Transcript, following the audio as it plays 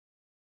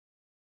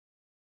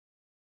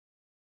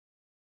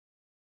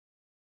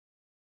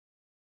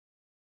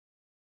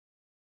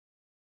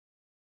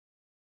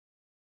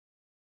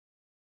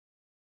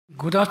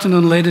Good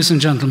afternoon, ladies and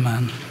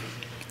gentlemen.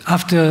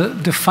 After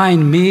the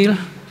fine meal,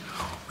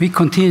 we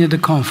continue the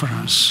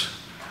conference.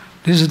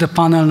 This is the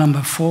panel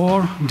number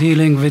 4,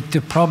 dealing with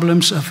the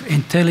problems of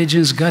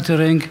intelligence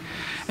gathering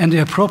and the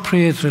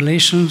appropriate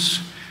relations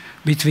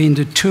between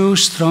the two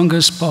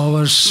strongest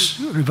powers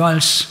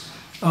rivals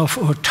of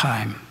our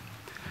time.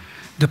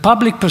 The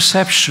public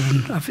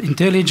perception of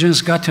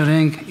intelligence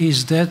gathering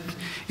is that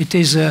it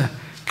is a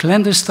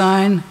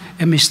clandestine,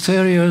 a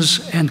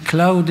mysterious and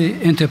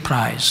cloudy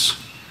enterprise.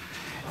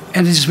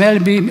 And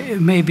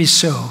it may be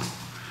so.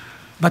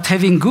 But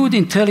having good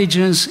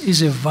intelligence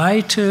is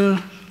vital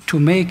to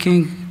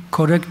making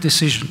correct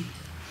decisions.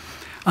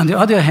 On the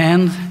other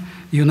hand,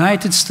 the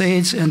United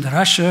States and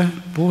Russia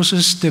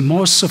possess the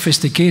most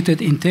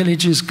sophisticated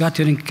intelligence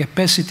gathering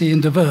capacity in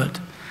the world.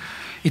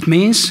 It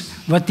means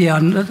what they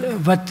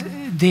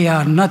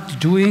are not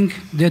doing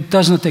that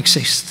does not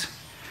exist.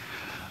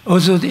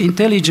 Although the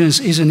intelligence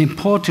is an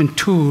important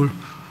tool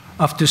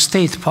of the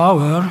state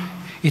power,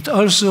 it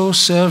also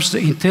serves the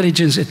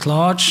intelligence at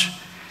large,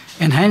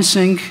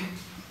 enhancing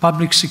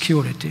public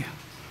security.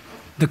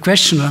 The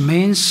question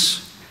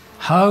remains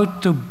how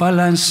to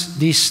balance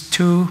these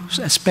two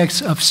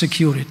aspects of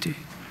security.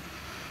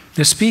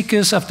 The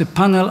speakers of the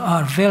panel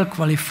are well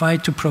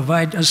qualified to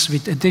provide us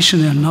with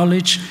additional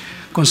knowledge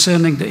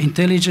concerning the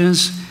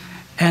intelligence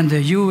and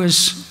the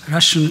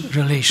US-Russian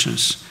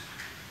relations.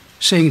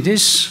 Saying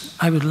this,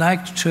 I would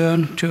like to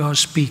turn to our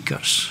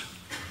speakers.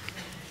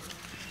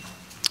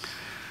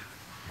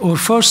 Our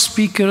first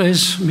speaker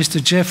is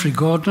Mr. Jeffrey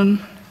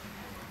Gordon,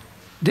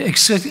 the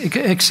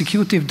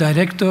Executive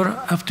Director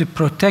of the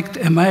Protect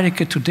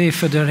America Today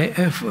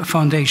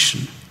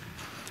Foundation.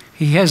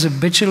 He has a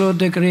bachelor's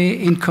degree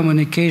in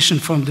communication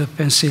from the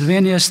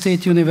Pennsylvania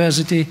State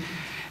University,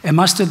 a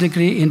master's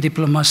degree in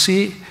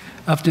diplomacy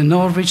of the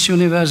Norwich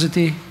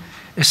University,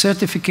 a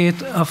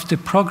certificate of the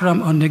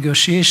program on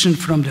negotiation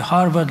from the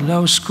Harvard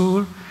Law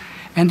School,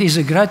 and is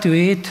a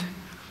graduate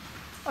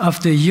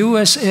of the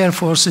U.S. Air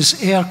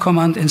Force's Air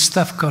Command and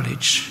Staff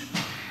College.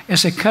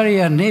 As a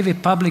career Navy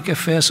public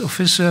affairs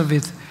officer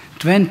with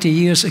 20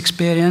 years'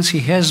 experience, he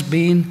has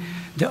been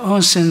the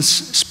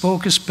ONSEN's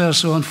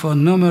spokesperson for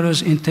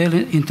numerous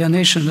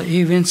international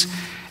events,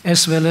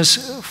 as well as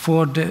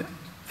for the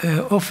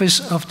Office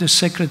of the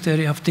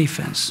Secretary of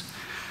Defense.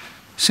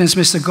 Since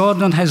Mr.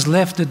 Gordon has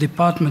left the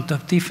Department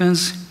of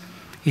Defense,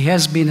 he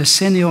has been a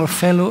senior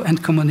fellow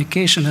and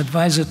communication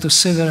advisor to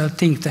several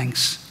think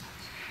tanks.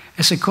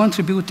 As a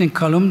contributing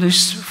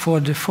columnist for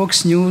the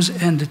Fox News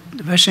and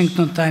the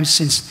Washington Times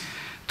since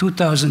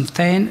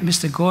 2010,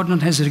 Mr.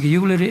 Gordon has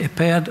regularly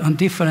appeared on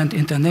different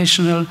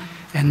international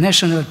and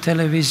national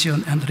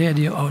television and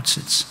radio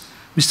outlets.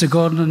 Mr.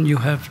 Gordon, you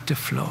have the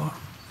floor.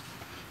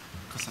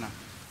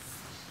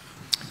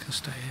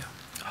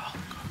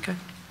 Okay.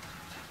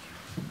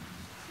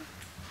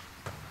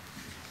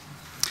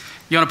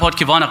 Jó napot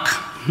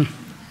kívánok!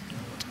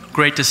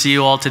 Great to see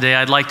you all today.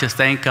 I'd like to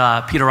thank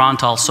Peter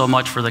Antall so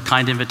much for the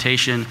kind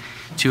invitation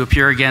to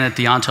appear again at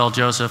the Antall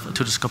József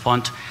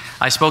Tudaskapont.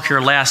 I spoke here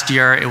last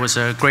year. It was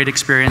a great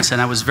experience,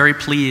 and I was very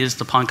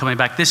pleased upon coming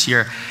back this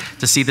year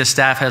to see the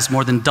staff has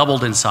more than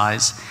doubled in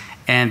size,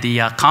 and the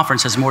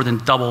conference has more than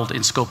doubled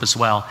in scope as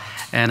well.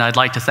 And I'd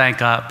like to thank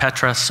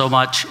Petra so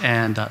much,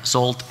 and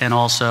Zolt, and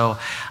also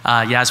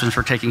Yasmin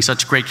for taking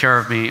such great care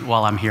of me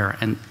while I'm here.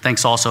 And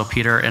thanks also,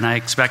 Peter. And I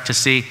expect to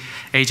see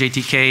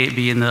HATK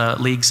be in the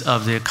leagues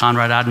of the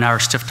Konrad Adenauer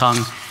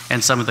Stiftung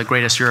and some of the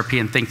greatest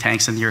European think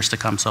tanks in the years to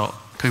come. So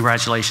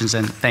congratulations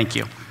and thank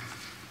you.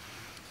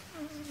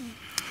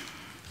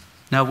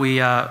 Now we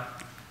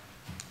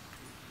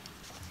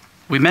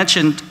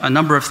mentioned a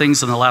number of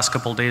things in the last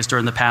couple of days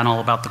during the panel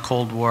about the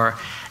Cold War.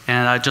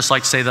 And I'd just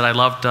like to say that I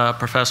loved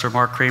Professor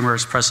Mark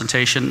Kramer's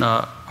presentation,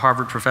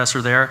 Harvard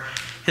professor there.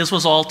 His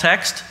was all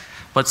text,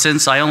 but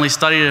since I only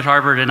studied at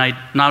Harvard and I'm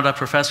not a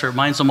professor,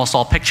 mine's almost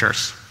all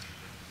pictures.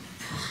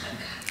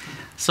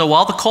 So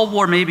while the Cold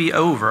War may be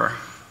over,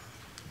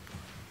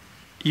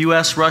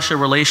 US-Russia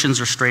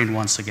relations are strained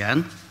once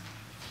again.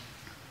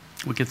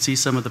 We can see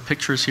some of the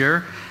pictures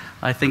here.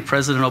 I think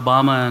President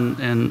Obama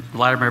and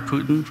Vladimir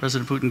Putin,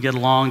 President Putin, get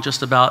along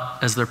just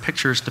about as their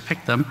pictures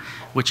depict them,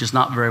 which is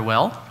not very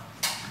well.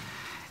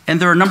 And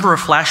there are a number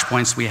of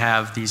flashpoints we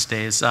have these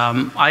days.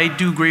 I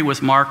do agree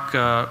with Mark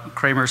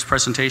Kramer's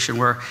presentation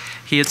where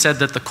he had said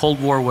that the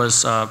Cold War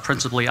was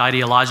principally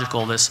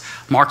ideological, this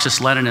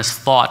Marxist-Leninist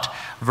thought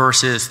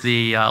versus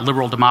the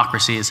liberal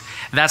democracies.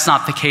 That's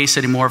not the case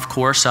anymore, of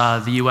course.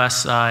 The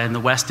US and the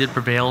West did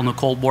prevail in the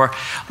Cold War,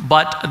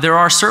 but there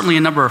are certainly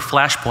a number of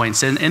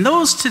flashpoints. And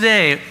those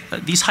today,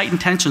 these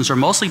heightened tensions are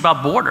mostly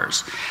about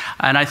borders.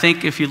 And I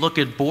think if you look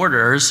at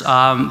borders,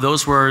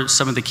 those were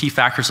some of the key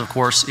factors, of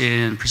course,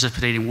 in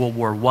precipitating World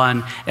War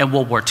I and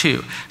World War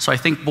II. So I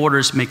think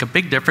borders make a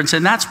big difference,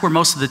 and that's where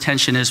most of the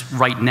tension is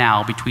right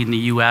now between the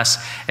US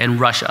and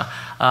Russia.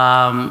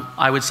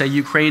 I would say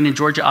Ukraine and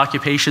Georgia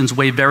occupations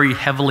weigh very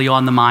heavily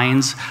on the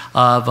minds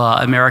of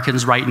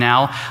Americans right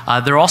now.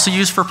 They're also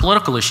used for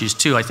political issues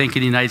too. I think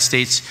in the United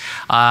States,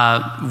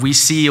 we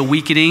see a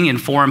weakening in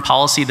foreign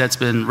policy that's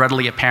been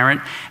readily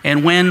apparent.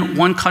 And when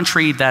one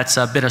country that's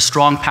been a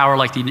strong power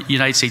like the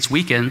United States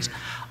weakens,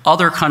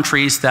 other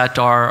countries that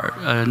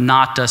are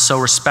not so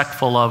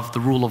respectful of the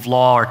rule of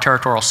law or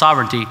territorial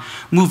sovereignty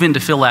move in to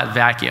fill that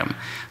vacuum.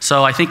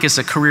 So I think as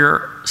a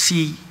career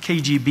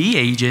KGB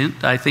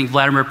agent, I think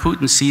Vladimir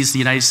Putin sees the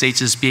United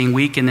States as being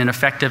weak and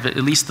ineffective, at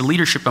least the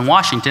leadership in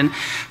Washington.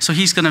 So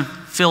he's going to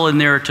fill in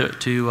there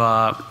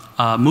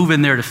move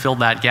in there to fill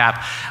that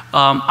gap.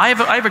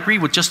 I've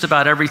agreed with just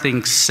about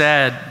everything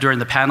said during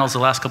the panels the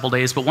last couple of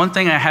days, but one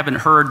thing I haven't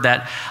heard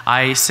that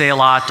I say a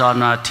lot on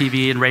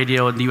TV and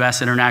radio in the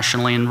US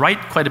internationally and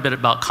write quite a bit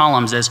about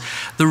columns is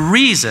the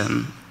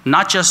reason,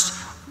 not just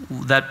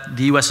that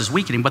the US is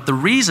weakening, but the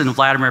reason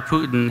Vladimir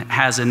Putin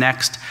has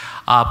annexed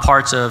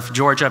parts of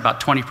Georgia, about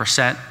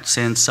 20%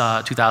 since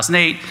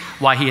 2008,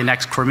 why he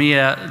annexed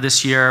Crimea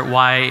this year,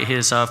 why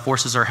his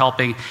forces are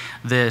helping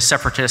the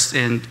separatists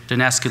in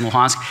Donetsk and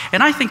Luhansk.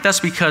 And I think that's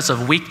because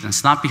of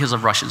weakness, not because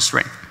of Russian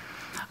strength.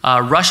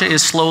 Russia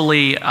is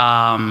slowly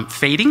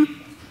fading.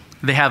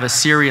 They have a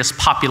serious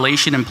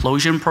population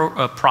implosion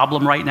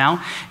problem right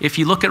now. If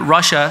you look at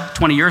Russia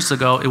 20 years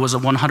ago, it was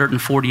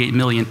 148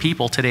 million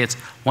people. Today it's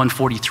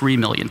 143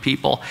 million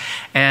people.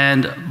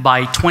 And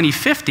by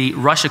 2050,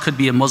 Russia could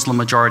be a Muslim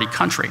majority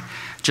country,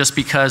 just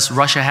because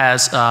Russia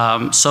has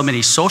so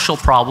many social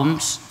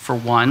problems, for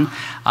one,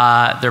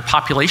 their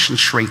population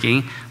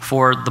shrinking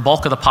for the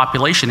bulk of the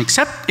population,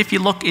 except if you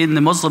look in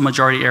the Muslim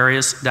majority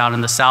areas down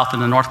in the south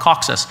and the North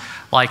Caucasus,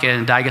 like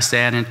in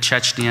Dagestan and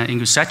Chechnya,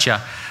 Ingushetia.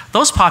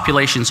 Those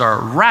populations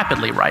are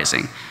rapidly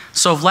rising.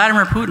 So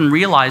Vladimir Putin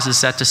realizes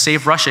that to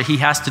save Russia, he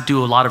has to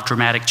do a lot of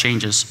dramatic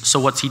changes. So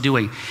what's he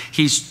doing?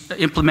 He's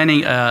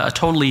implementing a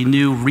totally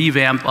new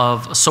revamp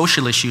of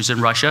social issues in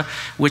Russia,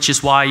 which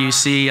is why you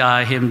see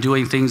him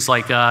doing things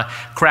like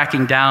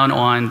cracking down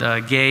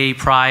on gay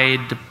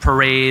pride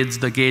parades,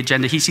 the gay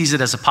agenda. He sees it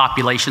as a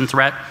population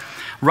threat.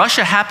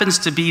 Russia happens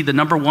to be the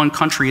 #1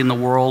 country in the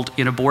world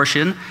in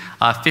abortion.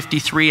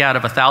 53 out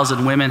of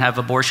 1,000 women have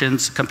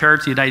abortions, compared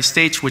to the United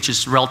States, which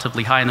is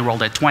relatively high in the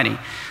world at 20.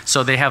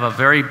 So they have a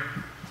very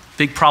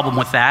big problem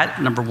with that,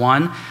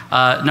 #1.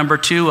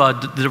 #2,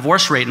 the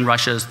divorce rate in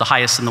Russia is the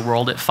highest in the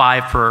world at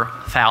 5 per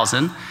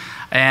 1,000.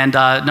 And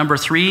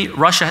 #3,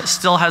 Russia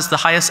still has the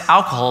highest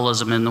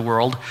alcoholism in the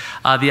world.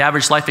 The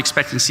average life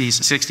expectancy is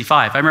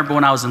 65. I remember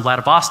when I was in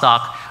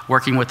Vladivostok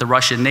working with the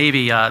Russian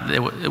Navy,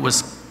 it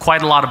was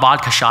quite a lot of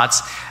vodka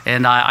shots,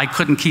 and I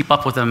couldn't keep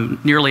up with them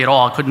nearly at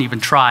all. I couldn't even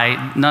try.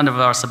 None of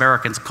us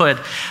Americans could.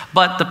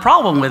 But the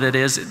problem with it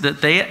is that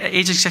the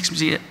age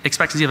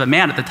expectancy of a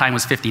man at the time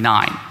was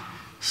 59.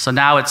 So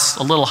now it's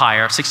a little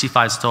higher,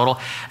 65 total.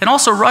 And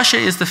also Russia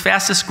is the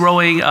fastest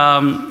growing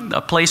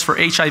place for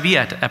HIV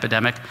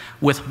epidemic,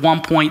 with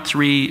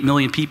 1.3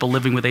 million people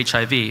living with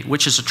HIV,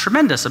 which is a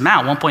tremendous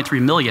amount, 1.3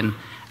 million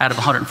out of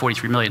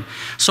 143 million.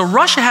 So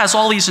Russia has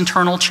all these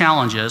internal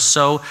challenges.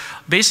 So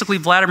basically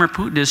Vladimir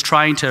Putin is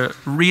trying to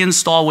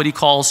reinstall what he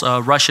calls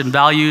Russian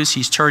values.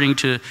 He's turning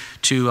to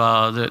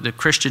the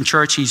Christian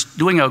church. He's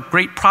doing a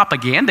great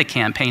propaganda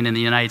campaign in the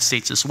United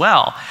States as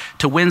well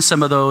to win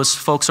some of those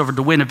folks over,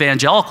 to win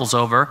evangelicals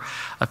over,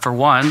 for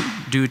one,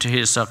 due to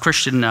his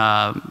Christian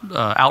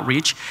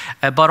outreach,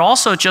 but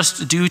also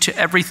just due to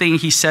everything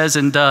he says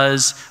and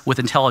does with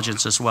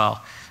intelligence as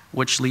well,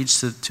 which leads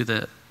to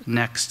the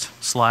next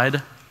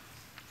slide.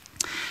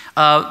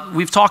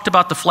 We've talked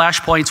about the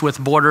flashpoints with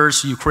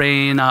borders,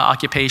 Ukraine,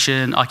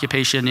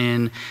 occupation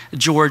in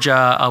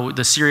Georgia,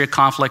 the Syria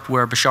conflict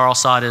where Bashar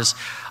al-Assad has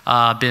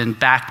been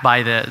backed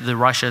by the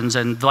Russians.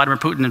 And Vladimir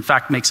Putin, in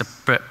fact, makes a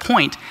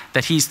point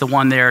that he's the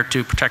one there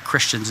to protect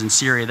Christians in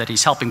Syria, that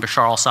he's helping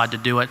Bashar al-Assad to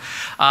do it.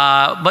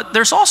 But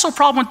there's also a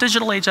problem with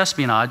digital age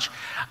espionage.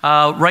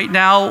 Right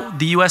now,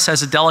 the US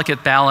has a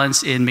delicate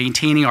balance in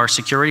maintaining our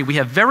security. We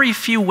have very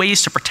few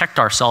ways to protect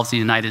ourselves in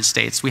the United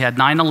States. We had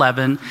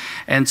 9/11,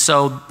 and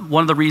so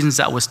one of the reasons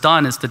that was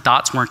done is the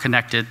dots weren't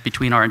connected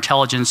between our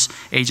intelligence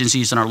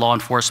agencies and our law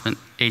enforcement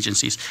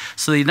agencies.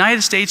 So the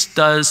United States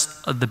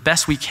does the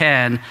best we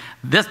can,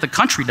 the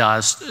country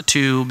does,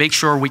 to make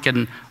sure we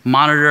can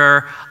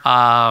monitor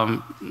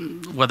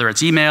whether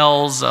it's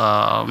emails,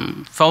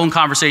 phone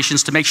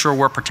conversations, to make sure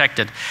we're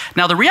protected.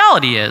 Now the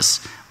reality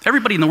is,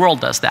 everybody in the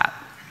world does that.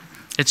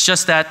 It's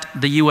just that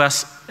the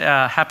US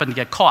happened to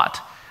get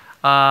caught.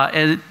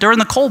 And during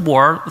the Cold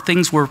War,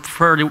 things were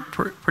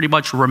pretty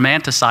much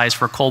romanticized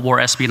for Cold War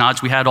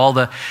espionage. We had all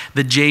the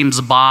James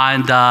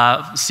Bond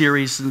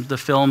series, the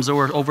films. There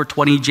were over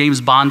 20 James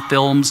Bond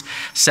films,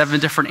 7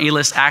 different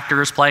A-list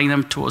actors playing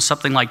them, to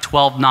something like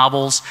 12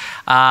 novels.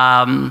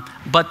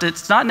 But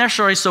it's not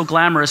necessarily so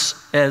glamorous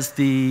as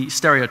the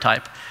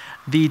stereotype.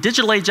 The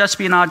digital age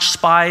espionage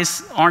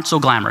spies aren't so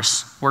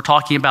glamorous. We're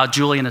talking about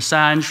Julian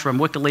Assange from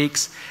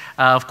WikiLeaks,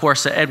 of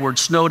course, Edward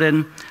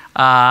Snowden.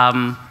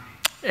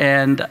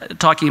 And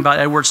talking about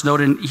Edward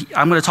Snowden,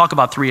 I'm going to talk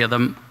about 3 of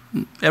them.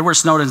 Edward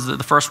Snowden is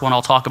the first one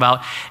I'll talk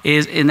about,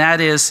 and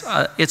that is,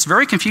 it's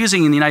very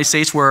confusing in the United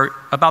States where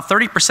about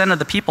 30% of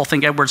the people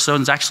think Edward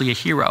Snowden is actually a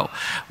hero,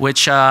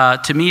 which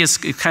to me is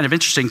kind of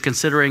interesting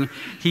considering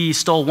he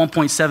stole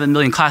 1.7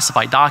 million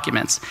classified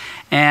documents.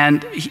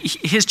 And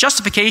his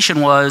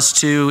justification was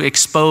to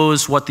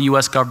expose what the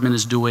US government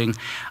is doing.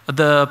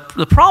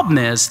 The problem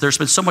is there's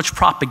been so much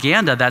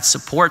propaganda that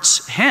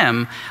supports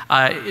him,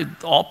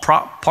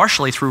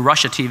 partially through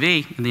Russia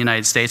TV in the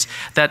United States,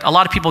 that a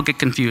lot of people get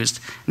confused.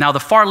 Now the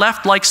far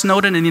left likes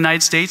Snowden in the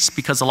United States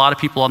because a lot of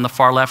people on the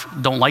far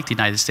left don't like the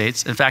United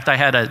States. In fact, I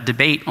had a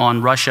debate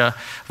on Russia,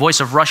 Voice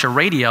of Russia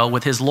radio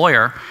with his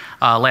lawyer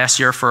last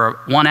year for a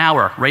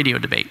 1-hour radio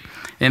debate.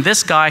 And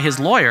this guy, his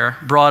lawyer,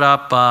 brought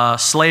up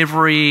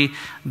slavery,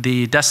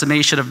 the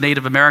decimation of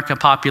Native American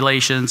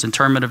populations,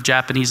 internment of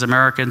Japanese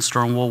Americans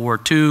during World War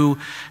II,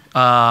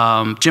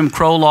 Jim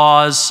Crow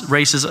laws,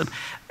 racism.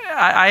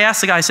 I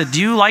asked the guy, I said,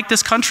 do you like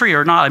this country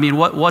or not? I mean,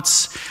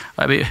 what's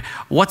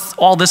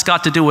all this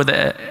got to do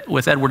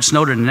with Edward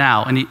Snowden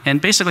now?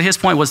 And basically his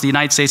point was the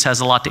United States has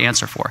a lot to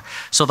answer for.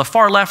 So the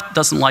far left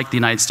doesn't like the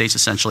United States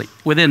essentially.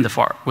 Within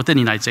the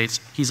United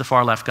States, he's a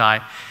far left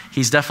guy.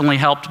 He's definitely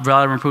helped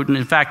Vladimir Putin.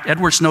 In fact,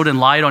 Edward Snowden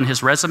lied on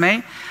his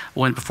resume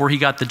before he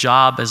got the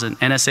job as an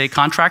NSA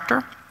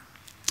contractor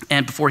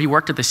and before he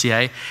worked at the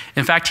CIA.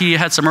 In fact, he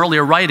had some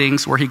earlier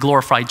writings where he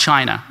glorified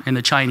China and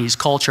the Chinese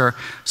culture.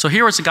 So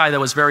here was a guy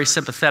that was very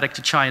sympathetic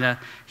to China.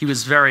 He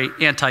was very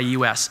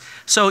anti-US.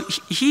 So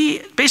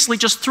he basically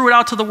just threw it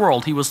out to the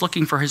world. He was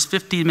looking for his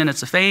 15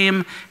 minutes of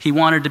fame. He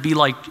wanted to be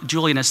like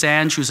Julian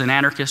Assange, who's an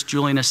anarchist.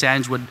 Julian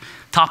Assange would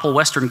topple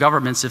Western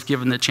governments if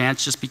given the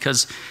chance just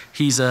because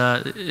he's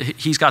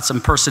got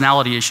some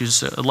personality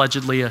issues,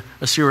 allegedly a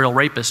serial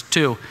rapist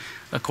too,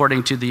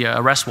 according to the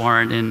arrest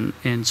warrant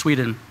in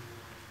Sweden.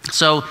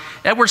 So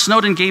Edward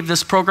Snowden gave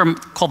this program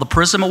called the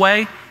PRISM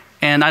away,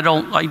 and I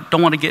don't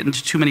want to get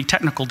into too many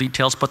technical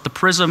details, but the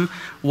PRISM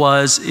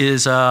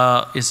is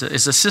a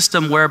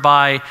system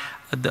whereby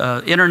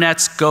the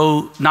internets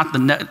go not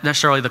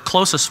necessarily the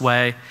closest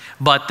way,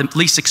 but the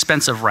least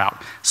expensive route.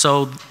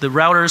 So the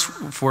routers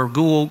for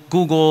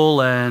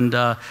Google and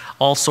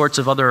all sorts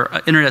of other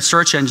internet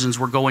search engines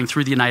were going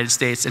through the United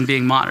States and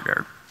being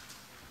monitored.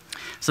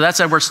 So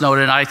that's Edward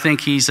Snowden. I think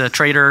he's a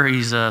traitor,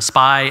 he's a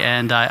spy,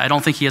 and I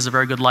don't think he has a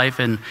very good life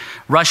in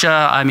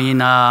Russia. I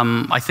mean,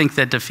 I think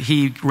that if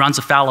he runs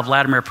afoul of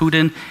Vladimir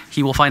Putin,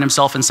 he will find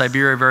himself in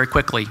Siberia very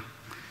quickly,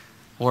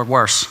 or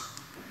worse.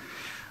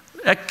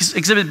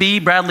 Exhibit B,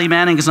 Bradley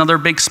Manning is another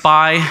big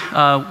spy,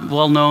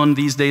 well known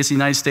these days in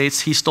the United States.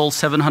 He stole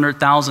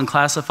 700,000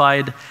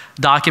 classified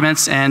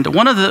documents, and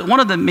one of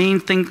the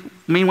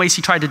main ways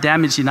he tried to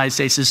damage the United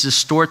States is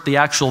distort the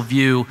actual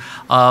view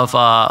of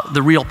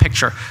the real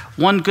picture.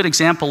 One good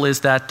example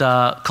is that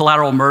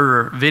collateral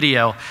murder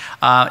video.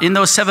 In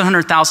those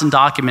 700,000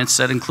 documents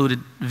that included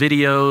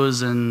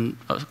videos and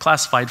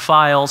classified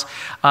files,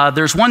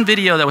 there's one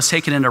video that was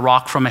taken in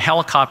Iraq from a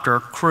helicopter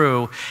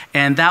crew,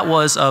 and that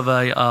was of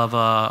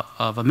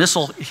a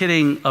missile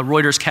hitting a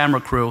Reuters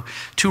camera crew.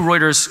 2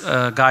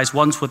 Reuters guys,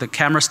 ones with the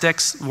camera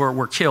sticks,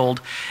 were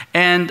killed.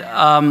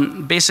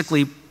 And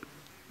basically,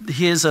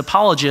 his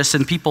apologists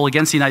and people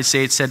against the United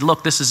States said,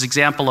 look, this is an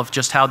example of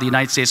just how the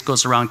United States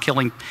goes around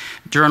killing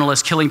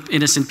journalists, killing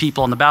innocent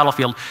people on the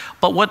battlefield.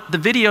 But what the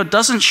video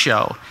doesn't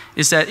show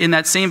is that in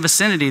that same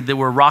vicinity, there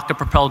were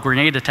rocket-propelled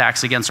grenade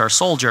attacks against our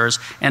soldiers,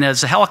 and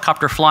as a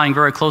helicopter flying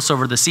very close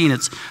over the scene,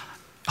 it's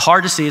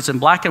hard to see. It's in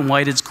black and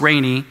white. It's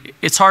grainy.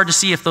 It's hard to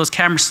see if those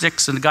camera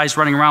sticks and the guys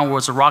running around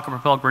was a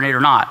rocket-propelled grenade or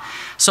not.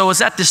 So it's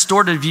that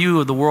distorted view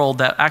of the world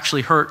that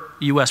actually hurt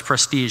U.S.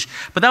 prestige.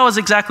 But that was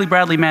exactly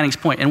Bradley Manning's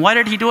point. And why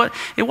did he do it?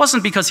 It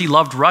wasn't because he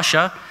loved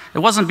Russia. It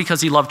wasn't because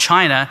he loved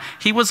China.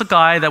 He was a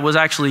guy that was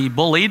actually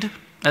bullied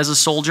as a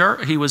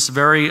soldier. He was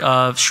very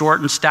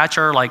short in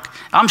stature. Like,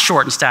 I'm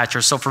short in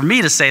stature, so for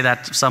me to say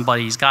that to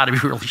somebody, he's got to be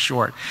really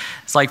short.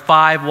 It's like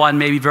 5'1",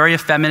 maybe very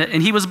effeminate,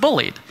 and he was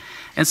bullied.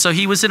 And so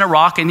he was in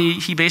Iraq, and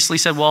he basically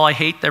said, well, I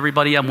hate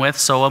everybody I'm with,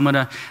 so I'm going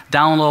to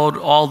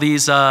download all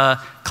these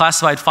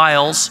classified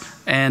files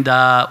and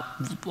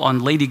on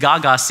Lady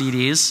Gaga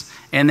CDs,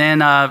 and then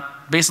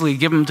basically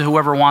give them to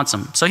whoever wants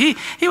them. So he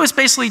was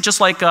basically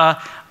just like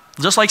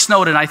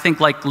Snowden, I think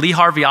like Lee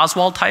Harvey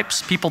Oswald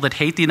types, people that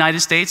hate the United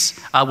States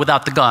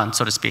without the gun,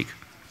 so to speak.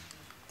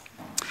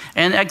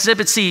 And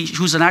Exhibit C,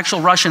 who's an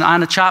actual Russian,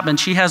 Anna Chapman,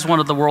 she has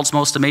one of the world's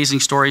most amazing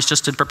stories.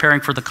 Just in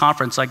preparing for the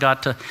conference, I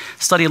got to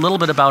study a little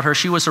bit about her.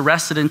 She was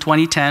arrested in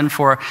 2010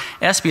 for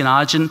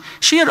espionage, and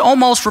she had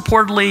almost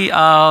reportedly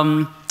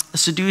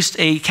seduced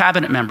a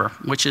cabinet member,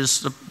 which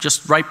is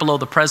just right below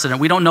the president.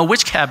 We don't know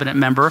which cabinet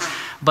member,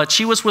 but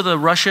she was with a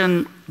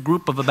Russian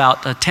group of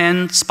about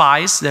 10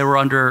 spies. They were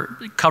under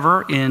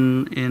cover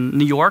in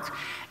New York.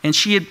 And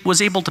she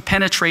was able to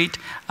penetrate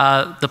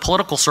the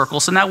political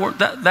circles, and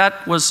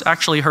that was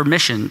actually her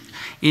mission.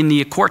 In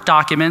the court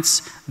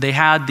documents, they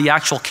had the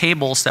actual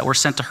cables that were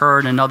sent to her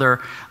and another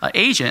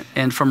agent,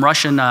 and from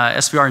Russian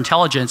SVR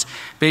intelligence,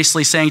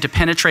 basically saying to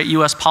penetrate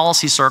US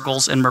policy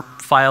circles and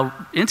file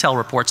intel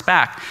reports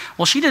back.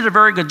 Well, she did a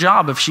very good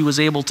job if she was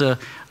able to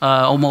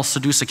almost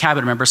seduce a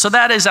cabinet member. So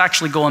that is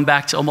actually going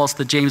back to almost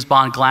the James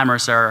Bond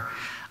glamorous era.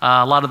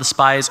 A lot of the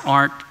spies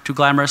aren't too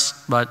glamorous,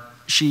 but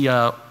she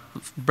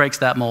breaks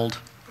that mold.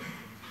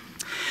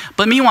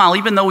 But meanwhile,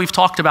 even though we've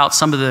talked about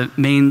some of the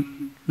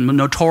main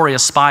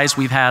notorious spies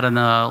we've had in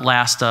the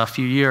last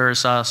few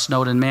years,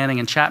 Snowden, Manning,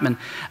 and Chapman,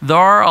 there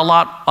are a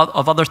lot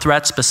of other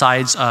threats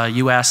besides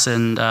US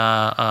and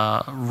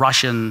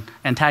Russian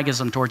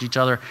antagonism towards each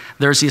other.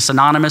 There's this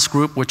anonymous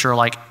group, which are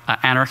like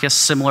anarchists,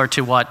 similar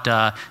to what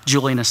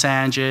Julian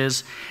Assange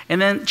is. And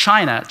then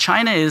China.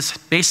 China is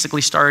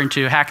basically starting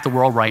to hack the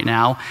world right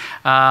now.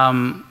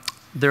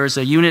 There's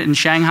a unit in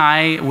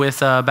Shanghai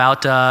with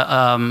about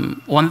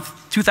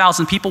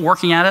 2,000 people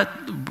working at it,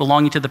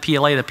 belonging to the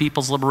PLA, the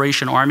People's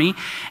Liberation Army,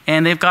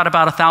 and they've got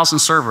about 1,000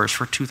 servers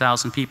for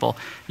 2,000 people.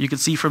 You can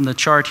see from the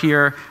chart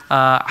here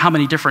how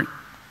many different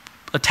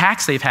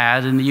attacks they've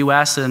had in the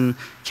US and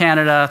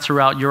Canada,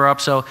 throughout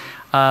Europe. So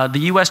the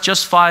US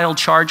just filed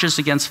charges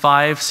against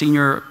 5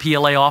 senior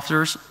PLA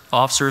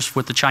officers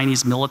with the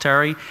Chinese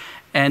military.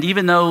 And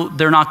even though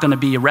they're not going to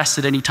be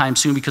arrested anytime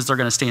soon because they're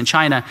going to stay in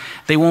China,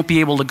 they won't be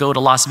able to go to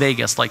Las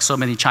Vegas like so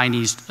many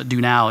Chinese do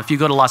now. If you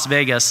go to Las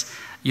Vegas,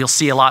 you'll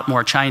see a lot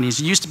more Chinese.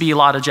 There used to be a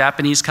lot of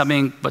Japanese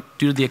coming, but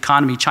due to the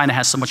economy, China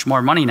has so much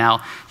more money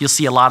now, you'll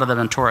see a lot of them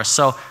in tourists.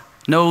 So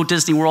no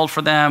Disney World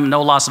for them,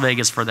 no Las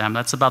Vegas for them.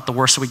 That's about the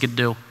worst we could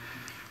do.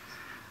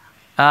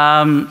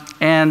 And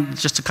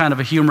just a kind of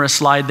a humorous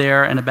slide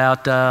there, and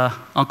about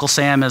Uncle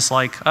Sam is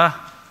like,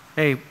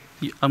 hey,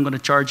 I'm going to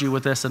charge you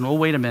with this, and oh,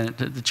 wait a minute,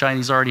 the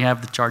Chinese already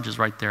have the charges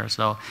right there.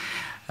 So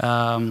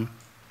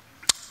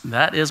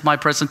that is my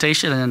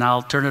presentation, and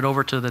I'll turn it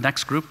over to the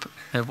next group.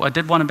 I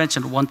did want to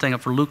mention one thing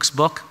for Luke's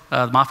book,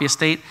 The Mafia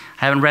State.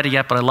 I haven't read it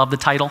yet, but I love the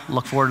title.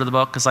 Look forward to the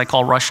book, because I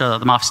call Russia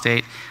the Mafia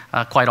State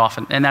quite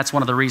often. And that's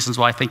one of the reasons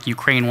why I think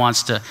Ukraine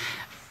wants to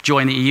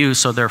join the EU,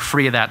 so they're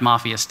free of that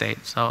mafia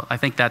state. So I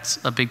think that's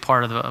a big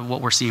part of what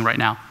we're seeing right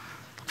now.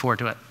 Look forward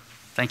to it.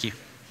 Thank you.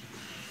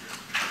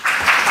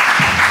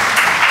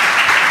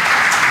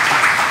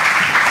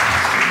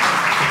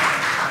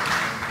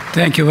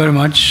 Thank you very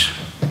much,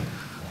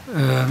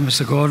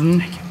 Mr.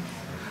 Gordon.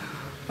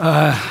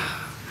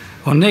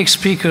 Our next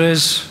speaker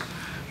is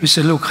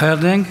Mr. Luke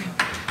Herding.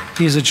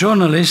 He is a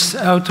journalist,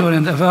 author,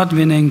 and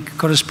award-winning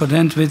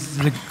correspondent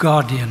with The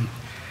Guardian.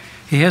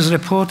 He has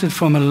reported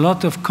from a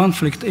lot of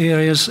conflict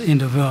areas in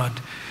the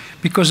world.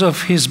 Because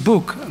of his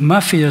book,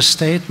 Mafia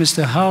State,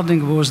 Mr.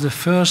 Herding was the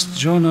first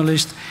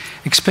journalist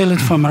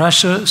expelled from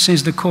Russia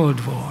since the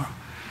Cold War.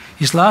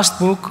 His last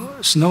book,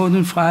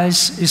 Snowden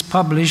Files, is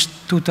published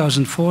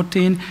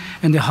 2014,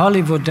 and the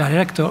Hollywood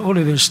director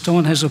Oliver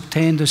Stone has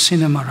obtained the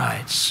cinema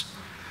rights.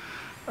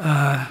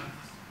 Mr.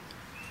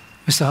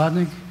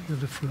 Herding, you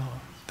have the floor.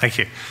 Thank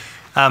you.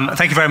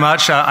 Thank you very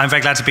much. I'm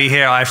very glad to be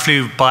here. I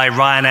flew by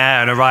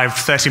Ryanair and arrived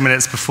 30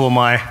 minutes before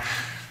my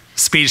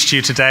speech to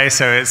you today,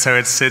 so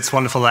it's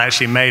wonderful I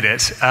actually made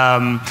it.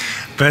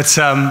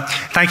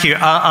 Thank you.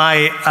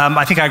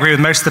 I think I agree with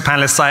most of the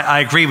panelists. I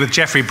agree with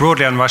Jeffrey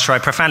broadly on Russia. I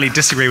profoundly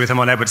disagree with him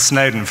on Edward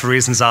Snowden for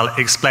reasons I'll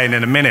explain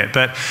in a minute.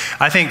 But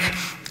I think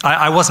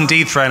I was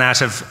indeed thrown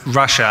out of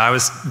Russia. I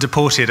was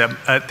deported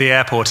at the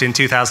airport in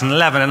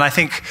 2011, and I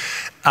think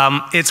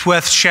it's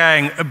worth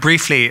sharing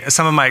briefly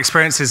some of my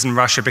experiences in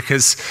Russia,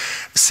 because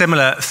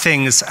similar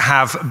things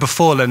have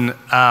befallen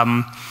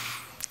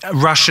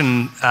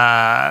Russian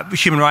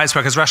human rights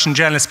workers, Russian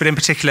journalists, but in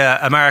particular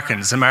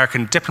Americans,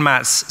 American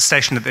diplomats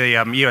stationed at the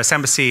US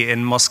Embassy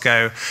in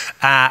Moscow,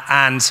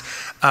 and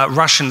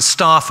Russian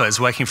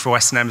staffers working for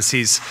Western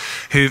embassies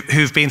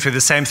who've been through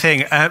the same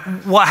thing.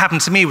 What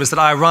happened to me was that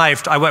I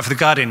work for the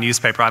Guardian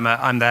newspaper,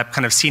 I'm their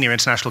kind of senior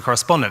international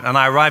correspondent, and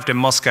I arrived in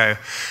Moscow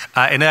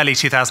in early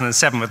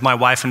 2007 with my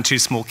wife and 2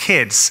 small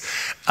kids.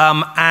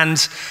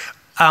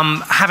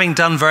 Having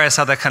done various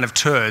other kind of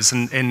tours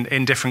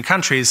in different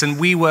countries, and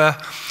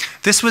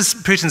this was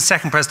Putin's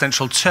second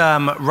presidential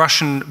term.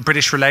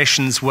 Russian-British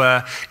relations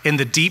were in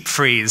the deep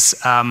freeze.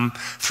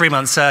 3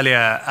 months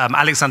earlier,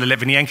 Alexander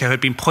Litvinenko had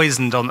been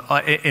poisoned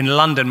in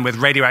London with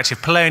radioactive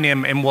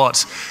polonium in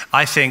what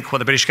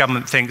the British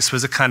government thinks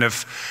was a kind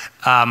of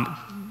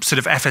sort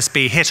of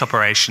FSB hit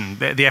operation,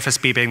 the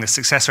FSB being the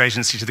successor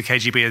agency to the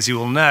KGB, as you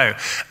all know.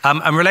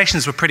 And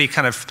relations were pretty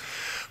kind of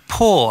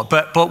poor,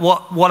 but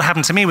what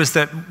happened to me was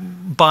that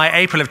by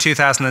April of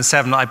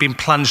 2007, I'd been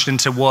plunged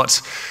into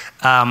what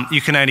you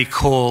can only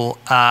call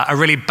a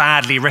really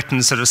badly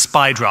written sort of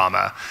spy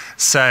drama.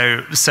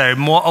 So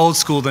more old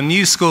school than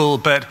new school,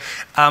 but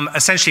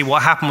essentially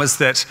what happened was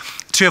that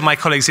 2 of my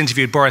colleagues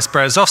interviewed Boris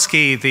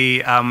Berezovsky,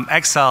 the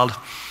exiled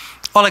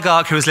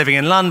oligarch who was living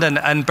in London,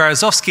 and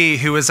Berezovsky,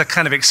 who was a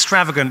kind of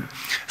extravagant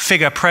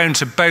figure prone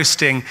to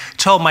boasting,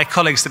 told my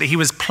colleagues that he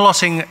was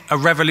plotting a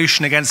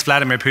revolution against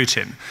Vladimir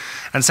Putin.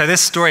 And so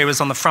this story was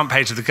on the front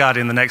page of The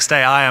Guardian the next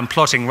day. I am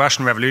plotting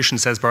Russian revolution,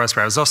 says Boris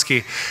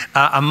Berezovsky.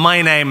 And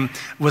my name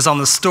was on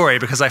the story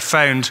because I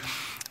phoned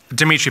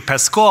Dmitry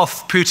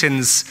Peskov,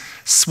 Putin's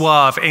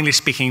suave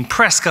English-speaking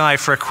press guy,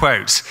 for a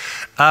quote.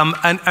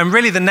 And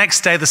really the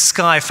next day the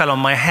sky fell on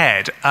my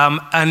head.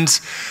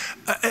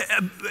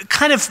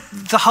 Kind of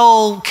the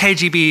whole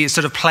KGB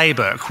sort of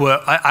playbook,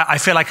 I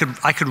feel I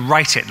could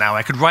write it now.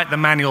 I could write the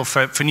manual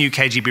for new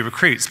KGB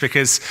recruits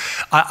because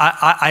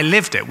I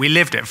lived it. We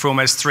lived it for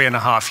almost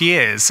 3.5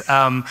 years.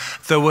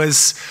 There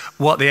was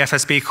what the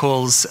FSB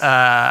calls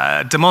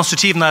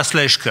demonstrativная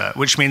слежка,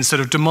 which means sort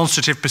of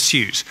demonstrative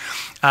pursuit,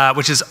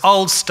 which is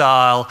old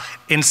style,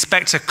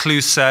 Inspector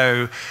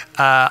Clouseau,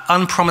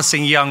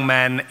 unpromising young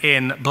men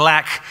in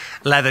black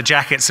leather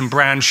jackets and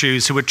brown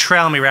shoes who would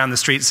trail me around the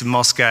streets of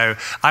Moscow.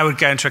 I would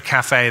go into a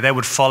cafe, they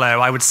would follow,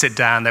 I would sit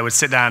down, they would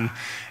sit down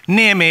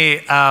near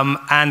me,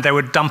 and they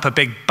would dump a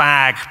big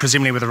bag,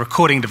 presumably with a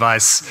recording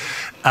device,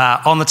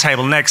 on the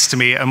table next to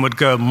me and would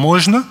go,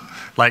 "Можно?"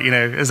 Like,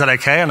 is that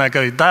okay? And I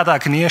go, "Да, да,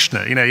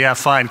 конечно." Yeah,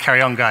 fine, carry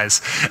on,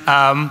 guys.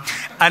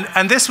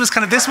 And this was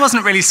this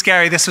wasn't really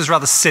scary, this was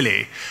rather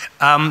silly.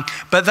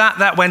 But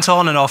that went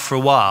on and off for a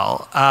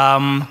while.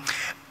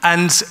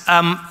 And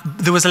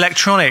there was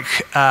electronic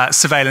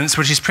surveillance,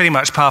 which is pretty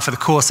much par for the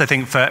course, I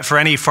think, for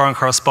any foreign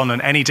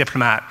correspondent, any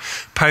diplomat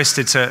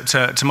posted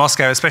to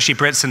Moscow, especially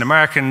Brits and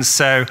Americans.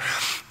 So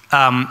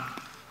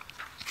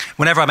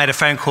whenever I made a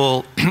phone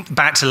call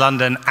back to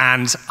London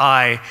and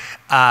I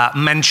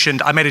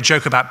made a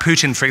joke about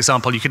Putin, for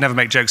example, you could never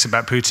make jokes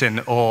about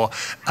Putin, or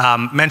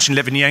mentioned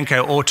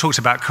Litvinenko, or talked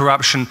about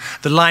corruption,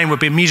 the line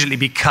would immediately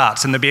be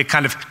cut, and there'd be a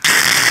kind of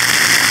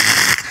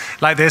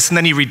like this, and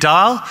then you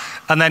redial,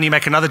 and then you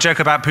make another joke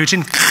about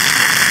Putin,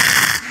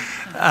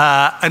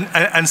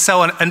 and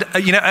so on. And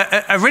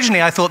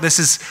originally I thought this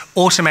is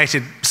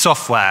automated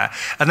software,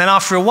 and then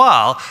after a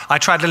while I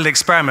tried a little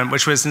experiment,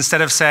 which was,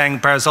 instead of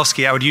saying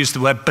Berezovsky, I would use the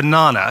word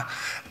banana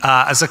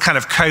as a kind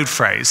of code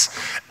phrase.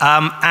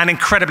 And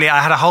incredibly,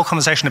 I had a whole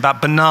conversation about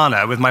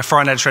banana with my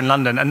foreign editor in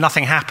London, and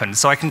nothing happened.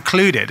 So I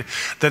concluded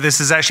that this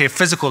is actually a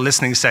physical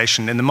listening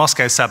station in the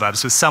Moscow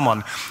suburbs with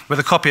someone with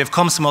a copy of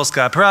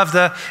Komsomolskaya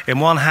Pravda in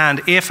one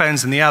hand,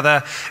 earphones in the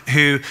other,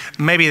 who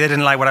maybe they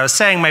didn't like what I was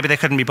saying, maybe they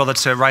couldn't be bothered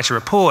to write a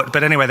report,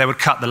 but anyway, they would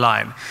cut the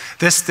line.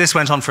 This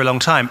went on for a long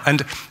time.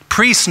 And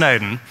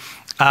pre-Snowden,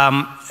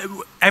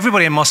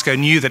 everybody in Moscow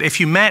knew that if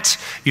you met,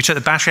 you took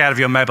the battery out of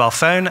your mobile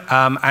phone,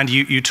 and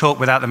you talked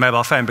without the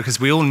mobile phone, because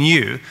we all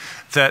knew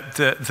that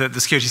the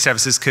security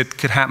services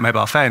could hack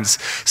mobile phones.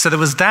 So there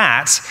was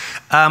that,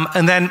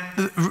 and then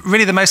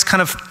really the most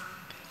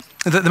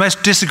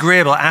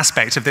disagreeable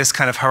aspect of this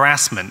kind of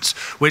harassment,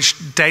 which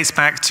dates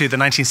back to the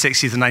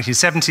 1960s and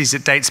 1970s,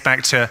 it dates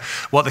back to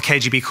what the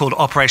KGB called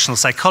operational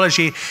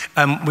psychology,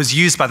 was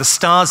used by the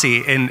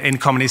Stasi in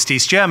communist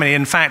East Germany,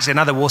 in fact, in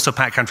other Warsaw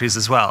Pact countries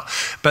as well.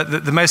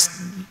 But the most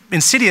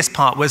insidious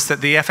part was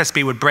that the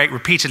FSB would break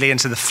repeatedly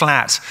into the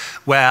flat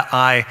where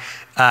I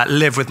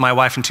live with my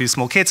wife and 2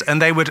 small kids,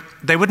 and they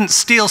wouldn't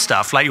steal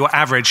stuff like your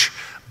average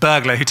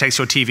burglar who takes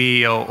your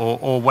TV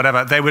or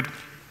whatever. They would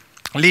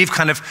leave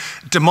kind of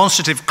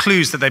demonstrative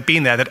clues that they'd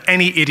been there that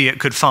any idiot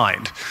could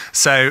find.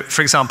 So,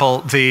 for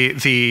example,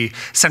 the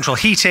central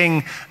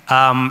heating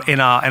in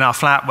our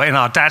flat, in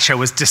our dacha,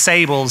 was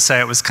disabled,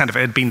 so it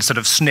had been sort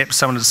of snipped,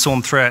 someone had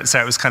sawn through it, so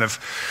it was kind of,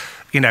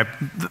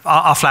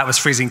 our flat was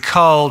freezing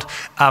cold.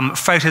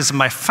 Photos of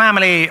my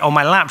family on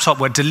my laptop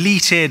were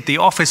deleted, the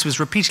office was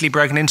repeatedly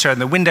broken into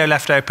and the window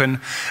left open,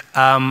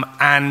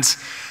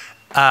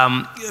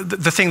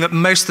 the thing that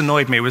most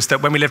annoyed me was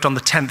that when we lived on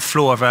the 10th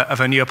floor of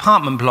a new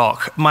apartment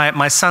block,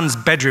 my son's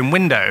bedroom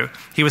window,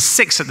 he was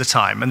 6 at the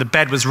time, and the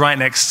bed was right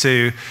next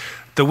to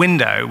the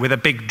window with a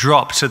big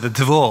drop to the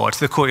dvor, to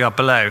the courtyard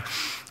below.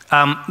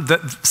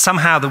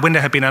 Somehow the window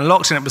had been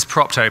unlocked and it was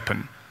propped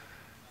open.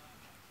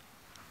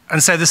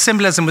 And so the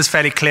symbolism was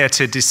fairly clear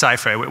to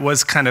decipher. It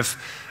was kind of,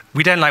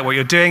 we don't like what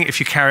you're doing. If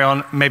you carry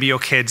on, maybe your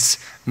kids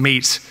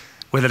meet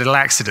with a little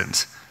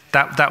accident.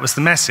 That was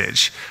the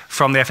message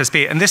from the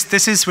FSB. And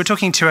this is, we're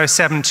talking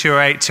 2007,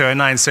 2008,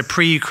 2009, so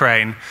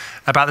pre-Ukraine,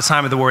 about the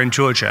time of the war in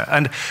Georgia.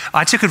 And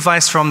I took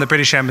advice from the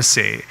British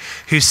Embassy,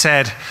 who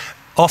said,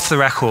 off the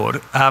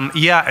record,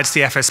 yeah, it's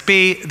the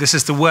FSB, this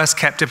is the worst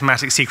kept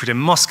diplomatic secret in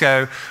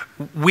Moscow,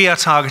 we are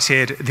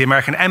targeted, the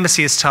American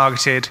Embassy is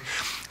targeted.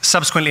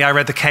 Subsequently, I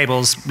read the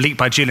cables leaked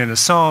by Julian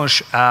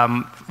Assange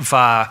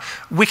via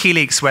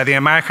WikiLeaks, where the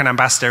American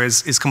ambassador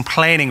is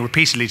complaining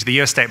repeatedly to the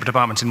US State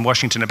Department in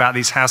Washington about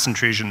these house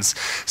intrusions,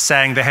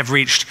 saying they have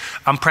reached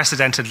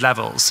unprecedented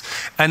levels.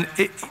 And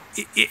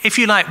if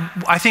you like,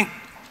 I think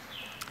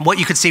what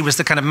you could see was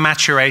the kind of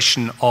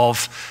maturation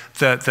of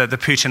the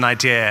Putin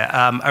idea,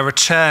 a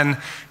return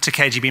to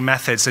KGB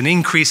methods, an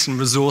increase in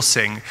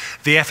resourcing,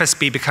 the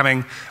FSB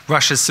becoming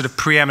Russia's sort of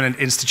preeminent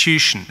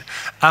institution.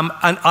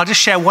 And I'll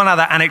just share one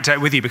other anecdote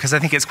with you because I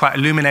think it's quite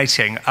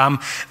illuminating.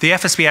 The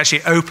FSB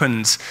actually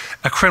opened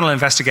a criminal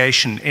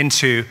investigation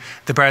into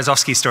the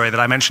Berezovsky story that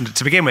I mentioned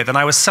to begin with, and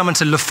I was summoned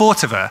to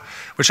Lefortovo,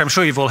 which I'm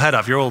sure you've all heard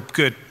of. You're all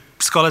good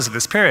scholars of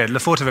this period.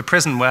 Lefortovo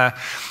prison, where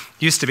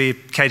used to be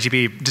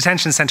KGB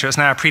detention center. It's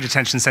now a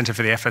pre-detention center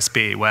for the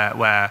FSB,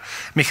 where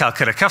Mikhail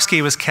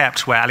Khodorkovsky was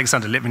kept, where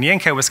Alexander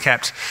Litvinenko was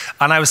kept,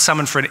 and I was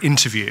summoned for an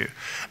interview.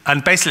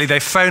 And basically, they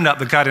phoned up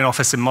the Guardian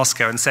office in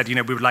Moscow and said, you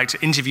know, we would like to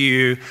interview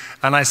you.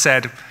 And I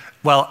said,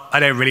 well,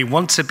 I don't really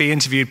want to be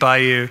interviewed by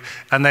you.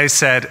 And they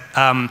said,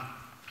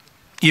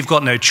 you've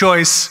got no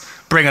choice,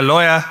 bring a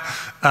lawyer.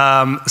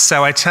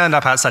 So I turned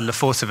up outside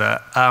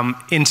Lefortovo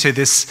into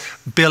this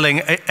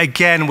building,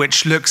 again,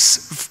 which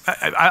looks,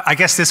 I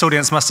guess this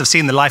audience must have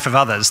seen The Life of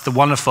Others, the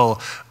wonderful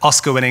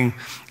Oscar-winning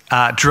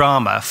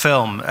drama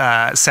film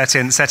set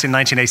in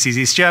 1980s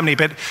East Germany,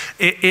 but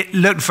it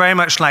looked very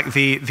much like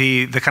the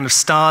kind of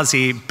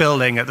Stasi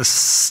building at the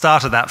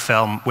start of that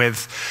film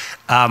with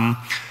kind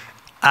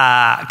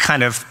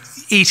of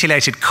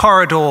etiolated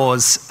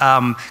corridors,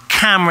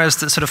 cameras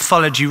that sort of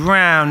followed you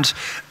around.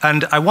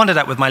 And I wandered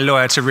up with my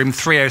lawyer to room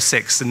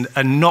 306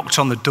 and knocked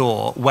on the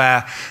door,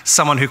 where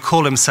someone who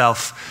called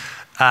himself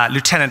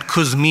Lieutenant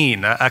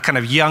Kuzmin, a kind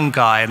of young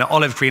guy in an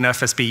olive green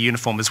FSB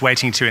uniform, was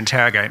waiting to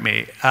interrogate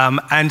me.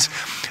 And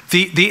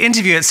the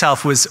interview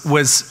itself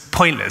was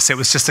pointless. It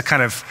was just a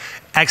kind of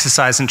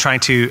exercise in trying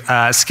to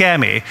scare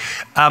me.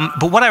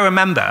 But what I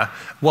remember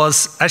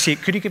was, actually,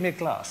 could you give me a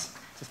glass?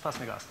 Just pass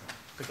me a glass.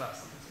 The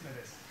glass.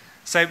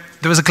 So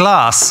there was a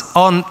glass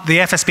on the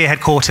FSB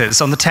headquarters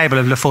on the table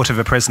of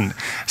Lefortovo prison.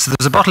 So there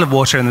was a bottle of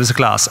water and there was a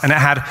glass, and it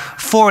had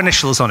 4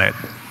 initials on it.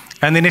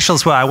 And the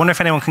initials were, I wonder if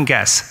anyone can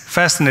guess.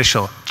 First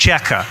initial,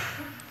 Cheka.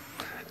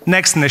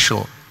 Next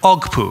initial,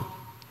 Ogpu.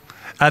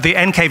 The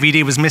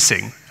NKVD was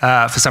missing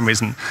for some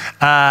reason.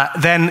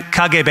 Then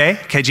KGB,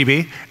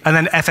 KGB, and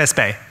then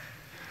FSB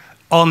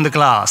on the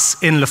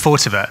glass in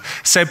Lefortovo.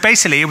 So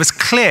basically it was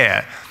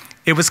clear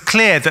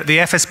that the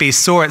FSB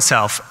saw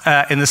itself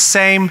in the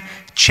same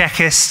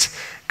Chekist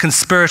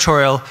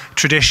conspiratorial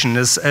tradition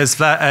as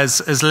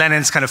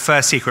Lenin's kind of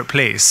first secret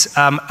police.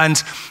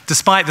 And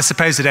despite the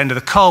supposed end of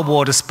the Cold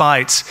War,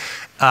 despite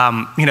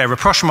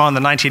rapprochement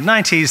in the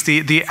 1990s,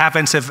 the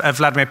advent of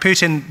Vladimir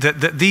Putin,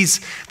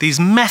 these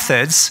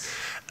methods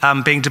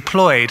being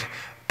deployed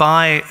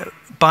by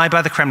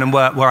the Kremlin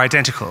were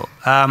identical.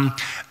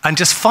 And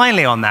just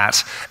finally on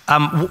that,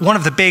 one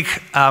of the big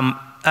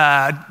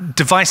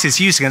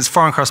devices used against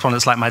foreign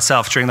correspondents like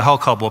myself during the whole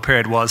Cold War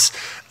period was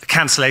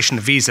cancellation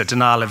of visa,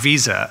 denial of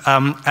visa.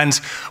 And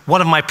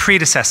one of my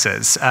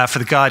predecessors for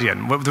The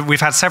Guardian,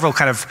 we've had several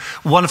kind of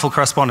wonderful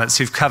correspondents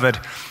who've covered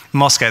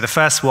Moscow. The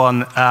first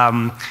one in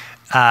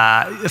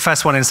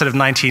sort of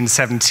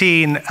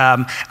 1917,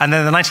 and then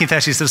in the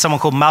 1930s there was someone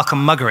called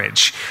Malcolm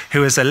Muggeridge,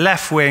 who was a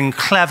left-wing,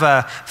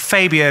 clever,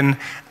 Fabian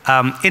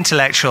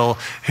intellectual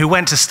who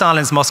went to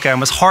Stalin's Moscow and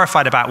was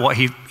horrified about what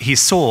he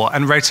saw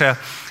and wrote a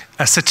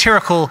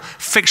satirical,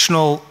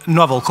 fictional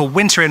novel called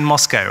Winter in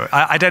Moscow.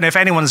 I don't know if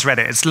anyone's read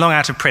it. It's long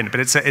out of print,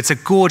 but it's a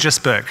gorgeous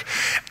book.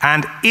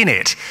 And in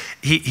it,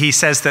 he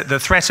says that the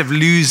threat of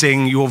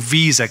losing your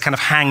visa kind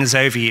of hangs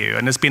over you,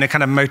 and there's been a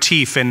kind of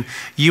motif in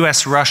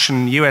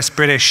US-Russian,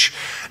 US-British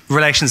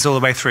relations all the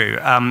way through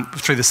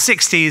the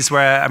 60s,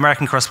 where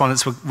American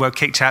correspondents were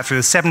kicked out, through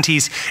the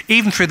 70s,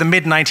 even through the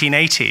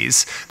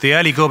mid-1980s, the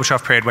early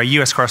Gorbachev period, where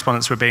US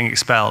correspondents were being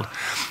expelled.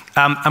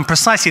 And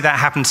precisely that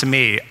happened to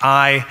me.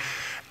 I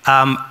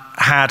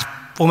had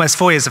almost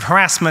 4 years of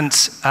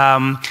harassment.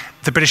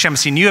 The British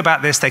Embassy knew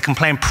about this. They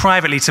complained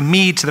privately to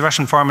me, to the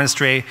Russian Foreign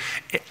Ministry.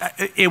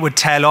 It would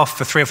tail off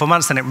for 3 or 4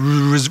 months, then it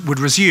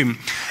would resume.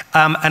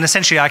 And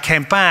essentially I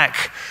came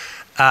back,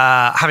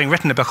 having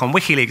written a book on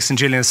WikiLeaks and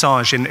Julian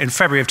Assange in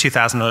February of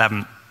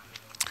 2011.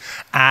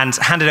 And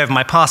handed over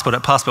my passport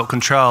at passport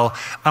control.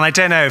 And I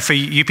don't know, for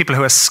you people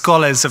who are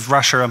scholars of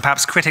Russia and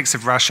perhaps critics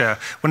of Russia,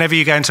 whenever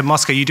you go into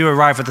Moscow, you do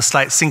arrive with a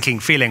slight sinking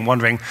feeling,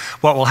 wondering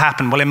what will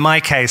happen. Well, in my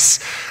case,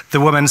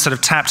 the woman sort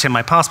of tapped in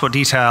my passport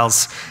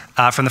details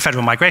from the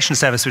Federal Migration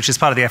Service, which is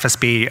part of the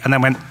FSB, and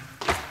then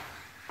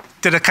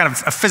did a kind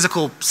of a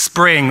physical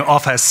spring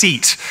off her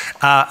seat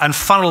and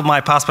funneled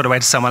my passport away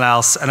to someone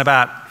else. And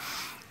about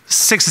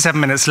 6 or 7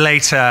 minutes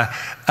later,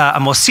 a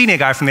more senior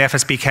guy from the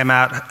FSB came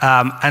out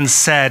and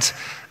said,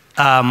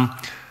 "Delia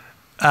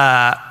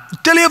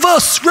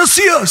vas,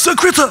 Russia,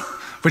 закрыта,"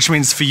 which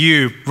means for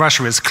you,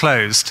 Russia is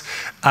closed.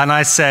 And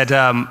I said,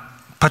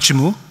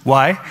 "Почему?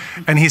 Why?"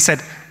 And he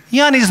said,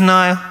 "Я не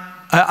знаю."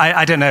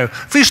 I don't know.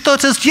 "Вы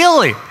что-то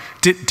сделали?"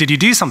 Did you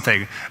do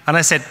something? And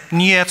I said,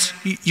 "Нет,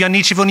 я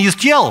ничего не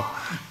сделал."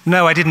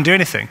 No, I didn't do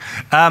anything.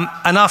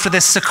 And after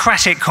this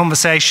Socratic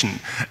conversation,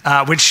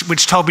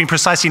 which told me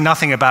precisely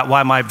nothing about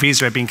why my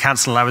visa had been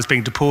cancelled and I was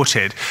being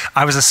deported,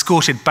 I was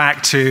escorted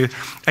back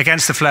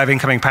against the flow of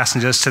incoming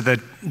passengers, to the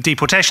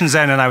deportation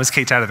zone, and I was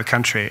kicked out of the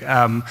country.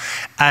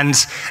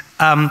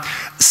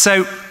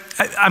 So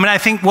I mean, I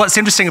think what's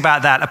interesting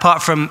about that,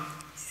 apart from,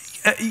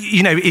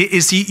 you know,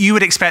 is you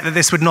would expect that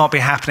this would not be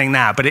happening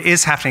now, but it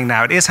is happening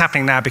now. It is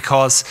happening now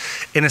because,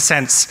 in a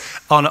sense,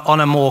 on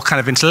a more kind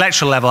of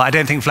intellectual level, I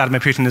don't think Vladimir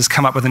Putin has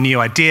come up with a new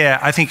idea.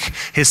 I think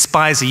his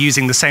spies are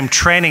using the same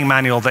training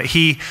manual that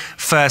he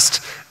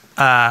first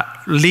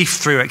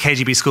leafed through at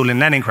KGB school in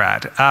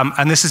Leningrad,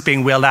 and this is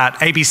being wheeled out.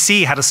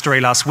 ABC had a story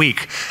last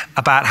week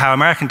about how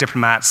American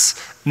diplomats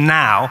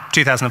now,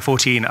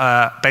 2014,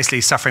 are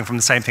basically suffering from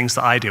the same things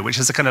that I do, which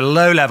is a kind of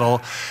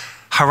low-level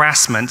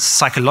harassment,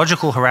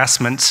 psychological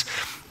harassment,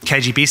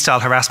 KGB-style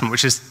harassment,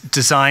 which is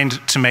designed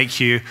to make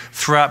you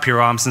throw up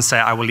your arms and say,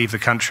 I will leave the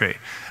country.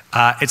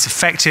 It's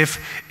effective,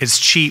 it's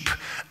cheap,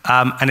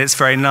 and it's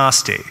very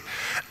nasty.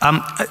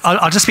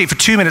 I'll just speak for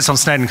 2 minutes on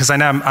Snowden because I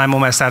know I'm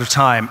almost out of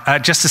time.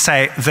 Just to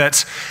say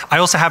that I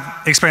also have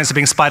experience of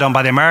being spied on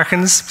by the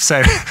Americans,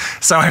 so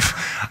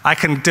I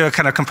can do a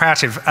kind of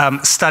comparative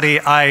study.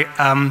 I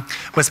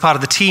was part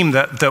of the team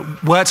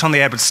that worked on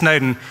the Edward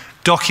Snowden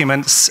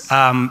documents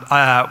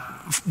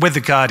with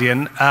The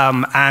Guardian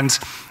and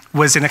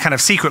was in a kind of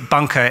secret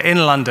bunker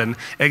in London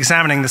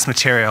examining this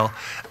material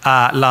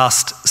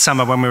last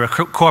summer when we were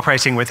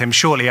cooperating with him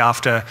shortly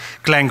after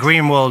Glenn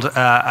Greenwald,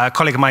 a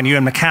colleague of mine,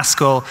 Ewan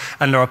McCaskill,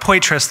 and Laura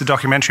Poitras, the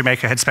documentary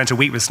maker, had spent a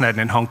week with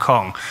Snowden in Hong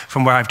Kong,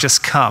 from where I've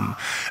just come.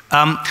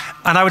 And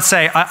I would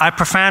say I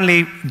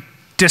profoundly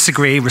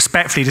disagree,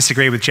 respectfully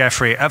disagree with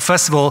Jeffrey.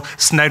 First of all,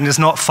 Snowden is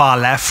not far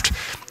left.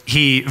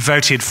 He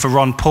voted for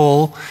Ron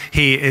Paul.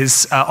 He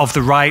is of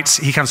the right.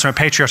 He comes from a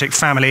patriotic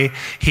family.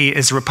 He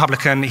is a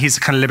Republican. He's a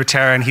kind of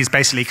libertarian. He's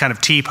basically kind of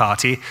Tea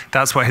Party.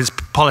 That's what his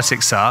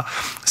politics are.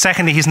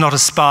 Secondly, he's not a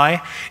spy.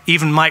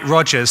 Even Mike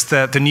Rogers,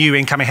 the new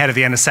incoming head of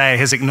the NSA,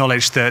 has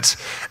acknowledged that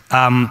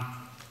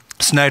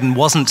Snowden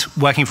wasn't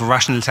working for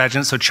Russian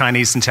intelligence or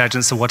Chinese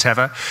intelligence or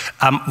whatever.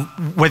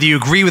 Whether you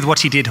agree with what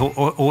he did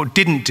or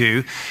didn't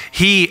do,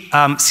 he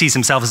sees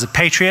himself as a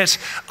patriot.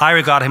 I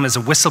regard him as a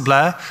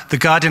whistleblower. The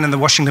Guardian and the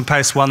Washington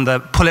Post won the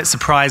Pulitzer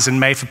Prize in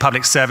May for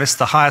Public Service,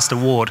 the highest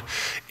award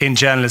in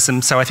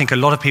journalism. So I think a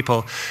lot of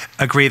people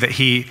agree that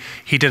he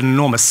did an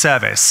enormous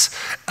service.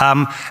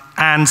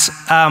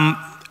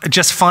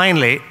 Just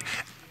finally,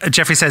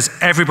 Jeffrey says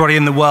everybody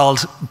in the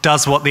world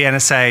does what the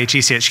NSA,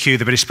 GCHQ,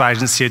 the British spy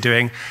agency are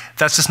doing.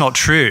 That's just not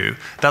true.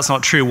 That's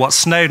not true. What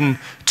Snowden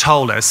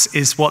told us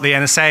is what the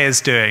NSA is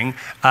doing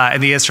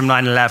in the years from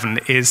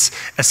 9/11 is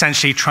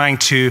essentially trying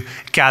to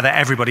gather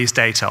everybody's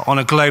data on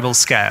a global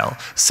scale.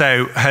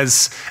 So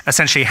has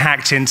essentially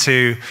hacked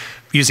into,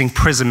 using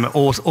PRISM,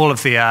 all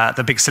of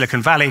the big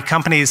Silicon Valley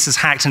companies, has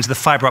hacked into the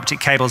fiber optic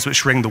cables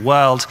which ring the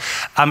world.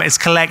 It's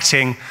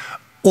collecting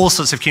all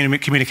sorts of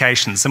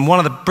communications. And one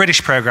of the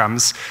British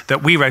programs that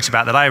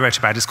I wrote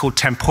about, is called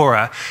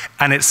Tempora,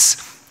 and its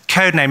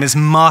code name is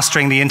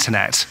Mastering the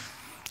Internet.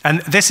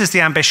 And this is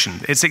the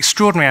ambition. It's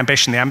extraordinary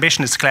ambition. The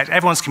ambition is to collect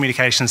everyone's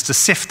communications, to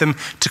sift them,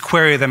 to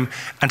query them,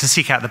 and to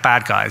seek out the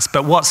bad guys.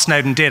 But what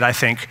Snowden did, I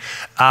think,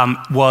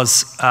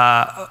 was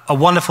a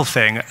wonderful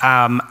thing.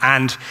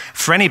 And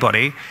for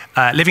anybody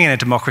living in a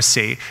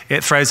democracy,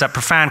 it throws up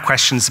profound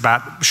questions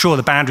about, sure,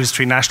 the boundaries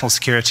between national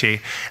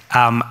security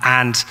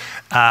and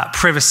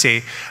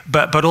privacy,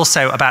 but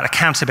also about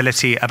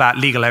accountability, about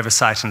legal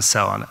oversight, and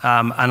so on.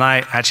 And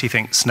I actually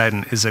think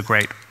Snowden is a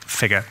great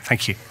figure.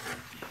 Thank you.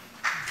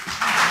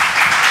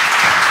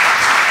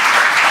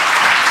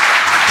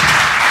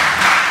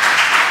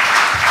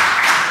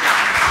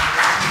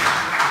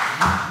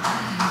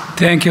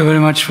 Thank you very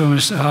much,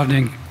 Mr.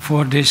 Harding,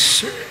 for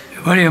this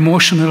very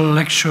emotional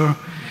lecture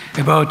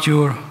about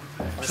your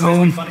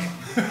own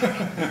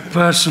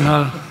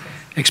personal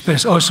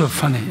experience. Also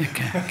funny.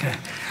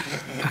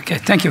 Okay,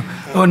 thank you.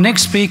 Our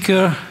next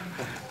speaker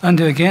on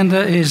the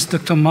agenda is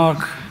Dr.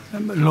 Mark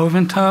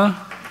Loewenthal.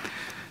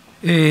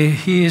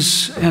 He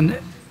is an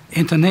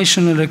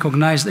internationally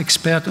recognized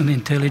expert on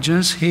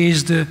intelligence. He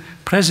is the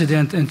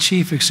President and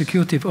Chief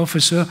Executive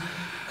Officer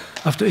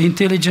of the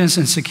Intelligence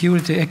and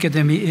Security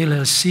Academy,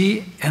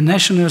 LLC, a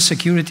national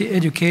security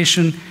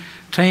education,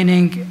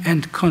 training,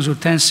 and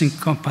consultancy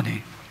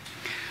company.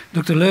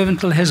 Dr.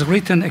 Loewenthal has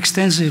written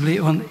extensively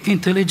on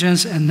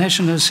intelligence and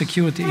national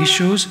security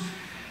issues.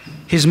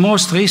 His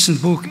most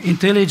recent book,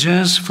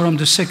 Intelligence from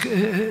the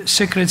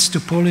Secrets to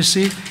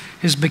Policy,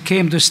 has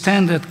become the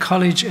standard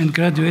college and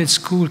graduate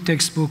school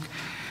textbook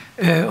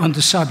on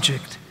the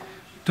subject.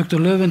 Dr.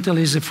 Loewenthal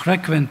is a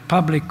frequent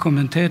public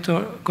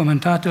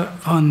commentator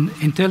on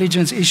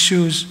intelligence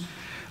issues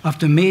of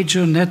the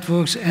major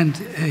networks, and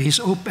his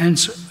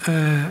op-eds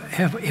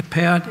have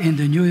appeared in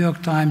the New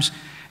York Times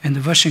and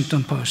the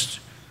Washington Post.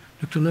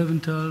 Dr.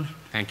 Loewenthal,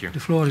 thank you. The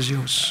floor is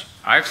yours.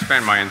 I've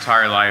spent my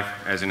entire life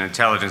as an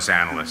intelligence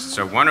analyst.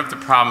 So one of the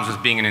problems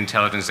with being an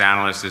intelligence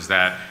analyst is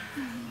that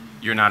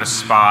you're not a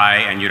spy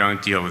and you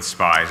don't deal with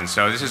spies. And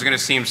so this is going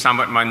to seem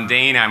somewhat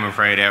mundane, I'm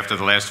afraid, after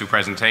the last two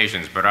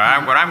presentations. But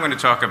what I'm going to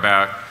talk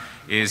about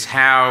is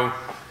how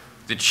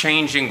the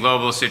changing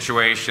global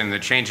situation, the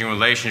changing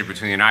relationship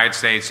between the United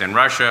States and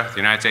Russia, the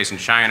United States and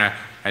China,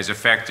 has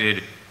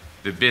affected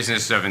the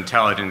business of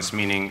intelligence,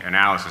 meaning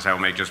analysis. I will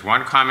make just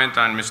one comment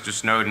on Mr.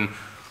 Snowden.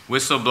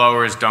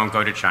 Whistleblowers don't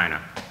go to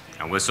China,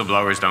 and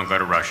whistleblowers don't go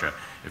to Russia.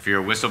 If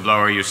you're a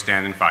whistleblower, you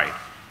stand and fight.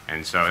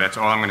 And so that's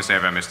all I'm going to say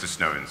about Mr.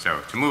 Snowden. So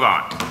to move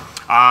on.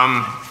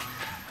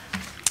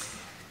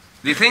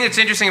 The thing that's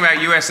interesting about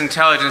US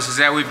intelligence is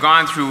that we've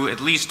gone through at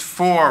least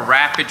 4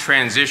 rapid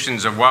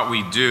transitions of what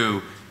we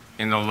do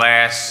in the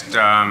last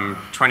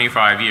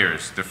 25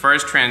 years.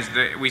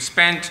 We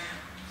spent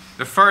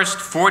the first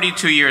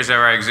 42 years of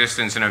our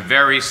existence in a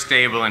very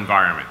stable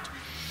environment.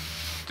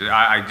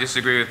 I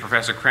disagree with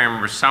Professor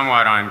Kramer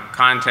somewhat on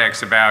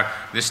context about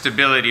the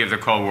stability of the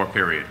Cold War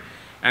period.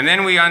 And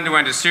then we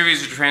underwent a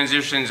series of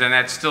transitions, and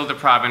that's still the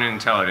problem in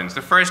intelligence.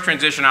 The first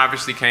transition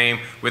obviously came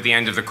with the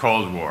end of the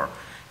Cold War.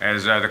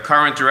 As the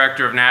current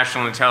director of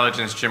national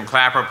intelligence, Jim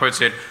Clapper,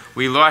 puts it,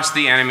 we lost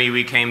the enemy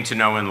we came to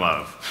know and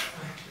love.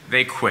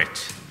 They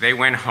quit. They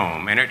went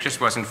home, and it just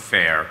wasn't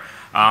fair.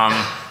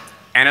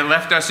 And it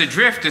left us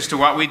adrift as to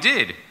what we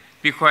did,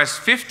 because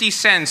 50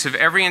 cents of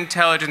every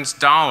intelligence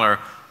dollar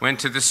went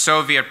to the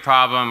Soviet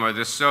problem, or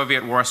the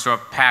Soviet Warsaw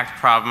Pact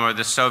problem, or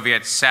the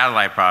Soviet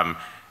satellite problem.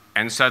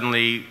 And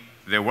suddenly,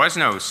 there was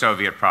no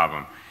Soviet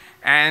problem.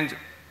 And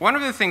one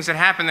of the things that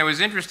happened that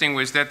was interesting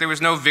was that there was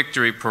no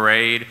victory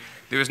parade.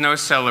 There was no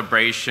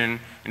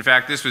celebration. In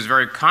fact, this was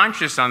very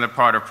conscious on the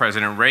part of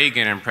President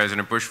Reagan and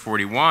President Bush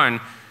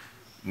 41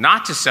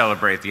 not to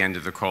celebrate the end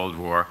of the Cold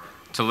War,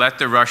 to let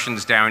the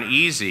Russians down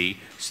easy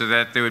so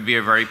that there would be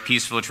a very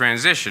peaceful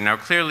transition. Now,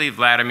 clearly,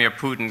 Vladimir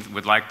Putin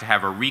would like to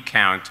have a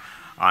recount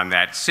on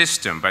that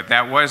system, but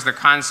that was the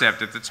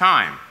concept at the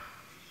time.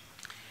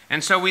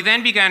 And so we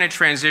then began a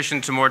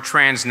transition to more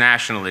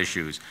transnational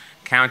issues,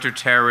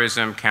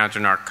 counterterrorism,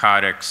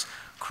 counter-narcotics,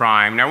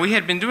 crime. Now, we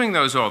had been doing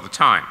those all the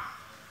time,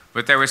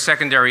 but there were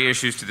secondary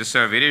issues to the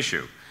Soviet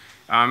issue.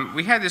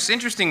 We had this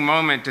interesting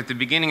moment at the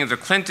beginning of the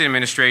Clinton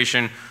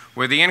administration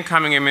where the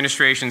incoming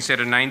administration said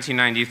in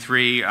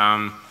 1993,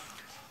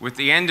 with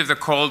the end of the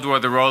Cold War,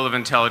 the role of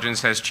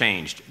intelligence has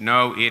changed.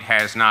 No, it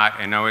has not,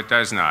 and no, it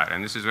does not.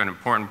 And this is an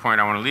important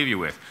point I want to leave you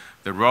with.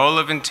 The role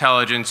of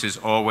intelligence is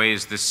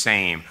always the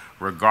same,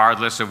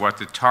 regardless of what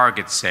the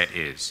target set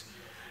is.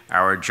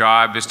 Our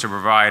job is to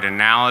provide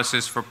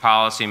analysis for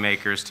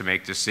policymakers to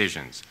make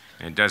decisions.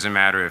 And it doesn't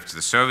matter if it's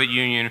the Soviet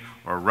Union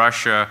or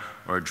Russia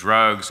or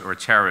drugs or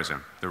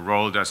terrorism. The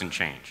role doesn't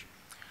change.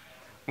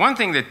 One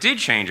thing that did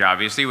change,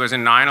 obviously, was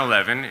in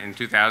 9/11 in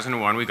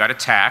 2001, we got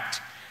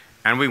attacked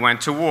and we went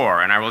to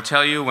war. And I will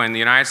tell you, when the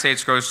United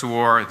States goes to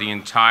war, the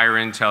entire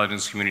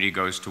intelligence community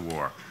goes to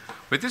war.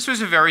 But this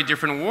was a very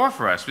different war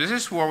for us, because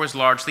this war was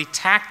largely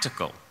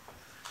tactical,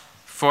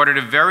 fought at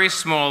a very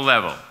small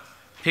level,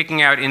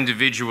 picking out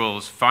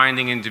individuals,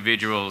 finding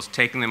individuals,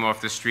 taking them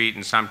off the street,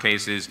 in some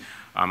cases,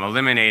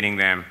 eliminating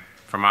them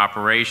from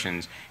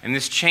operations. And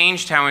this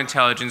changed how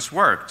intelligence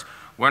worked.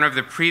 One of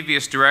the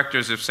previous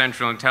directors of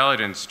Central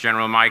Intelligence,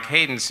 General Mike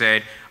Hayden,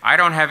 said, I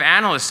don't have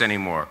analysts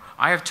anymore,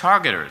 I have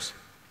targeters.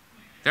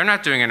 They're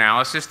not doing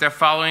analysis, they're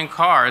following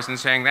cars and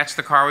saying, that's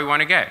the car we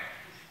want to get.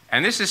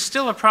 And this is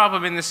still a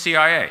problem in the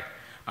CIA.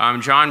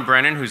 John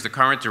Brennan, who's the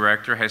current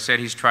director, has said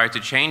he's tried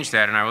to change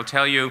that, and I will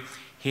tell you,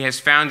 he has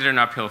found it an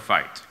uphill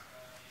fight.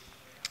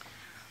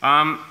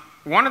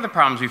 One of the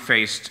problems we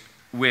faced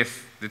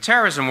with the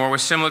terrorism war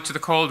was similar to the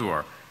Cold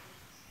War.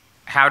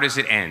 How does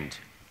it end?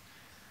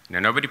 Now,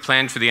 nobody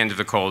planned for the end of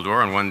the Cold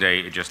War, and one day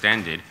it just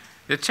ended.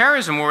 The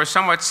terrorism war is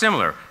somewhat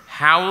similar.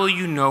 How will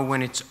you know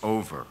when it's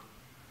over?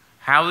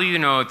 How will you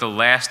know that the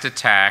last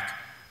attack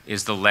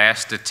is the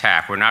last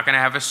attack? We're not going to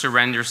have a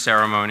surrender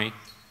ceremony.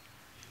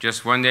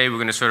 Just one day we're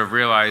going to sort of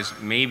realize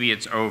maybe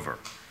it's over.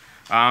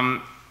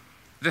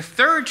 The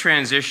third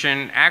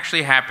transition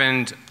actually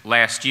happened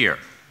last year.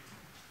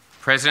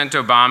 President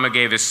Obama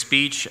gave a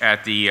speech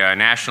at the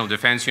National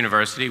Defense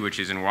University, which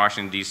is in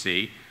Washington,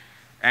 D.C.,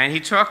 and he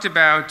talked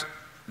about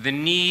the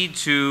need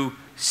to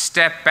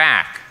step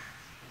back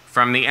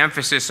from the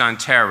emphasis on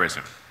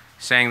terrorism,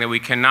 saying that we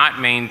cannot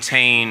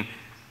maintain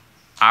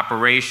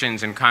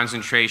operations and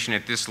concentration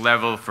at this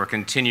level for a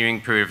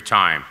continuing period of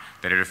time,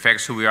 that it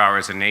affects who we are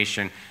as a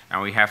nation,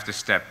 and we have to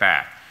step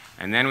back.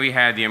 And then we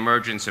had the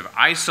emergence of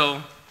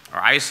ISIL, or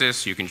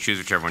ISIS, you can choose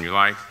whichever one you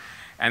like,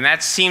 and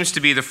that seems to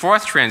be the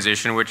fourth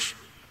transition, which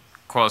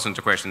calls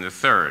into question the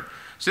third.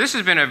 So this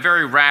has been a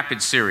very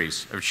rapid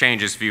series of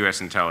changes for US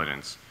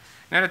intelligence.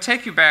 Now, to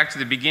take you back to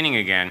the beginning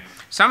again,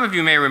 some of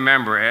you may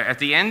remember at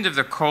the end of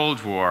the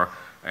Cold War,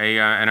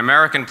 an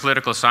American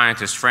political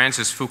scientist,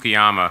 Francis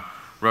Fukuyama,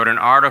 wrote an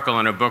article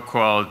in a book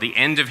called The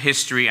End of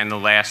History and the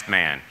Last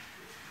Man.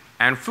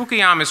 And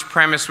Fukuyama's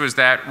premise was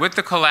that with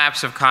the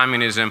collapse of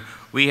communism,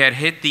 we had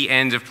hit the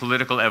end of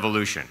political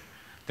evolution,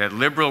 that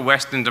liberal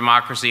Western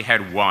democracy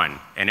had won,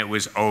 and it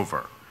was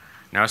over.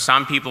 Now,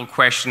 some people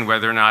questioned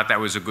whether or not that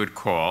was a good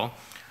call.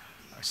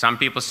 Some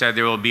people said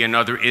there will be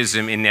another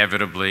ism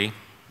inevitably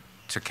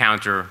to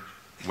counter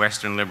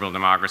Western liberal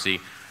democracy.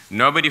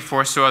 Nobody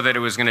foresaw that it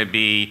was going to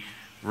be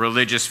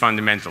religious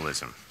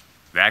fundamentalism.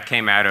 That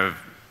came out of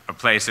a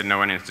place that no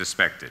one had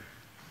suspected.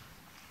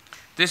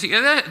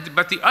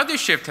 But the other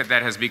shift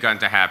that has begun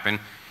to happen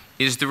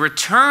is the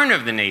return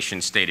of the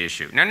nation-state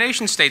issue. Now,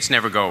 nation-states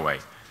never go away.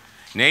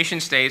 Nation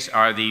states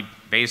are the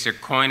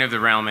basic coin of the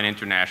realm in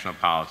international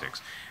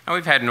politics. And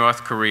we've had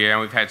North Korea,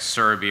 and we've had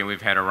Serbia, and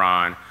we've had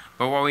Iran.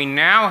 But what we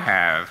now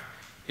have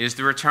is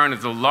the return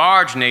of the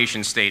large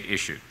nation state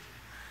issue.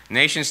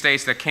 Nation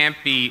states that can't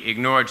be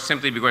ignored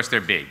simply because they're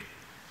big,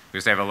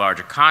 because they have a large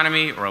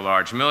economy or a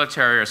large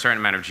military or a certain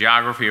amount of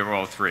geography or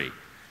all three.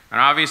 And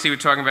obviously we're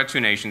talking about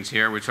two nations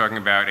here. We're talking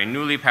about a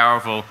newly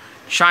powerful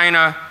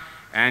China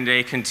and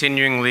a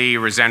continuingly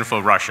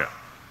resentful Russia.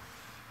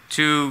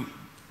 Two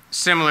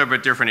similar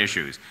but different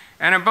issues.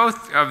 And in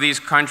both of these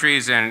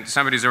countries, and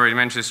somebody's already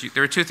mentioned this,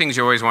 there are two things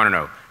you always want to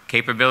know: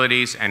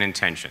 capabilities and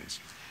intentions.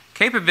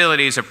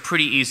 Capabilities are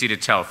pretty easy to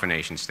tell for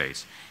nation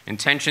states.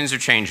 Intentions are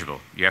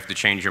changeable. You have to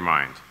change your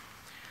mind.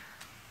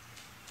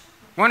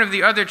 One of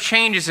the other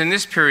changes in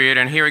this period,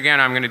 and here again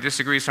I'm going to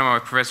disagree somewhat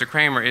with Professor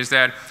Kramer, is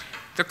that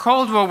the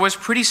Cold War was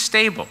pretty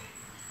stable.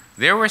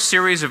 There were a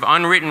series of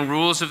unwritten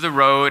rules of the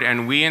road,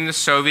 and we in the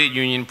Soviet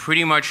Union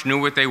pretty much knew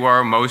what they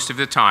were most of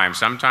the time.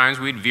 Sometimes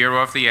we'd veer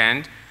off the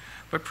end,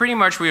 but pretty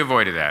much we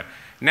avoided that.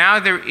 Now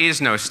there is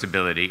no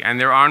stability,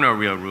 and there are no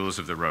real rules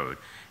of the road.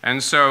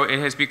 And so it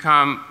has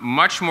become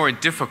much more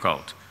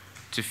difficult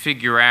to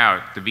figure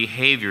out the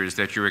behaviors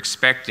that you're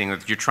expecting,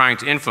 that you're trying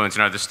to influence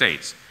in other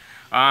states.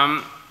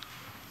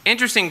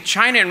 Interesting,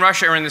 China and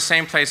Russia are in the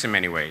same place in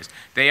many ways.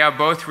 They are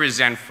both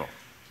resentful.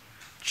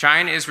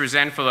 China is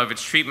resentful of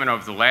its treatment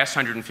over the last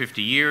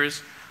 150 years,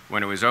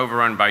 when it was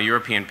overrun by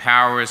European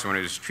powers, when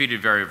it was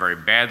treated very, very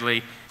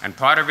badly. And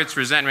part of its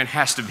resentment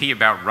has to be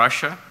about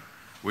Russia,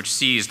 which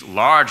seized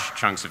large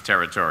chunks of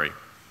territory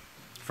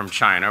from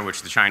China,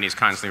 which the Chinese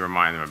constantly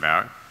remind them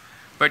about.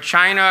 But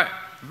China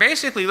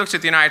basically looks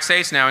at the United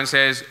States now and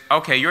says,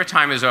 okay, your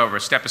time is over,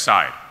 step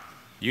aside.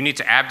 You need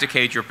to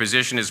abdicate your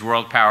position as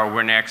world power,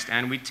 we're next,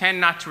 and we tend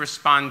not to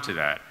respond to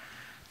that.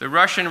 The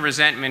Russian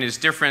resentment is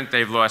different.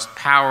 They've lost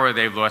power,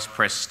 they've lost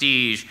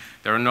prestige,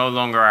 they're no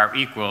longer our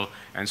equal,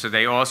 and so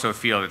they also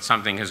feel that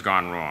something has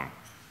gone wrong.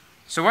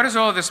 So what does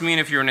all of this mean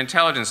if you're an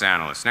intelligence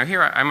analyst? Now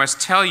here I must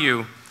tell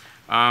you,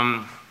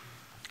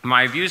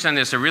 my views on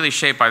this are really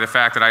shaped by the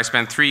fact that I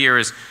spent 3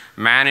 years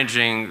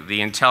managing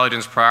the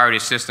intelligence priority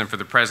system for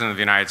the President of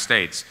the United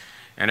States.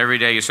 And every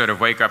day you sort of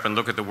wake up and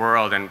look at the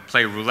world and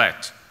play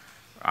roulette.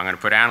 I'm going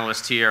to put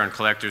analysts here and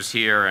collectors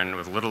here, and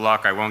with a little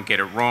luck I won't get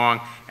it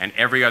wrong, and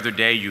every other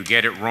day you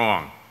get it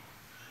wrong.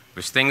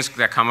 There's things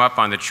that come up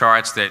on the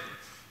charts that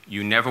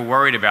you never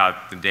worried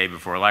about the day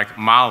before, like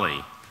Mali.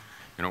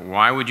 You know,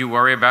 why would you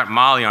worry about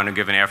Mali on a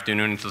given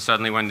afternoon until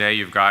suddenly one day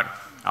you've got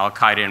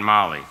Al-Qaeda in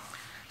Mali?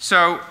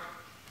 So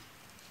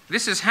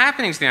this is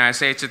happening to the United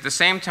States at the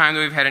same time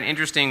that we've had an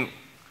interesting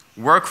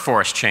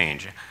workforce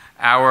change.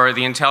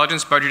 The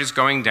intelligence budget is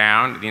going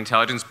down. The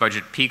intelligence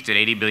budget peaked at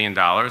 $80 billion.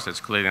 That's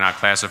clearly not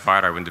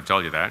classified. I wouldn't have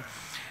told you that.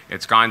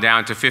 It's gone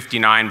down to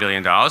 $59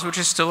 billion, which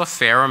is still a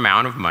fair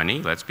amount of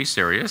money. Let's be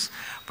serious.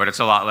 But it's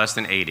a lot less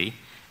than 80.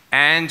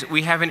 And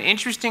we have an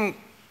interesting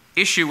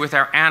issue with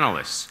our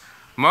analysts.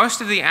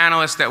 Most of the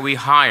analysts that we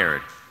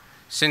hired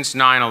since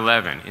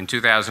 9/11 in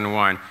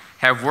 2001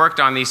 have worked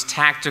on these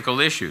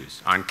tactical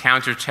issues, on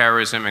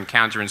counterterrorism and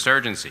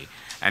counterinsurgency.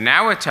 And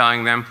now we're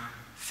telling them,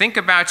 think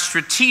about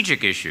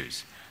strategic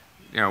issues.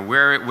 You know,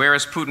 where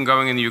is Putin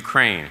going in the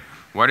Ukraine?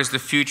 What is the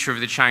future of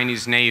the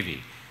Chinese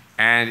Navy?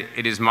 And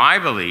it is my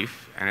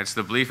belief, and it's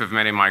the belief of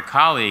many of my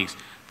colleagues,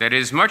 that it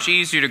is much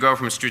easier to go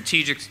from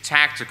strategic to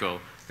tactical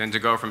than to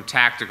go from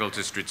tactical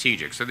to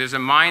strategic. So there's a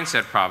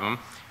mindset problem,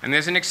 and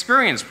there's an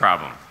experience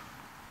problem.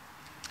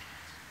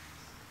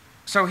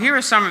 So here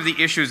are some of the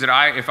issues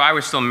that if I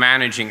was still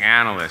managing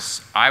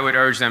analysts, I would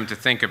urge them to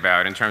think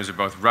about in terms of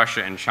both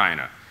Russia and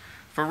China.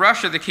 For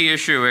Russia, the key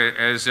issue,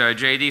 as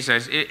JD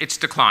says, it's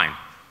decline.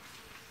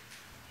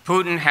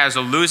 Putin has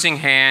a losing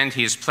hand.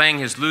 He is playing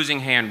his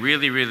losing hand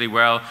really, really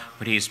well,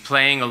 but he's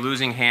playing a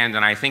losing hand,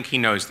 and I think he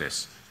knows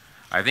this.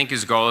 I think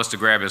his goal is to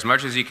grab as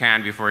much as he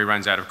can before he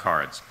runs out of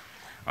cards.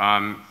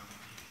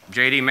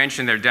 JD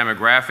mentioned their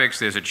demographics.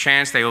 There's a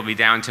chance they will be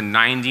down to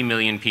 90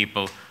 million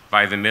people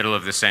by the middle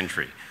of the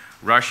century.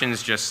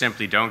 Russians just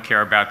simply don't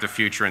care about the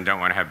future and don't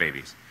want to have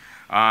babies.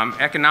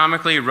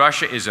 Economically,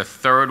 Russia is a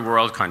third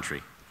world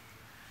country.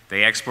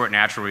 They export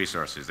natural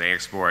resources. They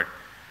export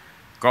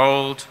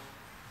gold,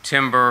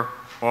 timber,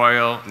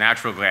 oil,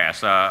 natural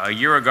gas. A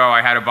year ago,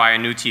 I had to buy a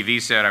new TV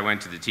set. I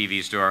went to the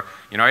TV store.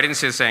 You know, I didn't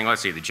sit saying,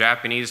 let's see, the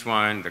Japanese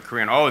one, the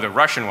Korean, oh, the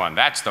Russian one,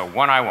 that's the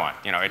one I want.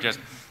 You know,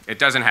 it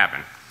doesn't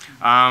happen.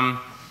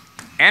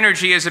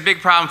 Energy is a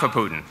big problem for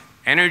Putin.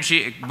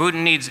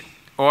 Putin needs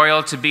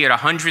oil to be at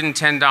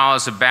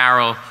 $110 a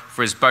barrel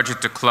for his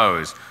budget to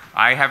close.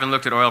 I haven't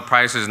looked at oil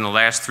prices in the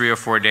last 3 or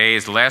 4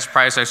 days. The last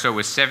price I saw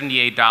was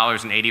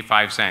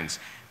 $78.85.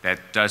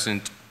 That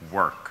doesn't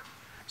work.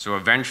 So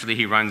eventually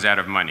he runs out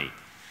of money.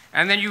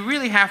 And then you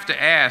really have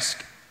to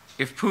ask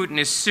if Putin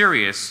is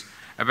serious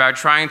about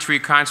trying to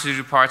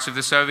reconstitute parts of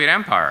the Soviet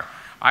Empire.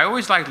 I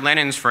always liked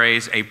Lenin's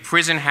phrase, a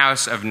prison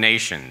house of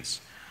nations.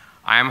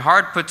 I am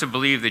hard put to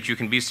believe that you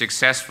can be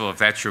successful if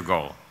that's your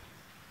goal.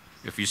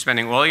 If you're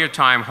spending all your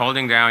time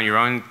holding down your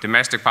own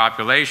domestic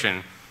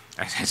population,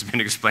 as has been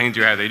explained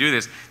to you how they do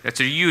this, that's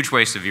a huge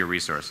waste of your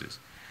resources.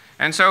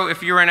 And so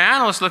if you're an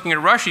analyst looking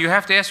at Russia, you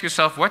have to ask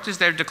yourself, what does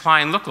their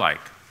decline look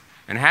like?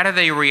 And how do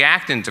they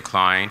react in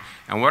decline?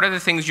 And what are the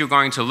things you're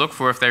going to look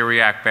for if they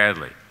react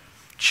badly?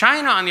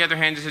 China, on the other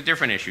hand, is a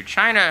different issue.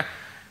 China,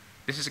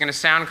 this is going to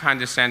sound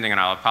condescending, and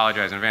I'll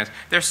apologize in advance.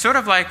 They're sort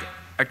of like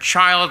a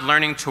child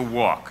learning to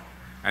walk,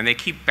 and they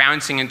keep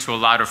bouncing into a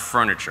lot of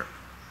furniture,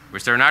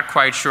 which they're not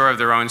quite sure of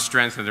their own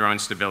strength and their own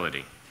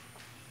stability.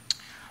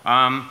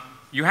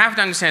 You have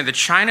to understand that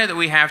China that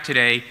we have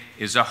today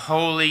is a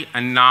wholly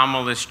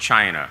anomalous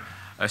China.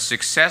 A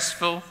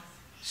successful,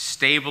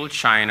 stable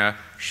China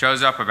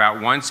shows up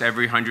about once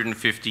every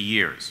 150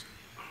 years.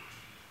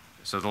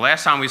 So the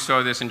last time we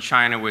saw this in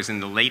China was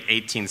in the late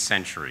 18th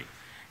century.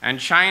 And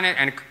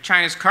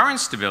China's current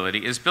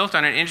stability is built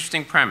on an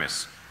interesting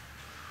premise.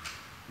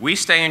 We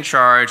stay in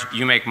charge,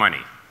 you make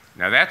money.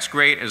 Now that's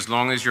great as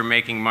long as you're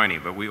making money,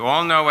 but we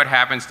all know what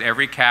happens to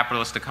every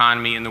capitalist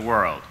economy in the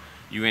world.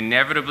 You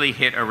inevitably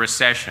hit a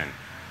recession.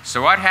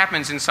 So what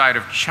happens inside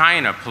of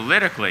China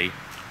politically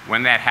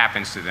when that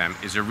happens to them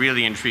is a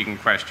really intriguing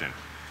question.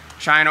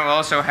 China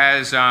also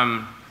has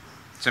some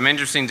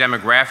interesting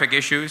demographic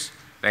issues.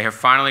 They have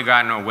finally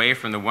gotten away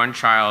from the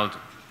one-child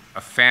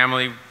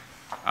family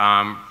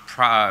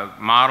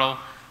model,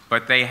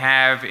 but they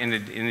have, in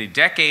the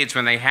decades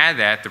when they had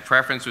that, the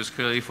preference was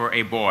clearly for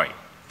a boy.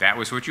 That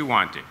was what you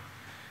wanted.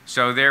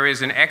 So there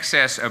is an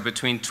excess of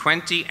between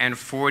 20 and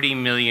 40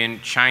 million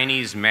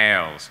Chinese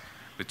males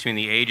between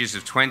the ages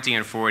of 20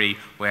 and 40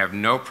 who have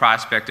no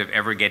prospect of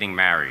ever getting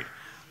married.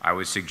 I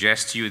would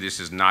suggest to you this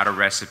is not a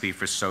recipe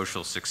for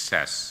social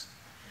success.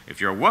 If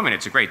you're a woman,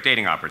 it's a great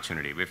dating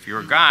opportunity. But if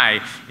you're a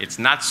guy, it's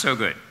not so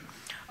good.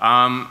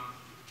 And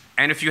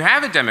if you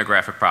have a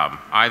demographic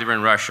problem, either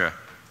in Russia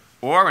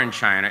or in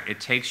China, it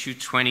takes you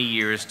 20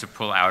 years to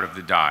pull out of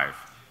the dive.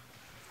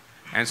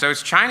 And so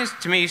China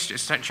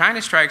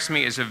strikes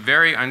me as a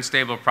very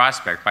unstable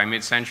prospect by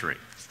mid-century.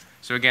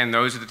 So again,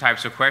 those are the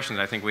types of questions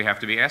I think we have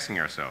to be asking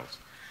ourselves.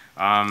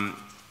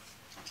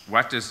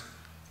 What does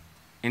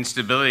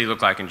instability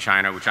look like in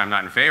China, which I'm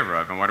not in favor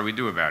of, and what do we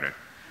do about it?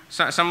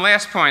 So, some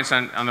last points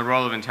on the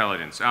role of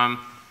intelligence.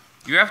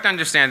 You have to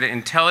understand that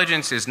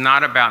intelligence is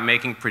not about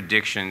making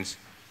predictions,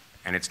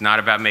 and it's not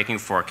about making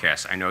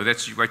forecasts. I know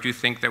that's what you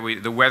think that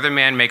the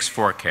weatherman makes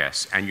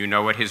forecasts, and you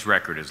know what his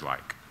record is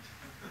like.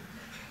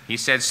 He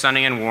said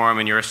sunny and warm,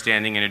 and you're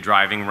standing in a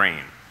driving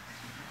rain.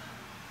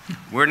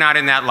 We're not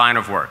in that line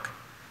of work.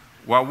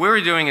 What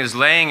we're doing is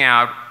laying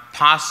out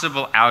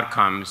possible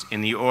outcomes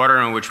in the order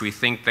in which we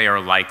think they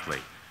are likely,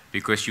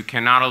 because you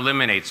cannot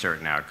eliminate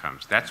certain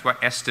outcomes. That's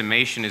what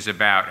estimation is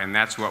about, and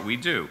that's what we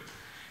do.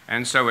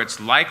 And so it's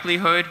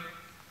likelihood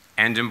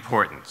and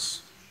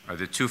importance are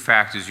the two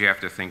factors you have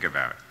to think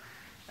about.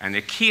 And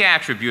the key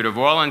attribute of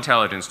all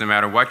intelligence, no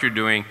matter what you're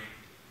doing,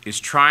 is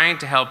trying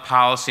to help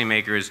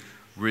policymakers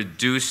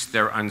reduce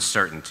their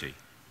uncertainty.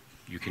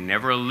 You can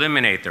never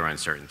eliminate their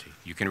uncertainty.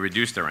 You can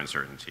reduce their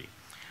uncertainty.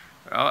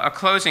 A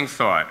closing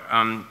thought.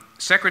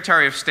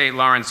 Secretary of State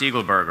Lawrence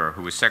Eagleburger,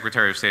 who was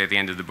Secretary of State at the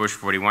end of the Bush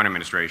 41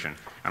 administration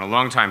and a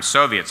longtime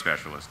Soviet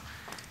specialist,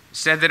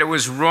 said that it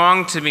was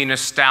wrong to be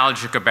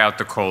nostalgic about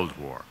the Cold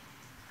War.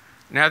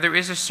 Now, there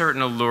is a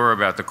certain allure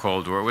about the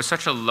Cold War. It was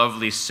such a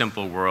lovely,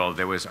 simple world.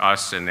 There was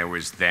us and there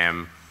was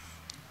them,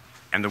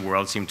 and the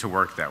world seemed to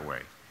work that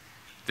way.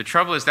 The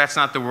trouble is that's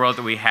not the world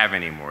that we have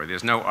anymore.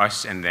 There's no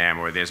us and them,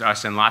 or there's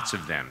us and lots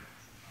of them.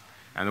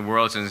 And the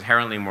world is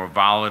inherently more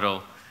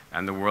volatile,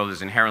 and the world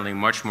is inherently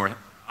much more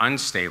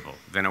unstable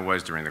than it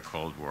was during the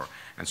Cold War.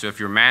 And so if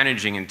you're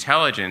managing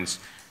intelligence,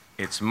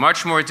 it's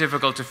much more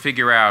difficult to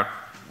figure out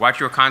what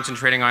you're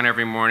concentrating on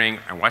every morning,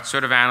 and what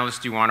sort of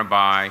analyst you want to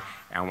buy,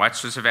 and what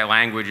sorts of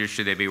languages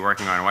should they be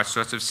working on, and what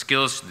sorts of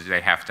skills do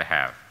they have to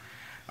have.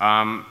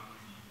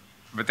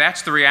 But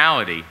that's the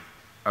reality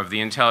of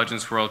the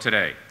intelligence world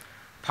today.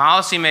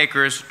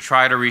 Policymakers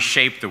try to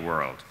reshape the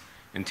world.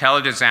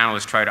 Intelligence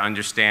analysts try to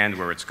understand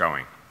where it's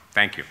going.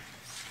 Thank you.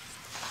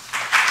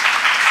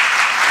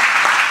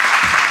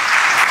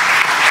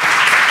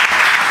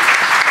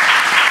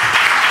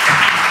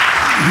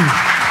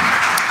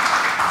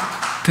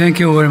 Thank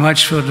you very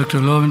much for Dr.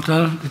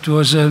 Lowenthal. It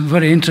was a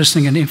very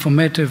interesting and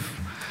informative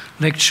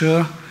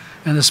lecture,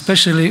 and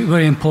especially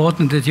very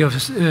important that you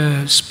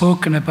have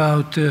spoken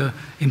about the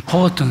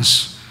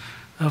importance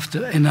of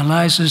the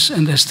analysis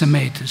and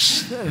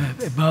estimators,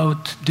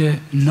 about the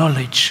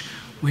knowledge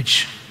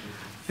which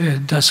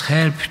does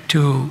help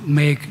to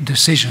make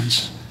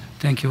decisions.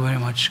 Thank you very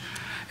much.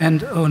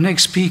 And our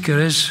next speaker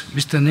is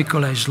Mr.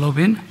 Nikolai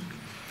Zlobin.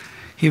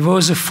 He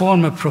was a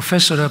former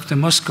professor of the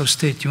Moscow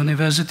State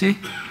University,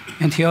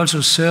 and he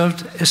also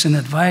served as an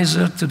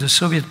advisor to the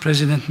Soviet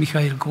President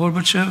Mikhail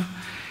Gorbachev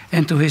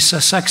and to his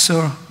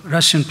successor,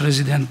 Russian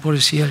President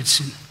Boris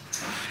Yeltsin.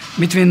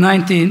 Between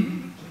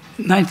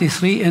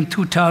 1993 and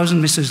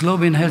 2000, Mr.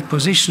 Zlobin held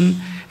position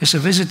as a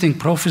visiting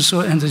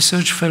professor and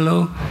research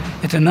fellow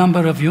at a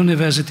number of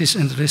universities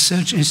and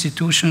research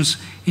institutions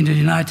in the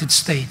United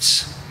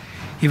States.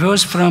 He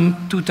was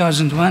from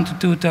 2001 to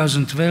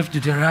 2012 the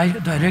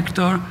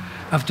director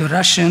of the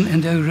Russian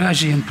and the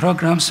Eurasian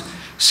Program's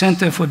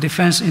Center for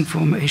Defense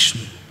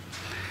Information.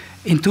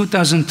 In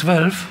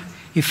 2012,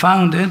 he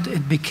founded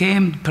and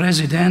became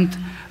president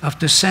of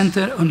the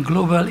Center on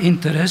Global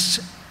Interests.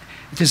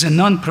 It is a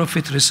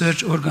non-profit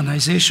research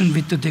organization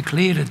with the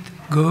declared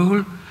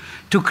goal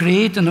to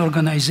create an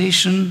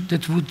organization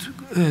that would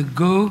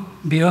go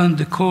beyond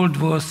the Cold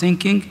War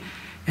thinking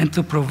and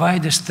to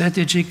provide a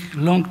strategic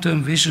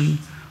long-term vision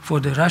for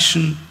the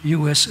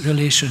Russian-US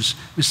relations.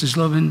 Mr.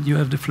 Zlobin, you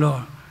have the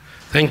floor.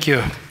 Thank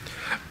you.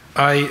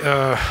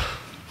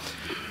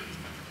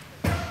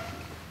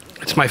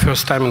 It's my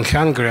first time in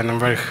Hungary, and I'm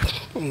very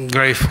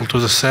grateful to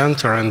the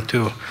center and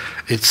to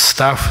its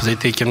staff. They've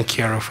taken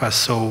care of us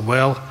so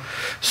well.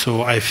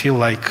 So I feel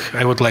like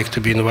I would like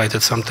to be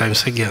invited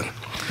sometimes again.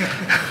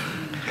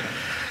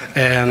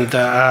 And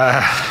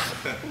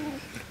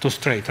too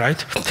straight,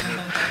 right?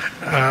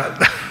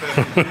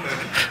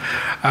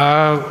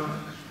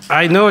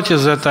 I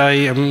noticed that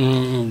I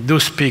do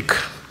speak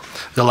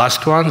the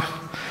last one,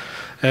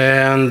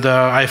 and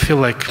I feel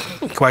like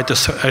quite a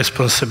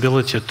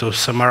responsibility to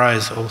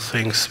summarize all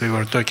things we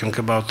were talking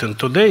about in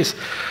 2 days.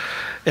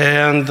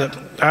 And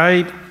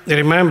I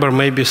remember,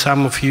 maybe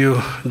some of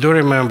you do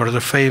remember,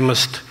 the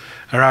famous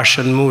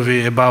Russian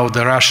movie about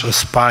the Russian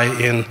spy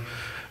in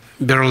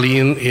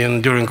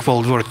Berlin during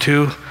World War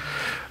II,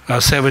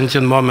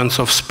 17 Moments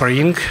of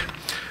Spring,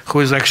 who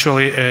is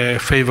actually a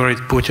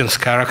favorite Putin's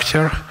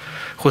character,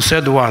 who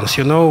said once,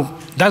 you know,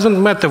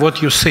 doesn't matter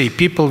what you say,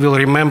 people will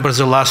remember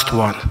the last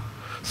one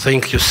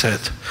thing you said.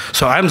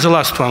 So I'm the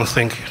last one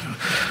thing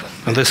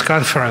on this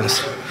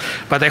conference.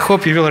 But I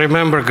hope you will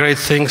remember great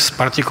things,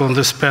 particularly on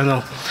this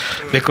panel,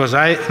 because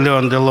I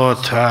learned a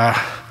lot.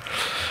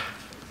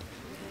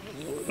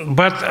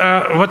 But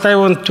what I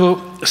want to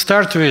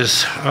start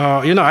with,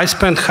 you know, I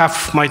spent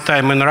half of my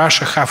time in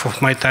Russia, half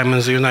of my time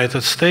in the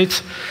United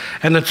States,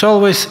 and it's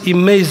always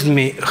amazed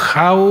me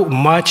how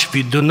much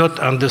we do not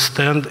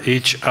understand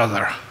each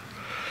other.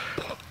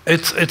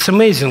 It's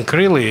amazing,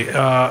 really.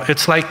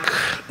 It's like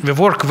we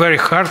work very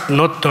hard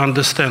not to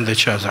understand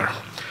each other.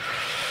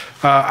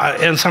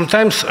 And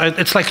sometimes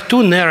it's like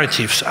two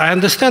narratives. I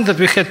understand that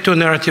we had two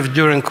narratives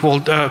during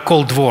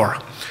Cold War.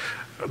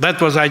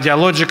 That was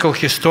ideological,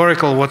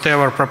 historical,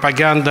 whatever,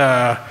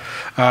 propaganda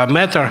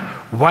matter.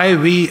 Why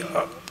we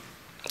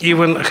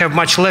even have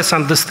much less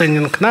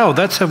understanding now?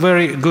 That's a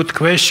very good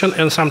question,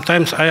 and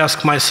sometimes I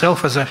ask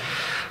myself as a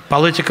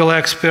political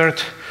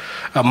expert,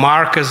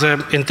 Mark as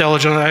an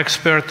intelligence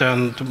expert,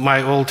 and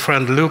my old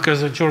friend Luke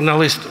as a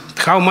journalist,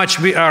 how much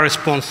we are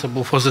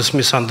responsible for this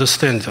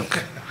misunderstanding.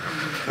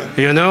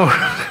 You know?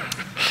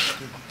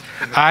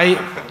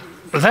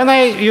 Then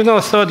I, you know,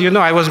 thought, you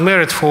know, I was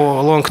married for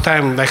a long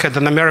time. I had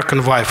an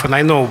American wife, and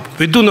I know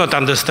we do not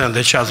understand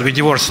each other. We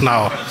divorce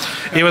now,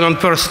 even on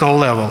personal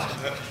level.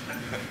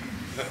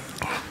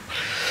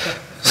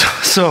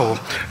 So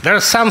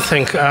there's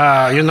something,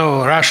 you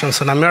know, Russians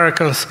and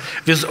Americans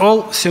with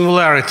all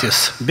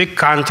similarities, big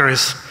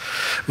countries,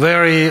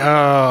 very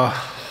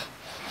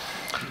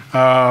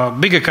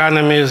big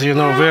economies, you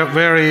know,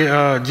 very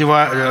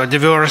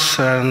diverse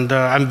and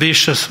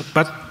ambitious,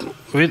 but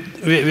we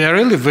are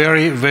really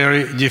very,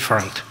 very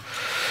different.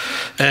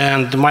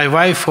 And my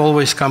wife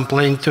always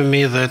complained to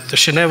me that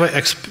she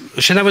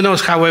never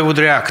knows how I would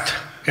react.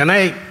 And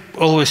I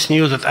always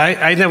knew that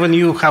I never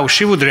knew how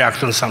she would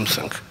react on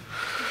something.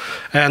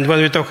 And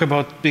when we talk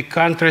about big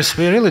countries,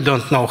 we really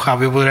don't know how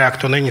we will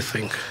react on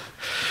anything.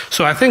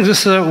 So I think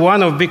this is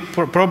one of the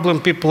big problem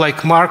people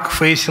like Mark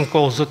facing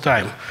all the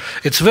time.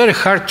 It's very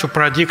hard to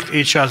predict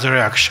each other's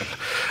reaction.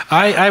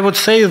 I would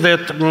say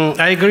that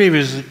I agree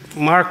with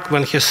Mark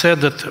when he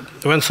said that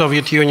when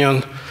Soviet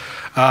Union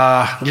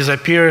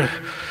disappeared,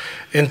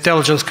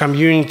 intelligence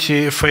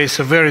community faced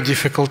a very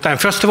difficult time.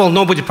 First of all,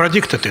 nobody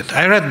predicted it.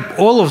 I read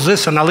all of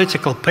these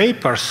analytical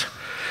papers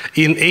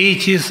in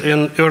 80s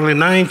and early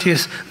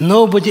 90s.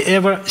 Nobody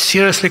ever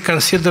seriously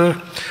considered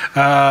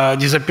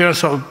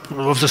disappearance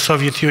of the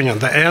Soviet Union,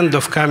 the end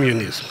of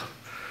communism.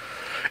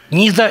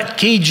 Neither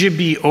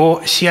KGB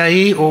or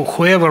CIA or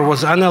whoever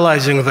was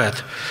analyzing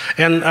that,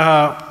 and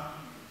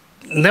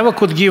never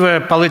could give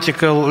a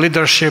political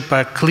leadership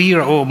a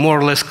clear or more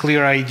or less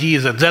clear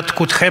idea that that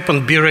could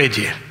happen, be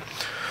ready.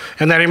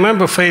 And I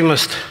remember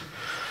famous,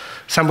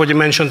 somebody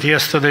mentioned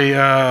yesterday,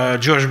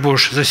 George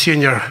Bush, the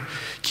senior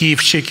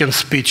Kiev chicken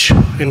speech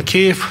in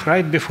Kiev,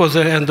 right before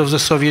the end of the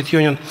Soviet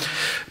Union.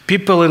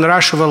 People in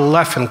Russia were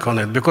laughing on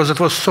it because it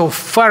was so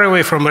far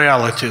away from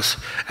realities.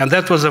 And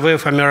that was the way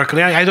of American.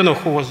 I don't know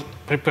who was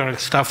preparing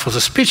stuff for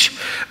the speech,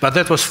 but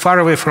that was far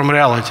away from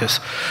realities.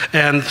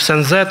 And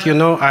since that, you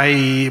know,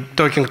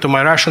 talking to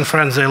my Russian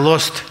friends, they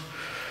lost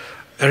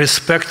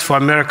respect for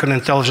American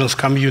intelligence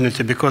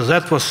community because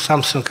that was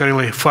something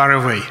really far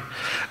away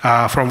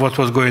from what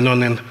was going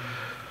on in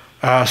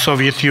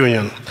Soviet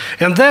Union.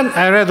 And then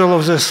I read all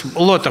of this, a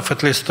lot of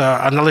at least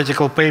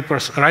analytical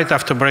papers right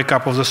after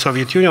breakup of the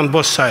Soviet Union,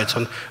 both sides,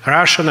 on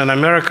Russian and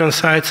American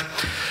sides.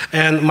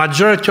 And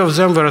majority of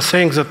them were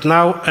saying that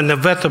now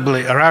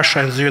inevitably Russia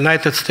and the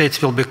United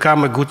States will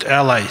become a good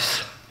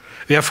allies.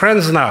 We are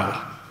friends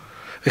now.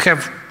 We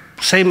have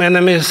same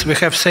enemies, we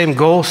have same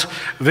goals.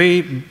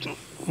 We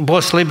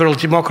both liberal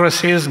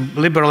democracies,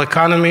 liberal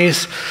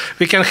economies.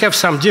 We can have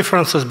some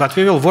differences, but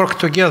we will work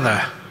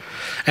together.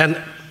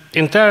 And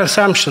entire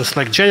assumptions,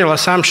 like general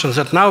assumptions,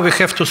 that now we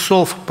have to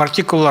solve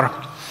particular,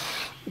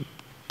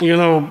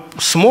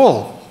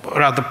 small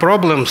rather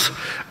problems,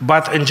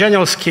 but in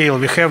general scale,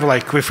 we have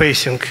we're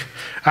facing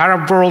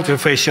Arab world, we're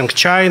facing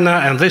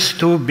China, and these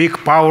two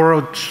big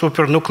power,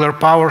 super nuclear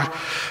power,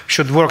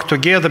 should work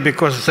together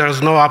because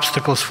there's no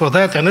obstacles for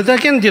that. And it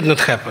again did not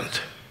happen.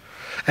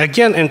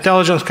 Again,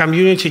 intelligence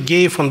community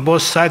gave on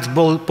both sides,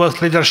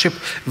 both leadership,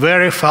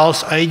 very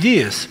false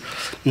ideas,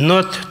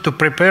 not to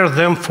prepare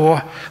them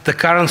for the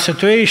current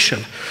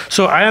situation.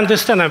 So I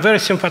understand, I very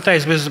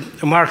sympathize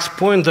with Mark's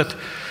point that,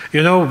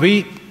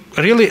 we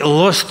really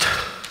lost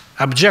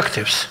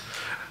objectives.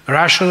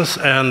 Russians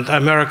and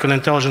American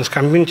intelligence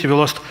community, we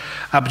lost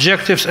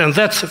objectives, and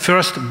that's the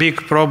first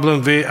big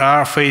problem we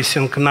are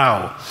facing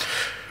now.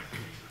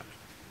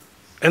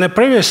 In a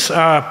previous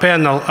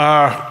panel,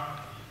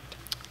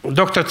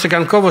 Dr.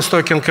 Tsigankov was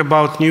talking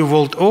about New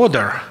World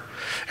Order,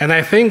 and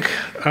I think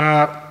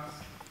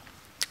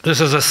this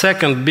is a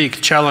second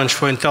big challenge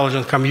for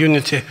intelligence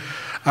community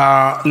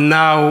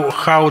now,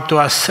 how to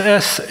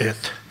assess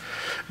it,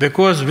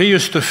 because we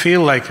used to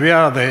feel like we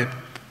are the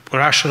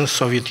Russian,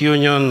 Soviet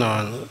Union,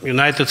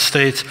 United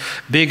States,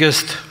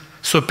 biggest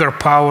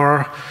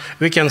superpower.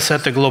 We can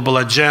set a global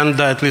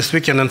agenda, at least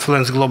we can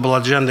influence global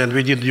agenda, and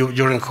we did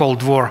during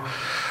Cold War.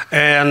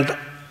 And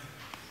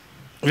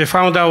we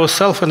found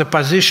ourselves in a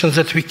position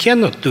that we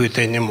cannot do it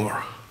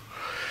anymore.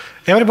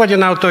 Everybody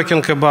now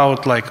talking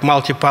about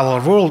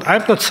multipolar world.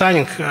 I'm not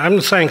signing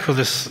for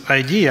this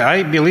idea.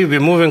 I believe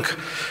we're moving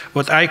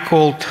what I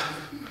called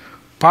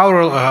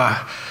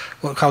polarless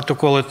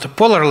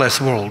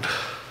world.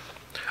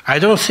 I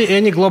don't see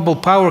any global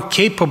power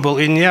capable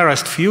in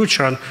nearest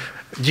future and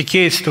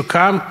decades to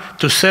come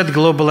to set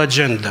global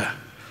agenda.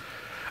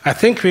 I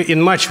think we're in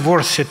much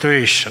worse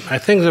situation. I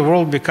think the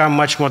world become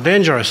much more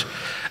dangerous.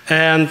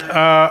 And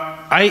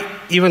I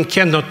even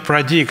cannot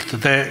predict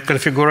the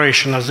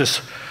configuration of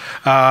this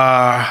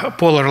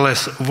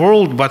polarless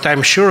world, but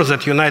I'm sure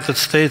that United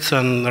States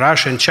and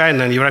Russia and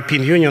China and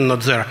European Union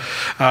not there,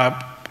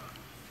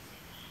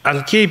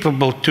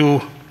 incapable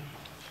to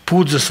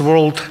put this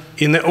world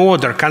in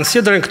order.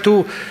 Considering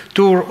two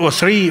or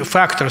three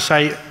factors,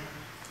 I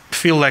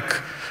feel like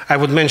I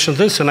would mention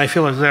this, and I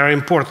feel like they are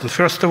important.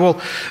 First of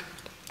all,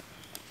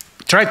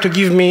 try to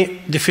give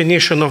me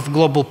definition of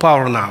global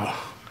power now.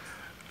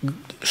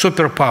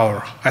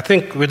 Superpower. I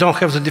think we don't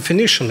have the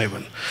definition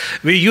even.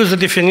 We use the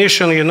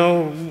definition,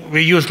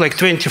 we used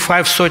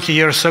 25, 30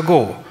 years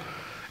ago.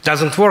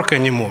 Doesn't work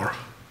anymore.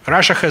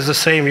 Russia has the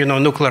same,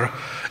 nuclear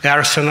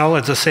arsenal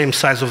at the same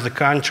size of the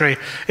country.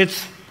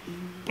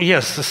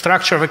 Yes, the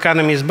structure of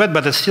economy is bad,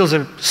 but it's still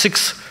the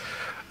sixth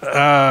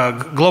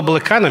global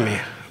economy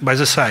by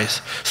the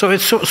size. So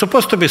it's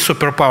supposed to be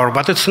superpower,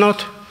 but it's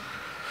not.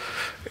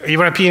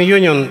 European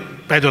Union,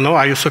 I don't know,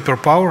 are you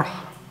superpower?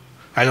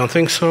 I don't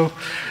think so.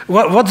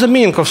 What's the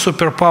meaning of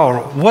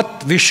superpower?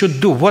 What we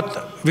should do,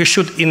 what we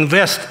should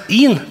invest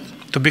in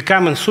to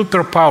become a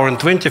superpower in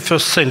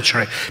 21st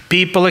century?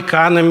 People,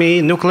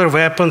 economy, nuclear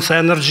weapons,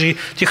 energy,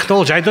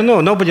 technology, I don't know,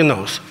 nobody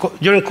knows.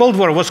 During Cold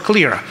War it was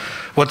clear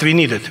what we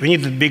needed. We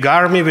needed a big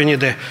army, we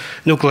need a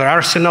nuclear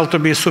arsenal to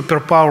be a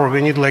superpower,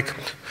 we need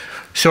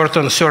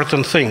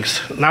certain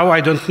things. Now I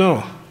don't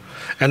know.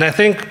 And I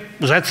think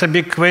that's a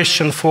big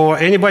question for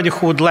anybody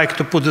who would like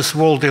to put this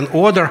world in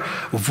order,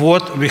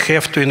 what we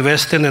have to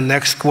invest in the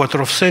next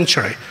quarter of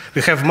century.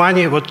 We have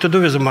money, what to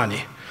do with the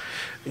money?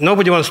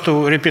 Nobody wants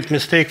to repeat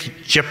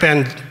mistake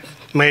Japan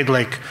made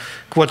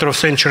quarter of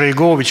century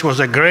ago, which was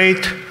a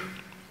great,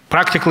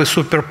 practically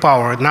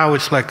superpower. Now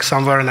it's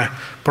somewhere in a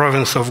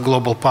province of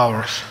global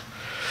powers.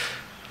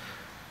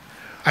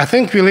 I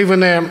think we live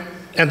in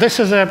and this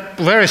is a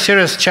very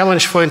serious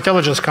challenge for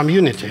intelligence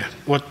community,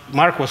 what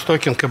Mark was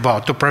talking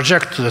about, to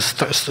project the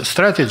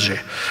strategy.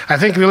 I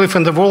think we live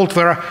in the world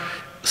where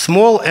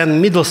small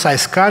and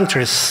middle-sized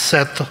countries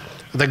set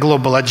the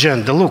global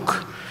agenda.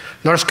 Look,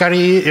 North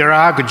Korea,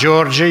 Iraq,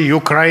 Georgia,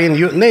 Ukraine,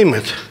 you name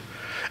it.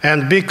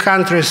 And big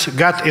countries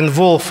got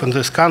involved in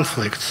these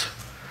conflicts,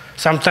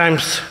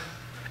 sometimes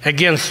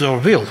against their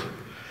will.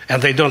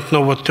 And they don't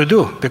know what to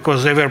do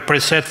because they were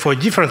preset for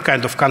different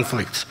kind of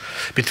conflicts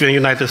between the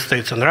United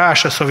States and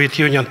Russia, Soviet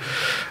Union,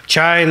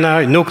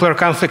 China, nuclear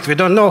conflict. We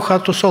don't know how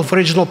to solve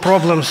regional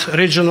problems,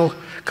 regional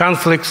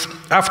conflicts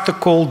after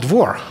Cold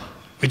War.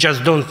 We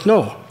just don't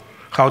know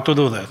how to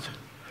do that.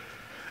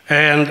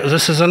 And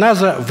this is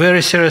another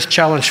very serious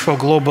challenge for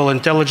global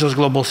intelligence,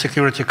 global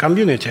security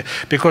community,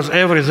 because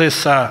every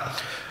this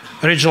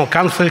regional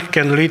conflict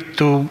can lead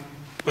to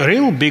a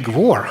real big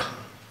war.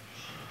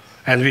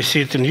 And we see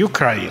it in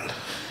Ukraine.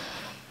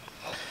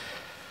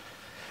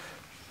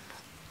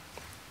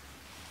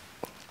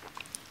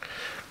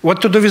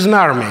 What to do with an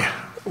army?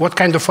 What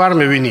kind of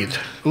army we need?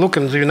 Look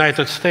in the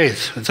United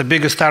States. It's the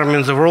biggest army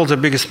in the world, the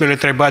biggest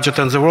military budget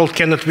in the world,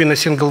 cannot win a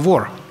single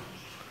war.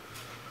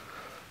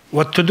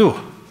 What to do?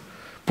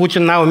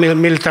 Putin now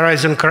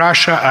militarizing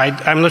Russia.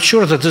 I'm not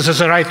sure that this is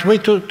the right way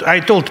to. I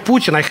told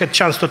Putin, I had a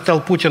chance to tell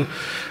Putin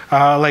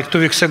like 2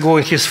 weeks ago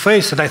in his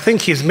face that I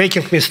think he's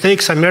making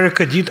mistakes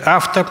America did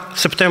after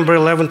September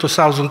 11,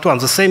 2001,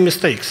 the same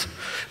mistakes.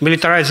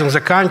 Militarizing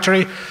the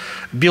country,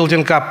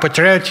 building up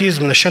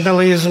patriotism,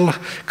 nationalism,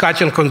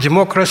 cutting on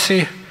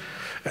democracy.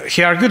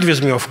 He argued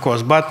with me, of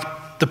course,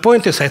 but the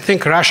point is I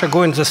think Russia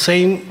going the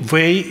same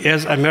way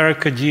as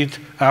America did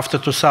after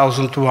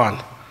 2001.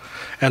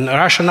 And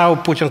Russia now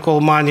putting all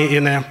money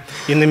in a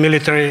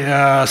military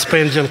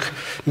spending,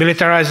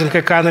 militarizing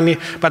economy,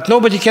 but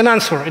nobody can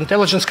answer.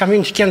 Intelligence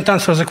community can't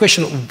answer the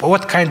question,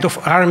 what kind of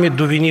army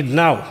do we need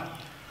now?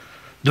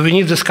 Do we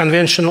need this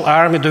conventional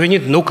army? Do we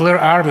need nuclear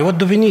army? What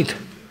do we need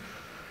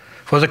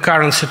for the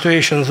current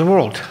situation in the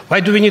world?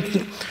 Why do we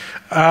need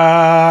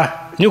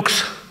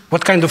nukes?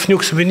 What kind of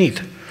nukes we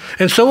need?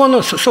 And so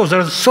on. So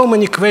there are so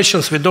many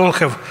questions we don't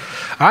have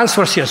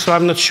answers here, so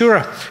I'm not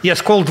sure.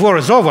 Yes, Cold War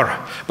is over.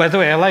 By the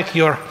way, I like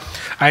your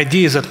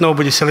idea that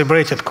nobody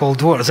celebrated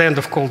Cold War, the end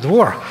of Cold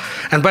War.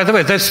 And by the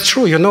way, that's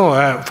true. You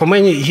know, for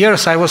many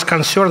years I was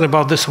concerned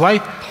about this.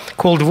 Why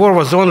Cold War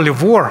was only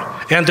war,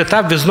 ended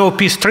up with no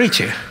peace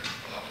treaty.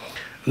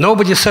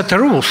 Nobody set the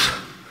rules.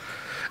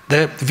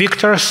 The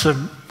victors,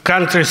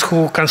 countries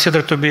who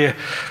considered to be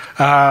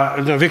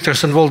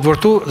victors in World War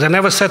II, they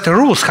never set the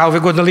rules how we're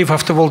going to live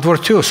after World War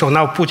II. So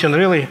now Putin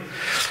really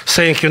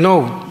saying, you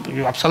know,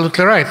 you're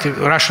absolutely right. The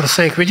Russians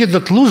saying we did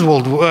not lose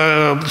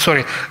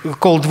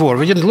Cold War.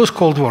 We didn't lose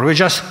Cold War. We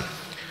just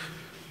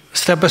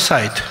step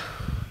aside.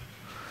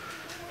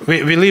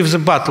 We leave the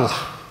battle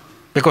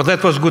because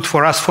that was good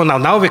for us for now.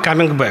 Now we're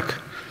coming back.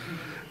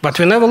 But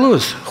we never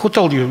lose. Who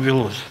told you we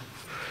lose?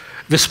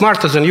 We're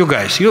smarter than you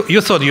guys.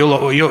 You thought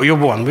you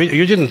won.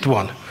 You didn't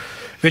won.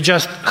 We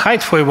just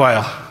hide for a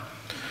while.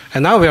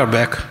 And now we are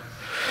back.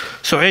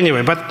 So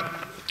anyway,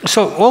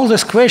 so all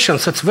these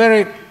questions, it's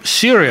very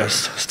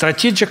serious,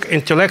 strategic,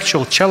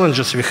 intellectual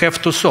challenges we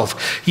have to solve.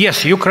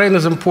 Yes, Ukraine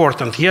is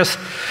important. Yes,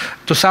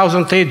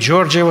 2008,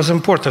 Georgia was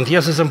important.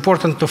 Yes, it's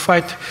important to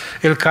fight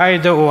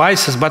Al-Qaeda or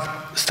ISIS, but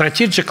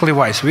strategically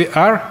wise, we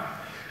are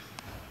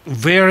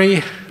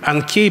very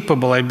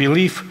incapable, I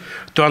believe,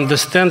 to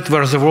understand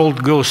where the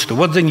world goes to,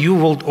 what the new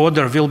world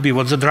order will be,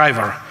 what's the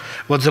driver,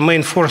 what's the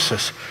main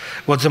forces,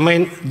 what's the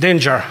main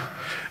danger,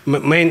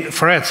 main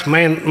threats,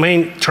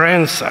 main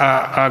trends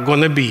are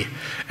going to be.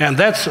 And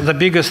that's the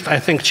biggest, I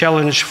think,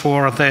 challenge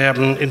for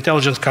the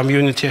intelligence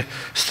community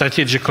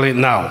strategically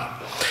now.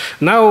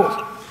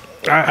 Now,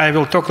 I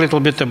will talk a little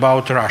bit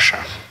about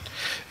Russia.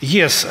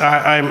 Yes,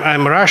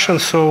 I'm Russian,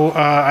 so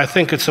I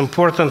think it's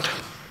important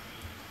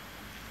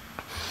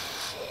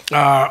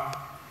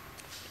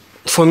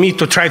for me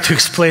to try to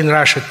explain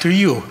Russia to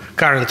you,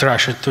 current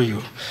Russia to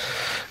you.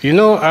 You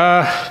know,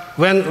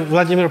 when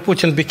Vladimir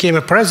Putin became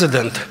a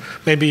president,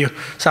 maybe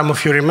some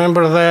of you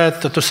remember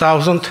that,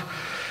 2000,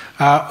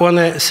 on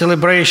a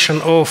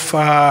celebration of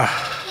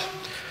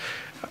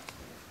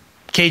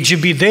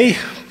KGB Day,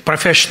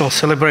 professional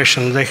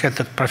celebration, they had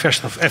a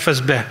professional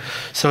FSB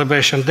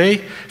celebration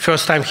day.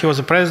 First time he was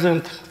a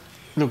president,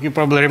 look, you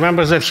probably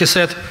remember that, he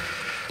said,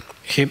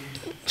 he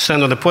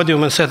stand on the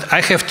podium and said,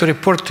 I have to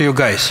report to you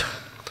guys,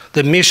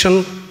 the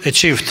mission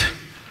achieved.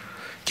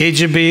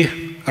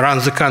 KGB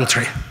runs the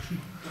country.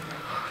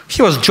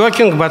 He was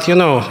joking, but you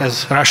know,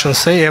 as Russians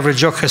say, every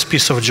joke has a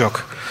piece of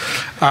joke.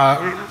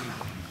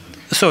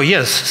 So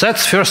yes,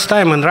 that's first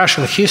time in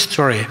Russian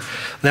history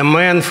the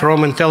man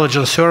from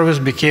intelligence service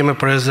became a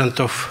president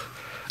of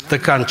the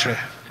country.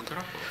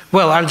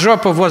 Well,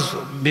 Andropov was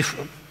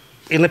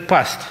in the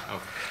past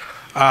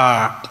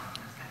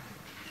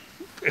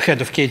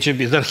head of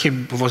KGB. Then he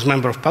was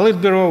member of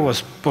Politburo,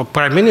 was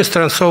prime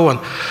minister, and so on.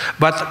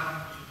 But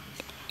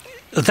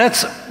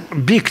that's a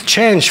big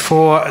change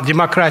for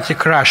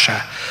democratic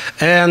Russia.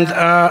 And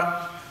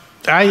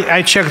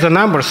I checked the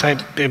numbers.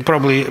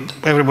 Probably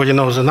everybody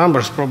knows the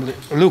numbers. Probably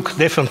Luke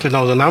definitely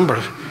knows the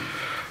numbers.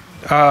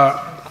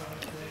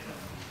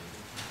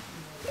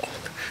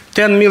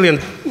 10 million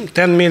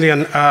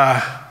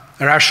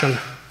Russian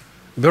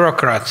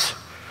bureaucrats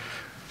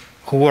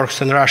who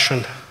works in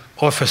Russian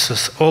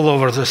offices all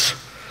over this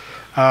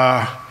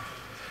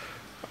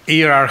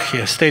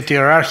hierarchy, state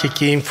hierarchy,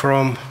 came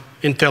from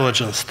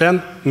intelligence.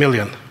 10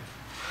 million.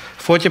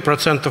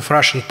 40% of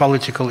Russian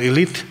political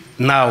elite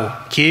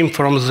now came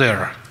from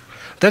there.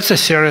 That's a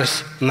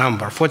serious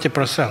number,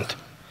 40%.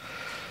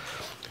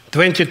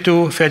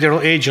 22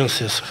 federal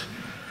agencies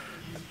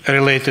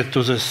related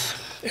to this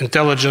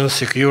intelligence,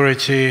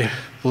 security,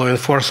 law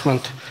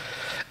enforcement.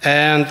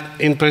 And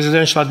in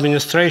presidential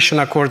administration,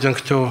 according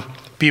to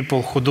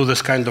people who do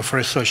this kind of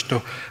research,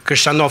 to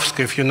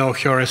Krishanovsky, if you know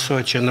her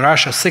research in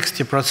Russia,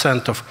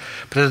 60% of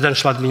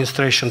presidential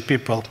administration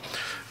people,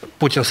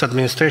 Putin's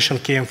administration,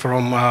 came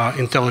from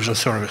intelligence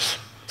service.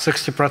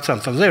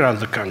 60% of they run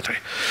the country.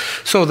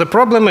 So the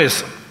problem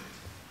is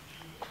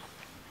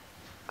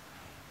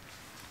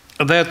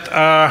that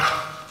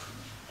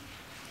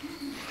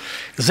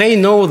they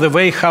know the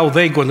way how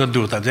they're going to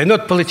do that. They're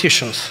not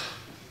politicians.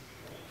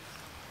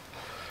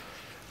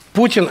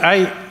 Putin,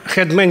 I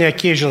had many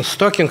occasions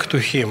talking to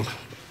him.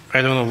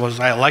 I don't know, was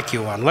I lucky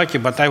or unlucky,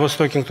 but I was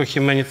talking to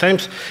him many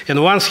times.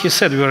 And once he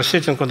said, we were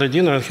sitting on the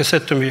dinner, and he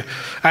said to me,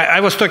 I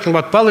was talking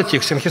about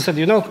politics, and he said,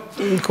 you know,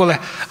 Nikola,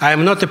 I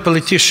am not a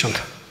politician.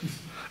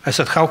 I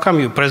said, how come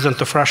you,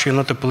 president of Russia, you're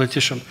not a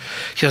politician?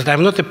 He said,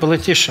 I'm not a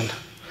politician.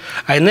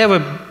 I never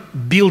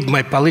built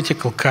my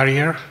political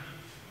career.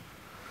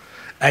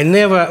 I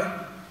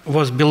never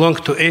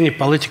belonged to any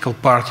political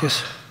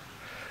parties.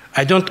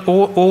 I don't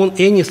own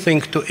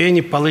anything to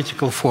any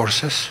political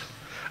forces.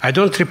 I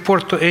don't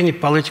report to any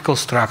political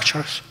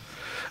structures.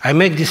 I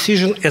make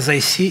decision as I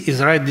see is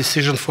the right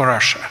decision for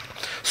Russia.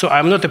 So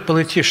I'm not a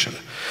politician.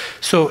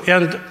 So,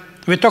 and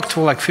we talked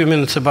for like a few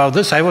minutes about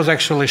this. I was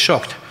actually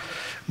shocked.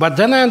 But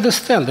then I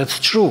understand that's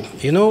true.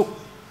 You know,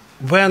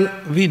 when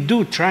we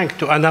do trying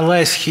to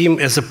analyze him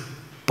as a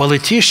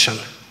politician,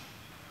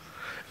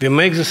 we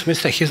make this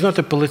mistake. He's not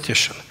a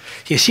politician.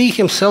 He sees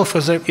himself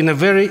as in a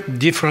very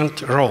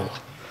different role.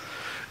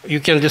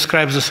 You can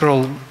describe this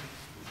role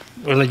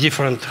in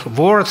different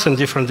words and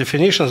different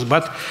definitions,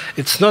 but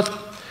it's not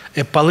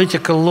a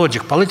political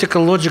logic.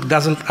 Political logic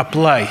doesn't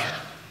apply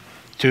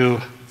to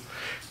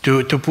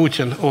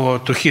Putin or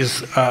to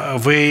his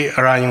way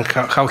running,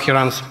 how he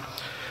runs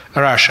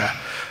Russia.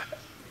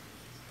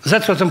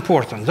 That's what's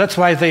important. That's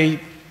why they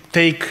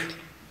take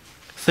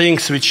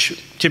things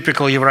which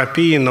typical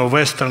European or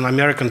Western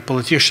American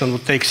politician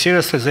would take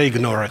seriously, they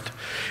ignore it.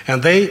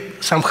 And they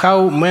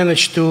somehow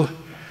manage to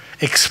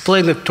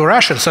explain it to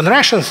Russians, and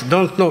Russians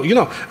don't know. You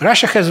know,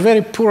 Russia has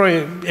very poor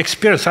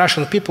experience.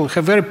 Russian people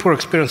have very poor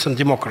experience in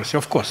democracy,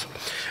 of course.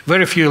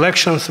 Very few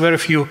elections, very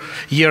few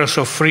years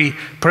of free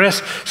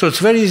press, so it's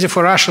very easy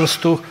for Russians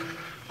to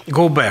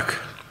go back.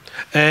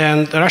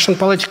 And the Russian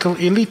political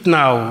elite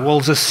now,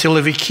 all this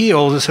siloviki,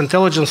 all this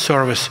intelligence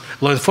service,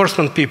 law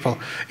enforcement people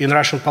in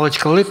Russian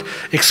political elite,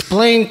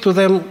 explain to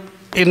them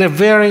in a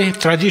very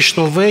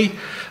traditional way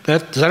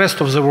that the rest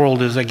of the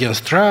world is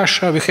against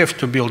Russia, we have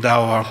to build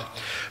our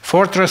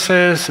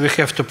fortresses, we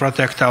have to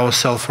protect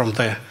ourselves from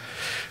the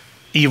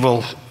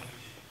evil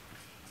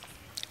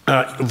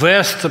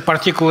West,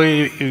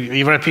 particularly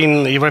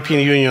European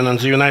Union and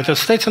the United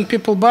States, and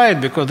people buy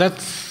it because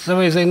that's the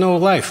way they know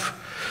life.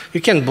 You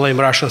can't blame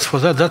Russians for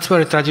that. That's a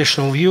very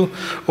traditional view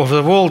of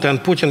the world, and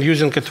Putin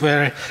using it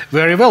very,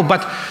 very well.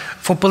 But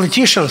for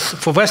politicians,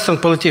 for Western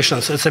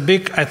politicians, it's a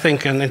big, I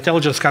think, in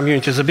intelligence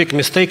community, it's a big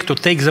mistake to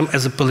take them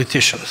as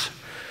politicians.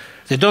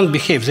 They don't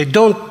behave. They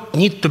don't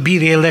need to be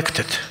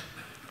re-elected.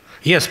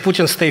 Yes,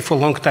 Putin stay for a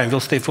long time, will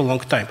stay for a long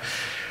time.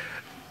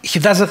 He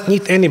doesn't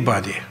need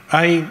anybody.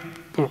 I'm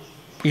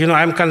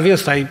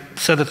convinced, I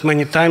said it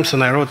many times,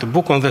 and I wrote a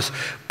book on this.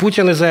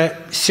 Putin is a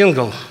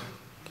single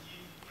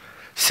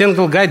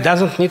guy,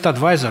 doesn't need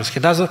advisors.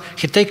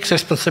 He takes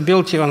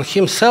responsibility on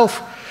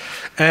himself.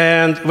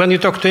 And when you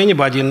talk to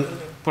anybody, and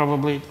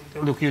probably,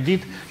 look, you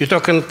did, you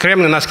talk in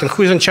Kremlin asking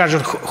who is in charge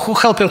of, who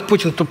helping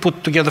Putin to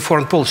put together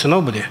foreign policy?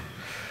 Nobody.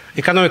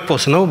 Economic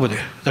policy? Nobody.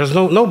 There's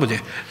nobody.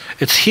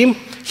 It's him,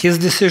 his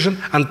decision,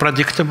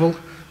 unpredictable.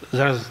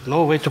 There's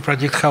no way to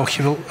predict how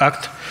he will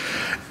act.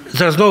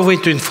 There's no way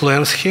to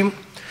influence him.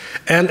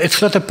 And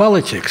it's not a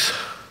politics.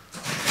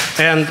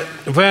 And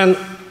when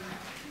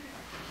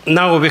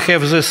now we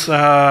have this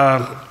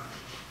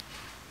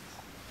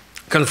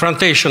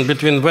confrontation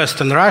between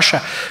West and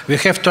Russia, we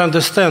have to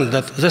understand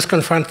that this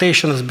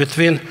confrontation is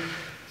between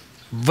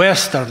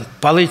Western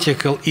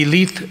political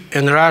elite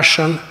and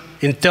Russian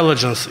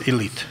intelligence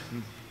elite.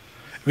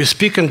 We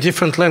speak in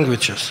different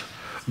languages.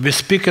 We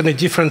speak in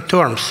different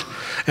terms.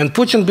 And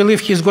Putin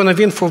believes he's going to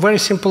win for a very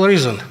simple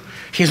reason.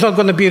 He's not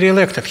going to be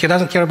re-elected. He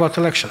doesn't care about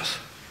elections.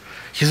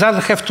 He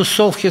doesn't have to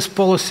solve his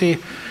policy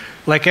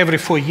like every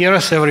 4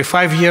 years, every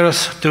 5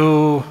 years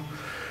to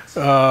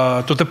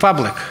the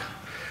public.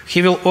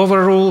 He will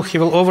overrule, he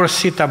will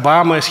oversee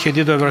Obama as he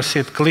did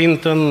oversee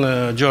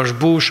Clinton, George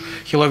Bush.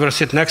 He'll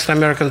oversee next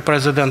American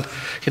president.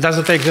 He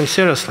doesn't take them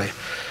seriously.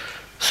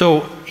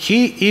 So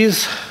he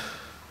is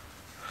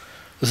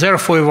there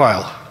for a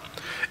while.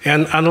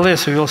 And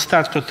unless we will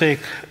start to take,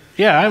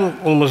 yeah, I'm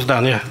almost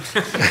done, yeah.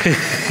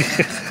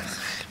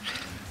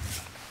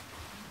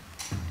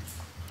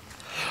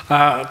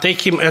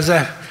 Take him as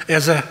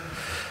a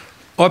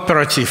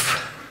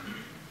operative,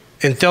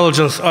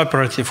 intelligence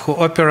operative who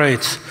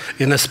operates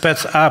in a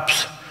spec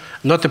ops,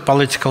 not in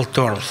political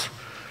terms.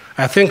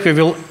 I think we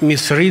will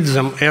misread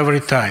them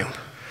every time,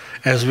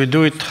 as we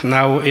do it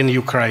now in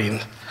Ukraine.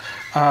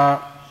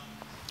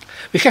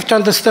 We have to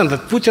understand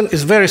that Putin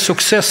is a very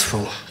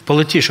successful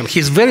politician.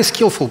 He's very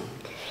skillful,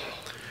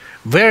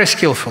 very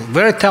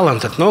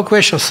talented, no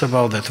questions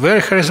about that,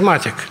 very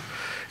charismatic.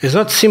 He's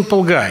not a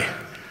simple guy.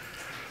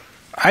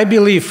 I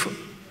believe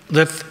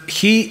that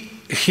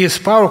his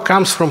power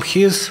comes from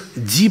his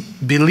deep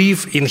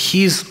belief in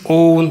his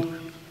own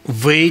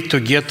way to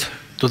get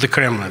to the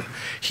Kremlin.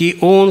 He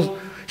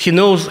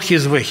knows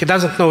his way. He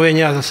doesn't know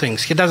any other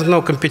things. He doesn't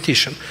know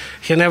competition.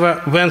 He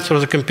never went through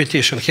the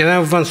competition. He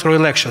never went through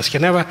elections. He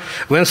never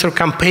went through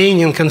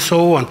campaigning and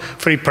so on.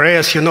 Free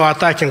press,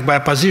 attacking by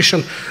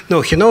opposition.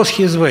 No, he knows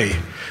his way.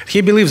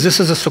 He believes this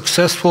is a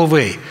successful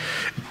way.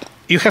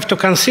 You have to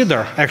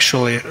consider,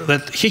 actually,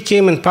 that he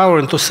came in power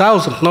in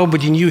 2000,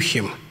 nobody knew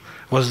him,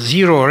 was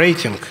 0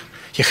 rating.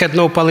 He had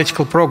no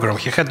political program,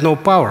 he had no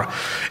power.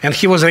 And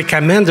he was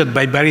recommended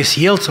by Boris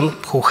Yeltsin,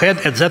 who had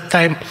at that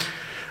time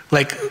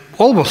like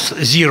almost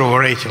 0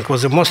 rating,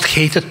 was the most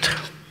hated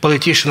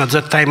politician at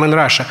that time in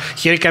Russia.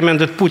 He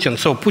recommended Putin,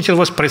 so Putin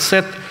was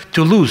preset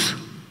to lose.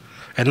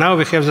 And now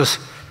we have this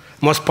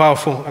most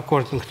powerful,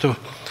 according to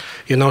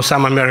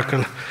some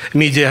American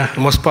media,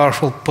 most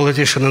powerful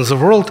politician in the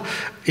world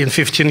in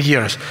 15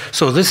 years.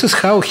 So this is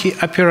how he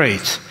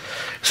operates.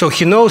 So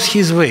he knows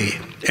his way.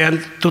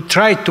 And to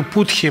try to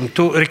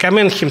to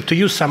recommend him to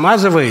use some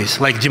other ways,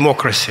 like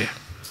democracy,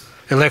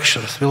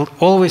 elections, will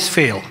always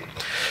fail.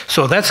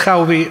 So that's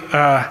how we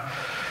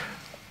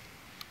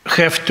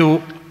have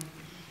to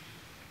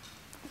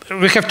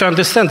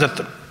understand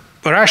that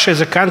Russia is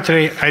a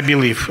country, I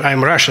believe,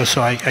 I'm Russian,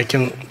 so I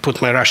can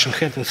put my Russian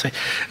hat and say,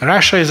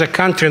 Russia is a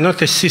country,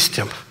 not a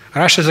system.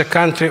 Russia is a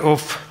country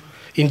of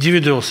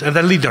individuals and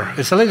a leader.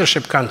 It's a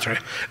leadership country.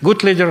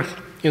 Good leader,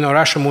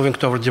 Russia moving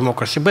toward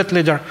democracy. Bad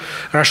leader,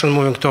 Russia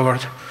moving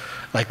toward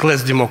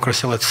less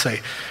democracy, let's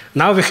say.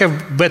 Now we have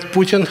bad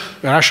Putin,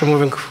 Russia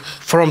moving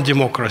from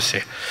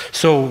democracy.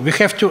 So we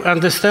have to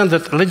understand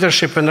that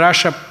leadership in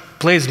Russia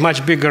plays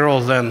much bigger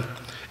role than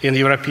in the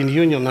European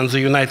Union and the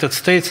United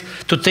States,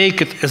 to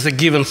take it as a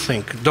given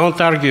thing. Don't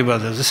argue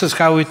about it. This is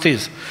how it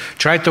is.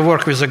 Try to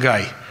work with a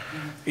guy.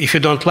 If you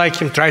don't like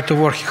him, try to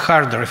work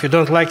harder. If you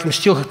don't like him,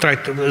 still try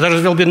to. There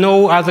will be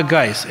no other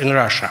guys in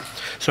Russia.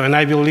 So, and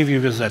I will leave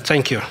you with that.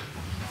 Thank you.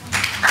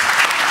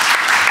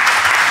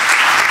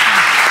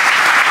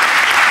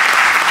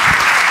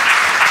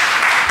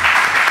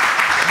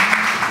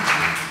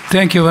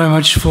 Thank you very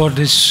much for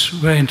this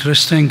very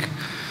interesting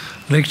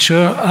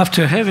lecture.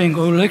 After having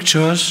all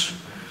lectures,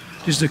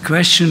 is the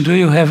question, do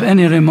you have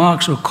any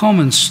remarks or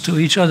comments to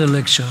each other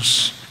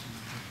lectures?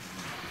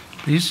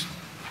 Please.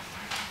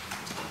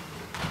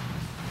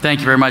 Thank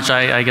you very much.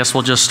 I guess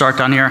we'll just start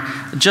down here.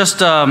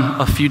 Just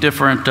a few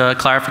different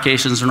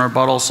clarifications and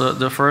rebuttals.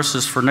 The first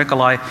is for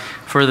Nikolai.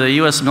 For the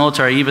U.S.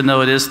 military, even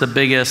though it is the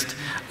biggest,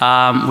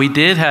 we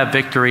did have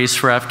victories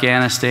for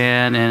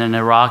Afghanistan and in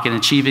Iraq in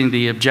achieving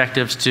the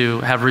objectives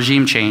to have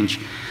regime change.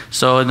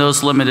 So in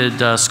those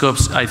limited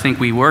scopes, I think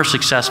we were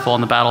successful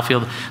on the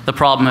battlefield. The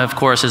problem, of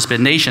course, has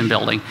been nation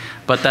building,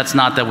 but that's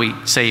not that we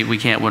say we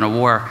can't win a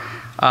war.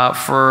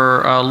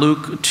 For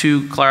Luke,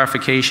 2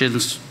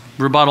 clarifications,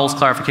 rebuttals,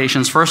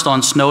 clarifications. First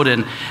on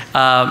Snowden,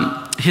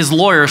 his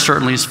lawyer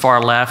certainly is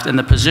far left, and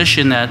the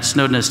position that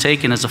Snowden has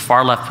taken is a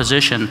far left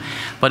position.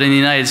 But in the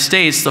United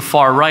States, the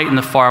far right and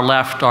the far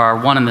left are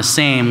one and the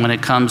same when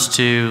it comes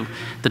to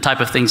the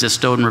type of things that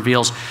Snowden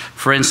reveals.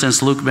 For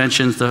instance, Luke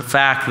mentions the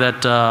fact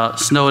that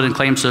Snowden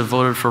claims to have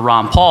voted for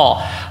Ron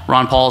Paul.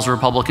 Ron Paul is a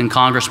Republican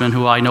congressman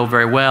who I know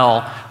very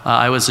well.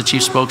 I was the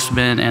chief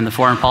spokesman and the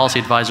foreign policy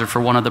advisor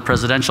for one of the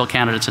presidential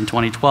candidates in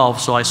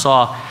 2012, so I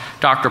saw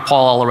Dr.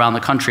 Paul all around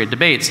the country at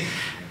debates.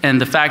 And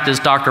the fact is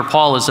Dr.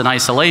 Paul is an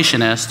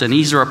isolationist, and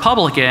he's a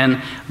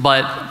Republican,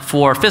 but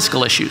for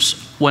fiscal issues.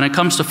 When it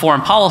comes to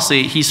foreign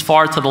policy, he's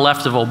far to the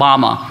left of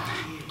Obama.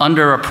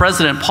 Under a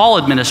President Paul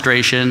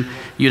administration,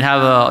 you'd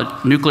have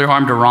a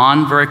nuclear-armed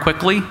Iran very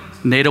quickly.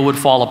 NATO would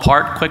fall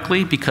apart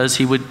quickly because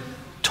he would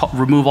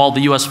remove all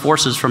the U.S.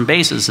 forces from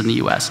bases in the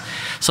U.S.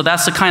 So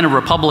that's the kind of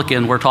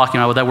Republican we're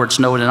talking about with Edward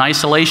Snowden, an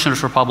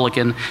isolationist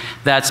Republican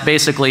that's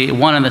basically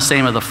one and the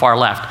same of the far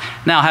left.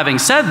 Now, having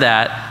said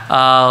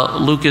that,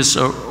 Luke is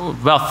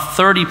about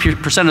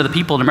 30% of the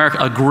people in America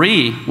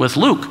agree with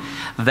Luke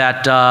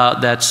that,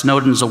 that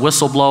Snowden's a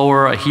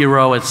whistleblower, a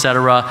hero,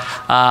 etc.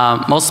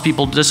 Most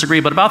people disagree,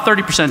 but about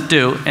 30%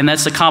 do, and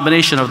that's a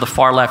combination of the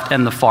far left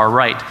and the far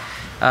right.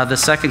 The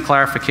second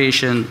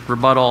clarification,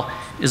 rebuttal,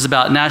 is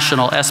about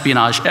national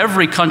espionage.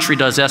 Every country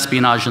does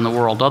espionage in the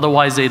world.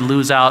 Otherwise, they'd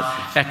lose out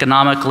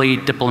economically,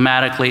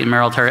 diplomatically, and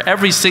militarily.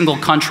 Every single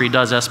country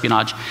does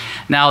espionage.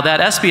 Now, that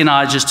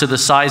espionage is to the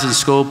size and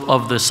scope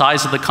of the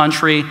size of the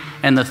country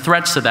and the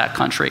threats to that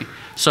country.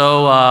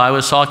 So I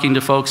was talking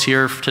to folks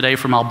here today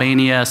from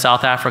Albania,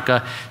 South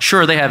Africa.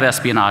 Sure, they have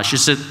espionage.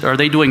 Are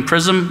they doing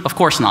PRISM? Of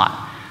course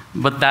not.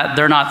 But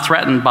they're not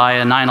threatened by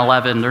a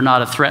 9/11. They're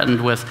not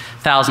threatened with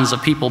thousands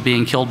of people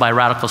being killed by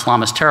radical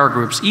Islamist terror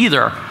groups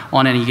either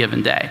on any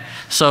given day.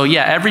 So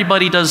yeah,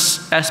 everybody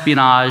does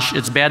espionage.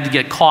 It's bad to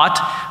get caught,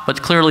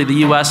 but clearly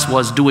the US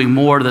was doing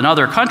more than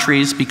other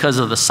countries because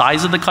of the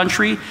size of the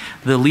country,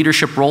 the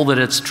leadership role that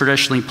it's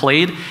traditionally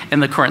played,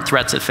 and the current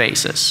threats it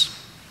faces.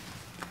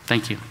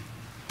 Thank you.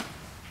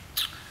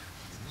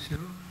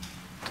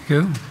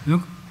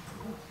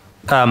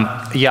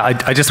 Yeah,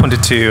 I just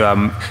wanted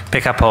to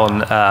pick up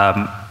on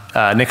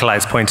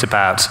Nikolai's point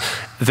about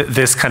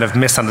this kind of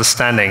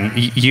misunderstanding.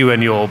 You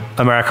and your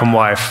American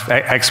wife,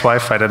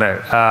 ex-wife, I don't know,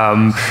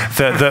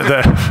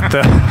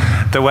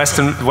 the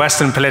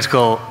Western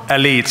political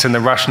elite and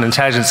the Russian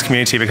intelligence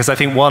community, because I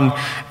think one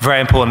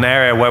very important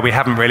area where we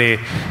haven't really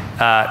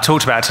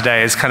talked about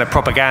today is kind of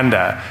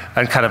propaganda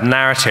and kind of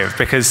narrative,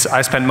 because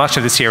I spent much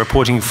of this year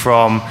reporting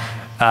from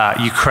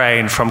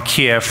Ukraine, from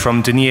Kiev,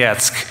 from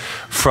Donetsk,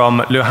 from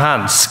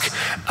Luhansk.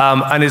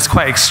 And it's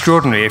quite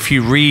extraordinary. If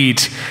you read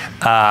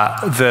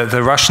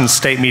the Russian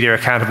state media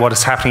account of what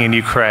is happening in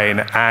Ukraine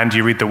and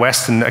you read the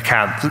Western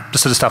account, the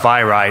sort of stuff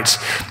I write,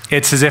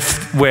 it's as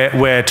if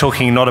we're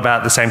talking not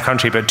about the same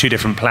country but two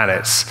different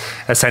planets.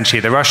 Essentially,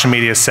 the Russian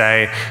media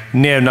say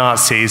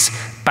neo-Nazis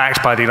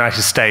backed by the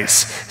United States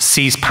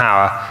seized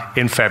power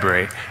in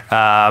February.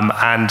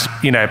 And,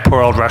 you know,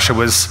 poor old Russia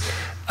was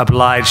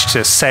obliged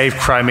to save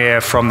Crimea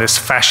from this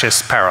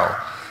fascist peril.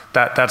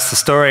 That's the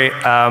story.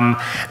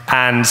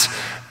 And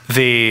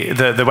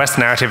the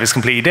Western narrative is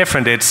completely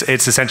different.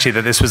 It's essentially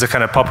that this was a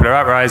kind of popular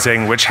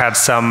uprising which had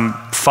some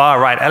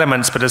far-right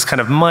elements, but as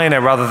kind of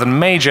minor rather than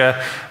major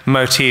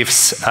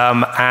motifs,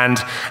 and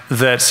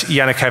that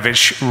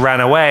Yanukovych ran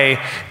away,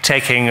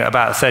 taking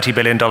about $30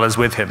 billion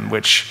with him,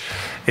 which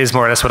is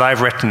more or less what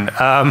I've written.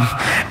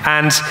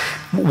 And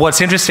what's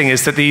interesting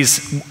is that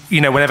these,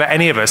 you know, whenever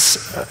any of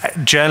us,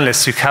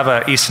 journalists who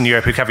cover Eastern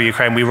Europe, who cover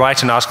Ukraine, we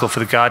write an article for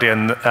The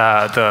Guardian,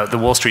 the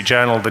Wall Street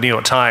Journal, the New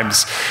York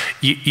Times,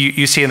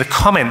 you see in the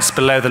comments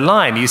below the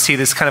line, you see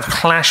this kind of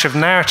clash of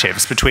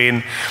narratives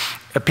between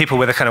people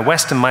with a kind of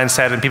Western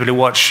mindset and people who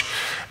watch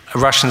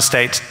Russian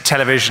state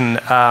television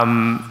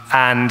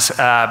and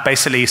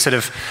basically sort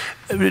of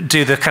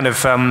do the kind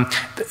of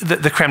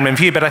the Kremlin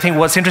view. But I think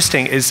what's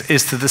interesting is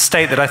that the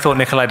state that I thought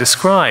Nikolai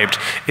described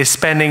is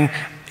spending,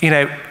 you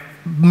know,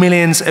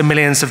 millions and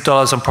millions of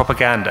dollars on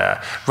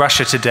propaganda.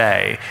 Russia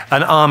Today,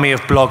 an army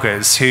of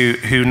bloggers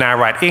who now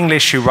write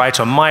English, who write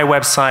on my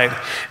website,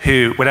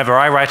 who, whenever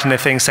I write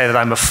anything, say that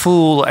I'm a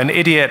fool, an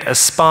idiot, a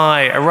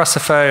spy, a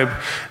Russophobe.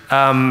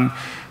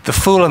 The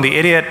fool and the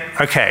idiot,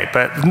 okay,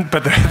 but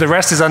the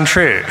rest is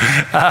untrue.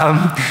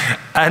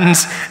 And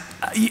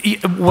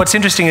what's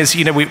interesting is,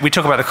 you know, we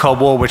talk about the Cold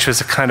War, which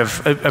was a kind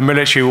of a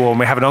military war, and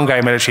we have an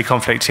ongoing military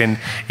conflict in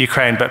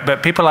Ukraine,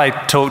 but people I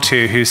talk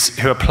to who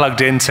are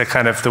plugged into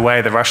kind of the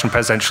way the Russian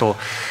presidential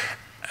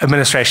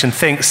administration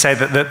thinks say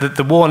that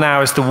the war now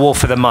is the war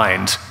for the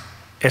mind.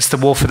 It's the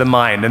war for the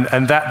mind,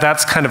 and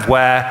that's kind of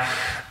where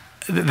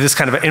this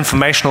kind of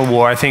informational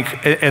war, I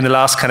think, in the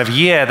last kind of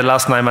year, the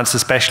last 9 months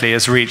especially,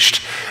 has reached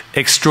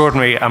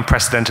extraordinary,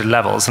 unprecedented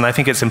levels. And I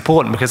think it's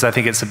important because I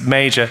think it's a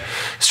major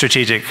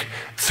strategic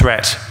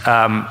threat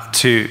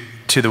to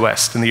the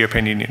West and the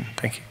European Union.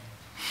 Thank you.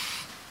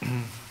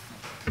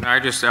 I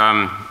just,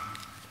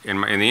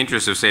 in the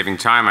interest of saving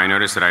time, I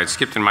noticed that I had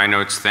skipped in my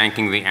notes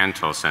thanking the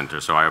Antall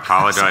Center. So I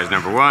apologize,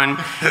 number one.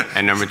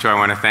 And number two, I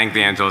want to thank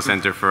the Antall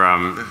Center for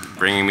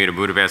bringing me to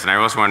Budapest. And I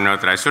also want to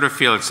note that I sort of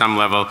feel at some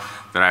level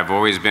that I've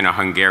always been a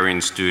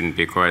Hungarian student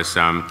because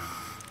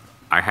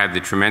I had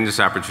the tremendous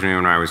opportunity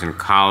when I was in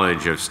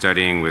college of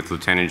studying with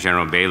Lieutenant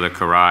General Béla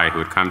Karai, who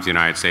had come to the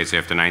United States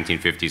after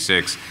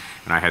 1956.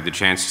 And I had the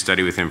chance to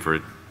study with him for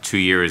 2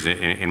 years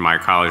in my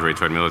college where he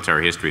taught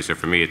military history. So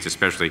for me, it's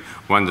especially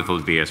wonderful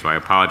to be here. So I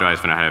apologize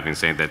for not having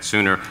said that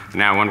sooner.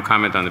 Now, one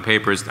comment on the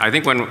papers. I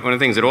think one of the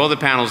things that all the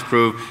panels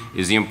prove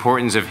is the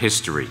importance of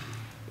history.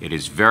 It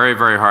is very,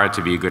 very hard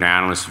to be a good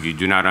analyst if you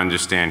do not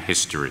understand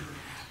history.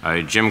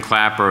 Jim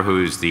Clapper,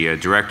 who's the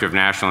Director of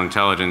National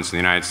Intelligence in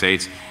the United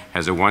States,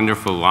 has a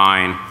wonderful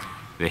line: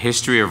 "The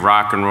history of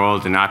rock and roll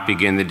did not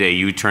begin the day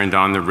you turned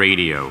on the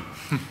radio.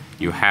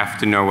 You have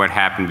to know what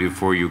happened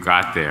before you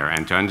got there."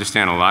 And to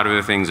understand a lot of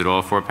the things that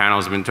all four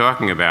panels have been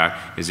talking about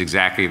is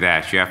exactly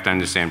that. You have to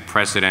understand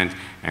precedent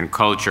and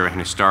culture and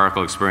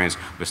historical experience,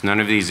 because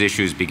none of these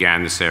issues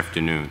began this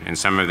afternoon. And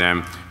some of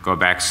them go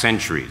back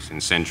centuries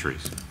and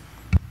centuries.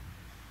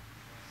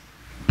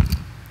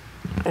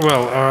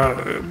 Well,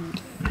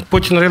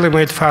 Putin really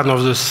made fun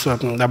of this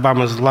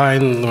Obama's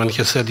line when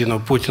he said, you know,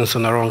 Putin's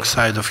on the wrong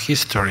side of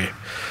history.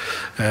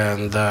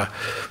 And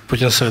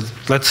Putin said,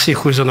 let's see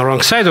who's on the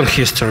wrong side of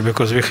history,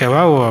 because we have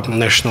our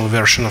national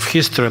version of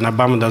history and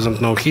Obama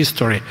doesn't know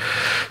history.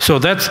 So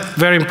that's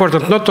very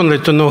important, not only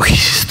to know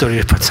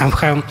history, but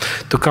somehow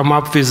to come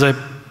up with a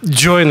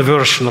joint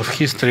version of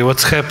history,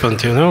 what's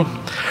happened, you know.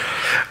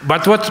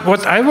 But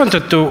what I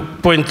wanted to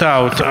point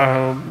out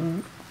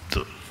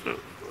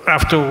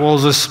after all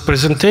these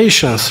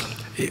presentations,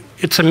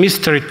 it's a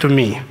mystery to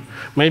me.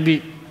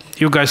 Maybe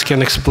you guys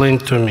can explain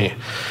to me.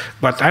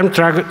 But I'm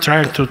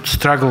trying to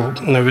struggle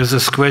with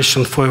this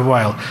question for a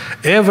while.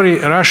 Every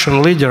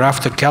Russian leader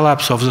after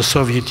collapse of the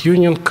Soviet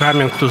Union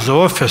coming to the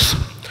office,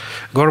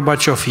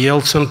 Gorbachev,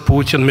 Yeltsin,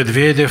 Putin,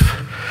 Medvedev,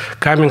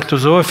 coming to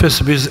the office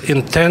with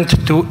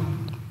intent to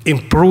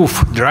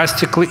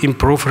drastically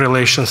improve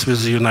relations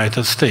with the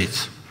United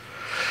States.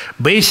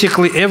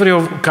 Basically, every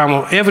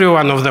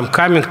one of them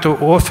coming to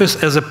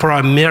office as a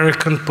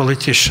pro-American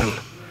politician.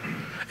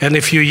 And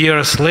a few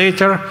years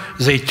later,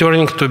 they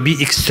turning to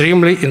be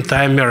extremely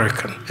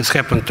anti-American. It's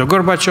happened to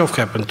Gorbachev,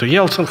 happened to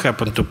Yeltsin,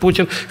 happened to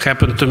Putin,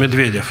 happened to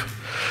Medvedev.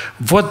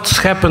 What's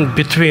happened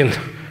between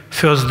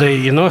first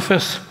day in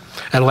office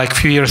and like a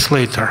few years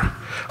later?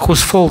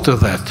 Whose fault is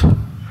that?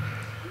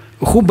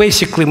 Who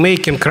basically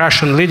making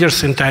Russian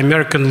leaders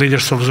anti-American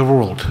leaders of the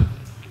world?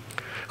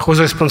 Whose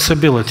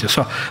responsibility?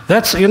 So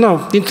that's, you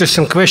know,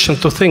 interesting question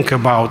to think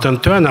about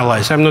and to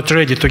analyze. I'm not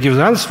ready to give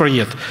the answer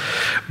yet,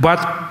 but,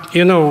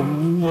 you know,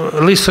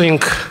 listening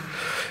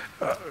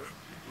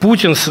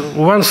Putin's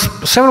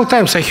several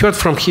times I heard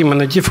from him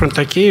on different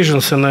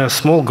occasions in a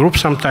small group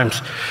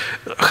sometimes,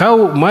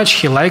 how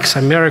much he likes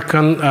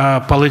American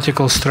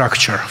political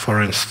structure,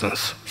 for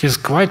instance. He's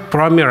quite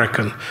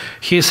pro-American.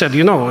 He said,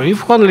 you know,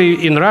 if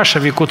only in Russia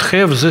we could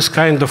have this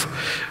kind of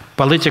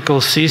political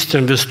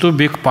system with two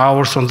big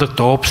powers on the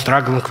top,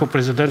 struggling for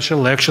presidential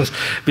elections,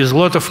 with a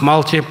lot of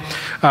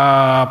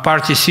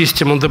multi-party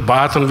system on the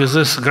bottom, with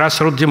this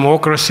grassroots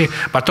democracy,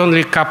 but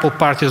only a couple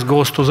parties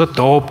goes to the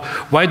top.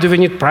 Why do we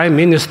need prime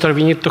minister?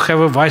 We need to have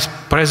a vice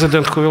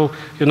president who will,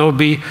 you know,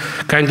 be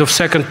kind of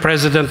second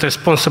president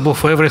responsible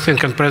for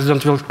everything, and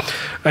president will,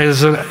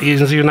 as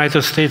in the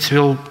United States,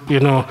 will,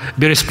 you know,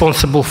 be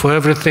responsible for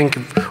everything.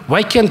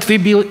 Why can't we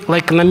be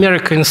like an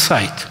America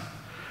inside?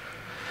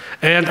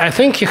 And I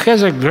think he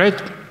has a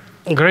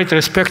great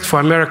respect for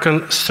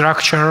American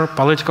structure,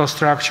 political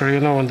structure,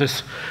 you know, in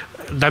this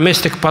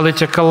domestic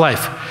political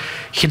life.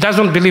 He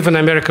doesn't believe in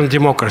American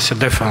democracy,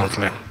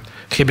 definitely.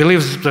 He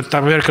believes that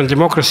American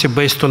democracy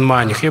based on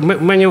money.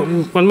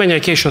 On many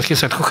occasions he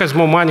said, who has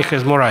more money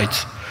has more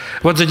rights.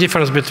 What's the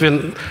difference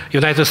between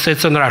United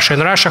States and Russia? In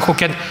Russia, who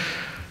can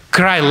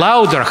cry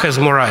louder has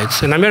more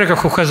rights. In America,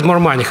 who has more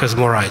money has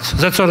more rights.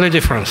 That's the only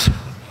difference.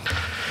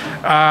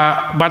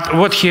 But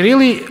what he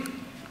really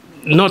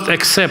not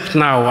accept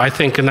now, I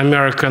think, in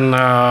American,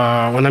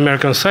 on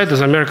American side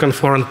is American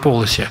foreign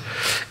policy,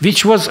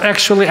 which was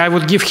actually, I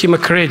would give him a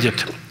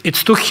credit. It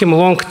took him a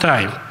long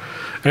time.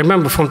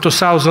 Remember, from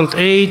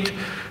 2008,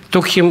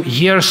 took him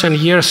years and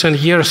years and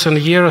years and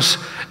years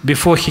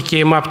before he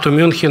came up to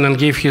München and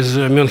gave his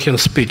München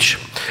speech.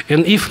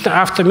 And if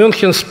after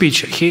München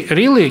speech, he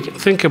really,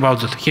 think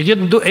about it, he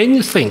didn't do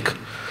anything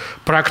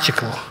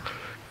practical,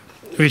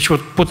 which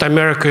would put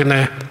America in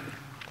a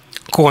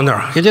corner.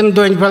 He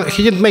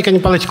didn't make any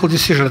political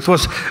decision. It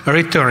was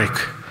rhetoric.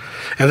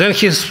 And then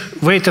he's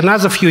waited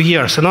another few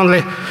years, and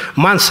only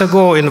months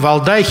ago in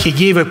Valdai, he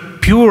gave a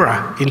pure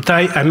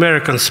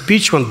anti-American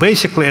speech when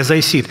basically, as I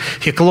see it,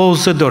 he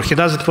closed the door. He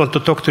doesn't want to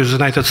talk to the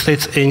United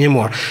States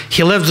anymore.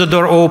 He left the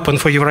door open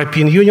for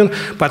European Union,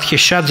 but he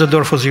shut the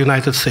door for the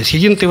United States. He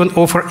didn't even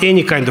offer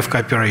any kind of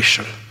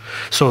cooperation.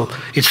 So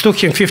it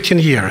took him 15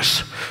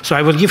 years. So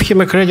I would give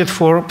him a credit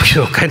for,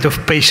 you know, kind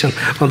of patience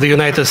on the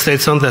United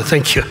States on that.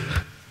 Thank you.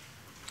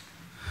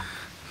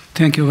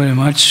 Thank you very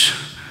much.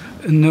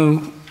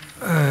 Now,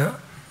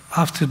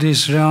 after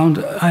this round,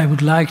 I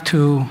would like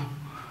to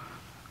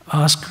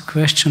ask a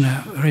question,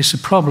 raise a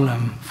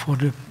problem for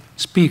the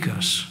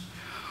speakers.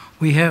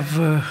 We have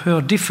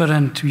heard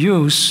different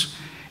views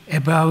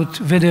about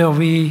whether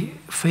we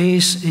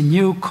face a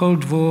new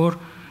Cold War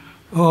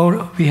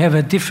or we have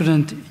a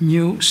different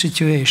new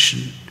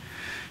situation.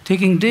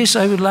 Taking this,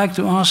 I would like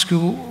to ask you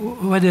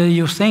whether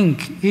you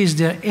think, is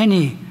there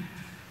any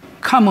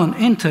common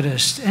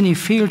interest, any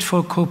field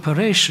for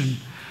cooperation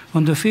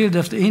on the field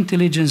of the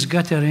intelligence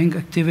gathering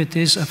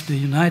activities of the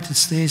United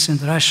States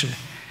and Russia?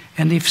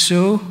 And if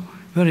so,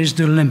 where is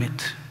the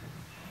limit?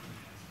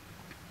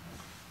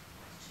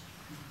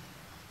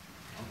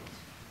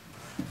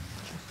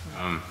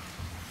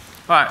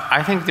 Well,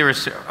 I think there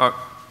is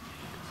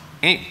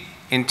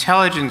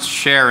intelligence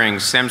sharing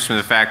stems from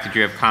the fact that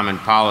you have common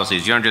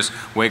policies. You don't just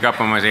wake up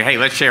one morning and say, hey,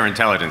 let's share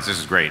intelligence, this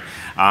is great.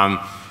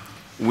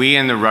 We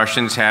and the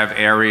Russians have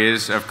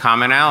areas of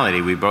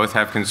commonality. We both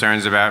have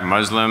concerns about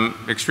Muslim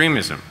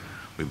extremism.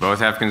 We both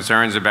have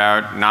concerns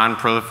about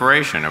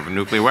non-proliferation of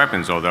nuclear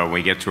weapons, although when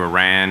we get to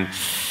Iran,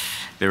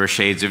 there are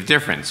shades of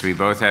difference. We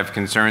both have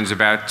concerns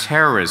about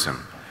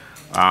terrorism.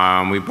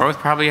 We both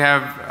probably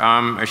have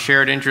a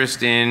shared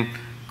interest in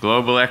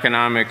global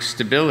economic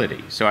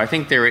stability. So I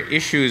think there are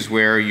issues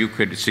where you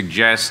could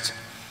suggest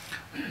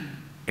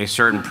a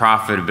certain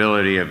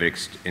profitability of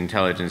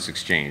intelligence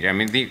exchange. I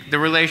mean, the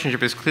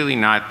relationship is clearly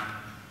not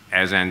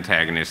as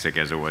antagonistic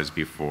as it was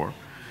before.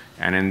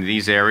 And in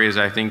these areas,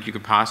 I think you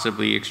could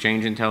possibly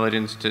exchange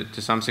intelligence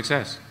to some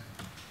success.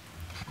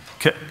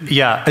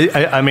 Yeah,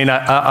 I mean,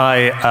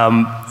 I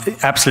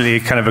absolutely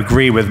kind of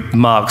agree with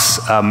Mark's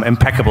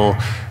impeccable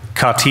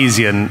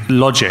Cartesian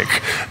logic,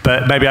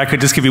 but maybe I could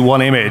just give you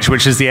one image,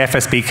 which is the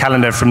FSB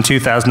calendar from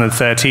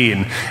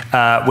 2013,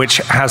 which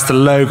has the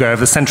logo of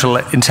the Central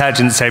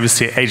Intelligence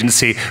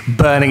Agency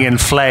burning in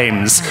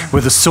flames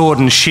with a sword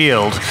and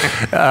shield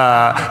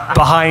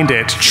behind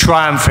it,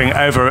 triumphing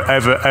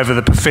over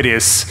the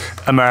perfidious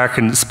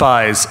American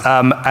spies.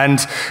 And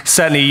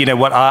certainly, you know,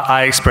 what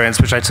I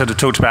experienced, which I sort of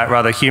talked about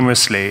rather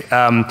humorously,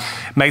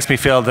 makes me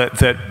feel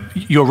that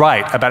you're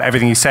right about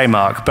everything you say,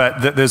 Mark,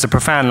 but there's a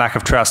profound lack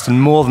of trust,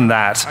 and more than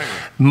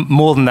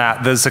that,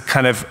 there's a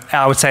kind of,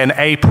 I would say, an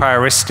a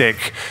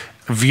prioristic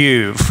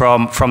view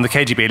from the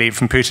KGB elite,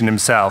 from Putin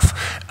himself,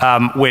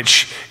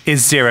 which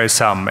is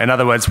zero-sum. In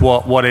other words,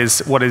 what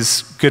is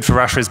good for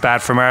Russia is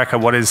bad for America.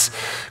 What is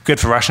good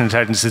for Russian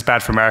intelligence is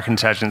bad for American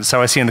intelligence.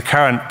 So I see in the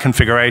current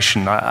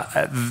configuration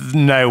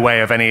no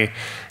way of any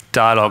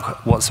dialogue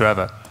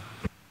whatsoever.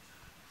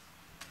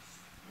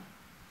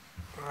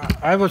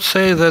 I would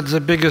say that the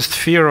biggest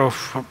fear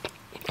of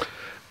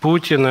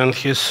Putin and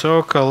his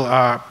circle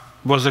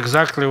was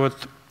exactly what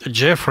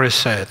Jeffrey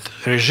said,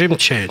 regime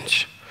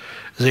change.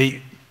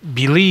 They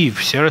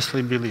believe,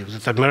 seriously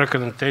believe, that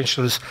American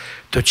intention is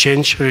to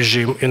change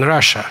regime in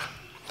Russia.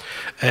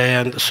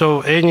 And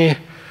so only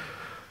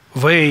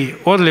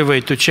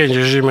way to change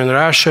regime in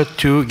Russia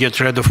to get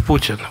rid of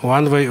Putin,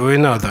 one way or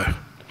another.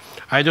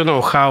 I don't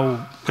know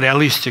how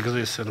realistic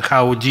this and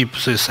how deep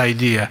this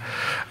idea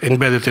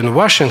embedded in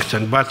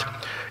Washington, but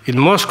in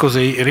Moscow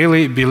they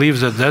really believe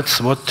that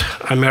that's what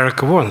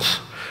America wants.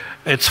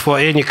 It's for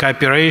any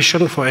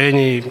cooperation, for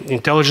any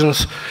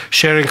intelligence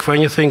sharing, for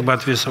anything,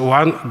 but with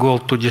one goal: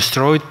 to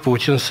destroy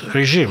Putin's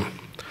regime.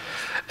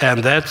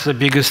 And that's the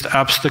biggest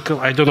obstacle.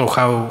 I don't know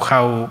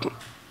how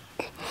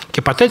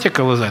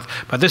hypothetical is that,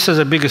 but this is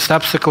the biggest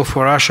obstacle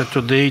for Russia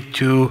today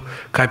to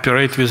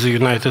cooperate with the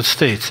United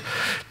States.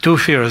 Two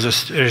fears: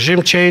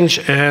 regime change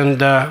and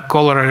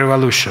color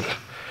revolution.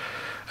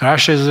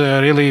 Russia is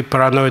really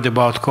paranoid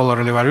about color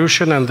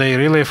revolution, and they're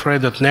really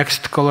afraid that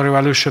next color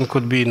revolution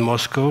could be in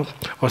Moscow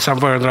or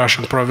somewhere in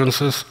Russian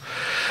provinces.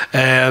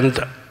 And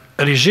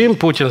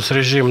Putin's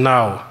regime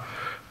now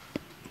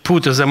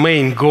put as a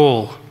main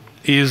goal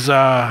is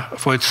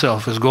for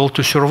itself, is goal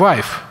to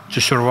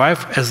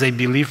survive as they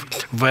believe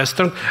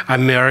Western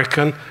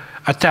American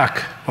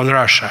attack on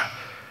Russia.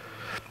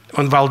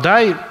 On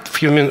Valdai,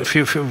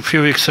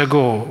 few weeks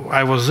ago,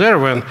 I was there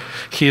when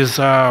his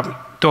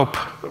top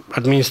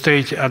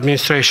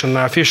administration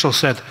official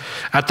said,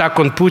 attack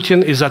on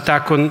Putin is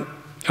attack on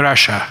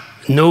Russia.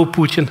 No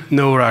Putin,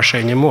 no Russia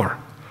anymore.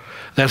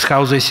 That's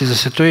how they see the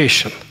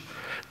situation.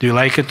 Do you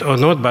like it or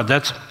not? But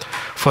that's,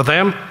 for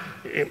them,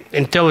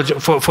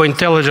 for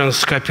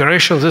intelligence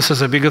cooperation, this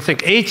is a bigger thing.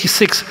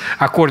 86,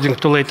 according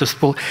to latest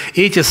poll,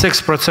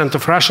 86%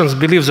 of Russians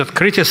believe that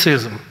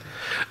criticism,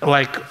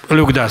 like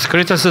Luke does,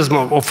 criticism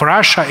of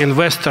Russia in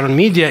Western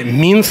media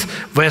means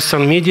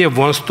Western media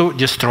wants to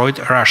destroy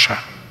Russia.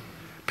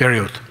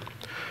 Period.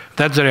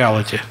 That's the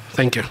reality.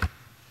 Thank you.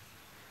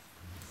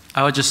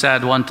 I would just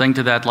add one thing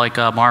to that, like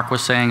Mark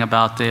was saying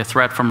about the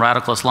threat from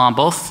radical Islam.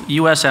 Both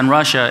US and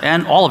Russia,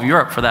 and all of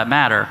Europe for that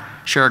matter,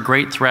 share a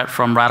great threat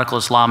from radical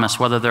Islamists,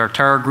 whether they're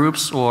terror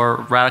groups or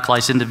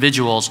radicalized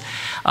individuals.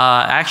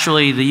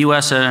 Actually, the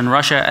US and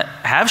Russia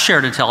have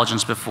shared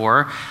intelligence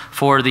before.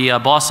 For the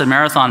Boston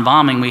Marathon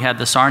bombing, we had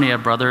the Sarnia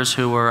brothers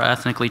who were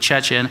ethnically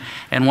Chechen,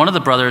 and one of the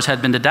brothers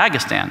had been to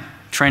Dagestan,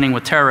 training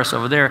with terrorists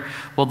over there.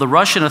 Well, the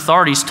Russian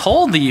authorities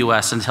told the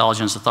US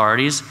intelligence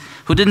authorities,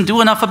 who didn't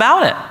do enough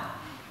about it.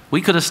 We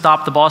could have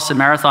stopped the Boston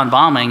Marathon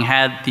bombing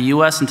had the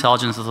US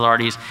intelligence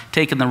authorities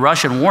taken the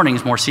Russian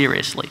warnings more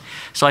seriously.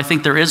 So I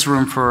think there is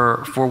room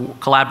for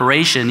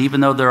collaboration,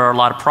 even though there are a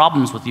lot of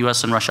problems with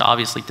US and Russia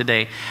obviously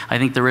today. I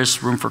think there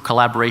is room for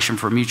collaboration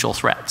for mutual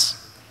threats.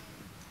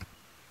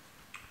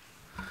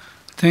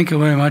 Thank you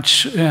very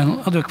much.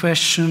 Another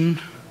question.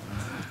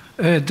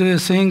 Do you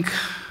think,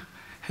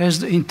 has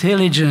the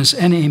intelligence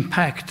any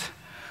impact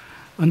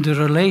on the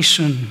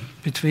relation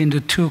between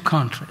the two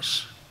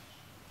countries?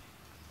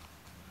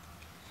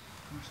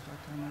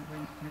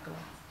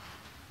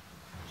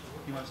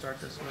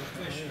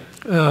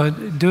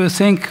 Do you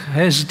think,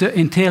 has the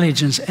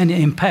intelligence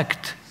any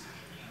impact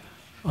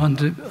on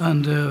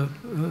the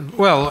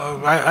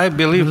well, I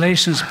believe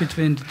relations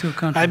between the two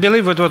countries? I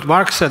believe with what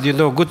Mark said. You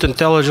know, good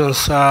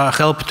intelligence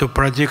help to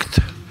predict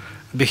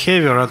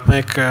behavior and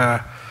make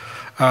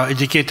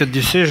educated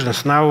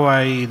decisions. Now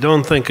I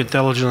don't think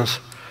intelligence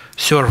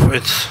serves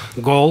its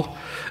goal,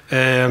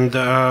 and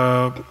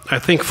I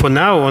think for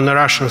now on the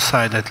Russian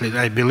side, at least,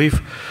 I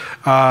believe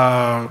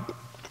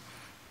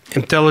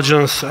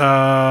intelligence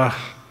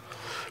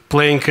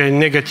playing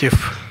a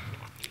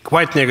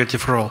quite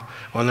negative role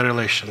on the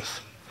relations.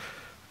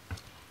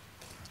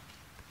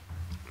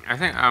 I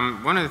think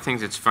one of the things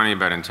that's funny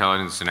about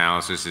intelligence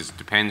analysis is it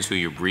depends who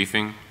you're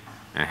briefing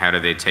and how do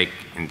they take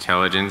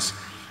intelligence.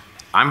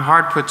 I'm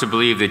hard put to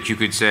believe that you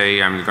could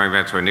say, I'm going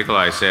back to what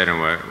Nikolai said and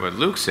what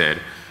Luke said,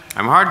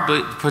 I'm hard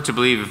put to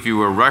believe if you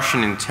were a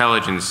Russian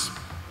intelligence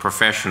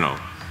professional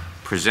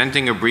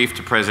presenting a brief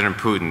to President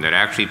Putin that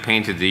actually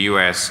painted the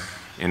US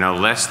in a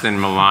less than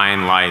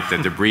malign light,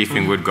 that the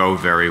briefing would go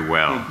very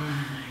well.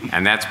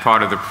 And that's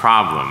part of the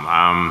problem.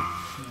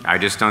 I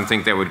just don't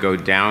think that would go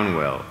down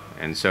well.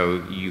 And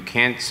so you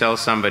can't sell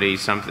somebody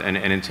an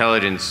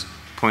intelligence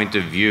point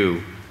of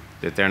view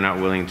that they're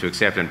not willing to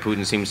accept. And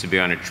Putin seems to be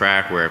on a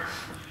track where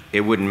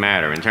it wouldn't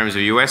matter. In terms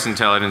of US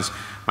intelligence,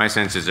 my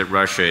sense is that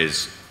Russia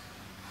is,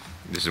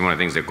 this is one of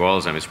the things that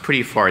galls them, is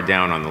pretty far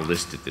down on the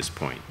list at this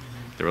point.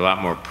 There are a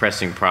lot more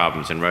pressing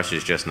problems, and Russia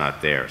is just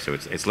not there. So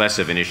it's less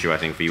of an issue, I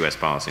think, for US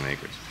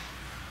policymakers.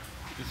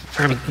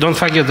 And don't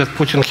forget that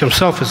Putin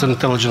himself is an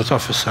intelligence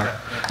officer.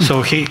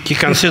 So he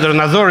considered an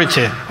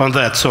authority on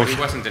that. So he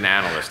wasn't an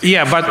analyst.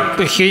 Yeah, but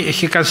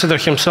he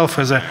considered himself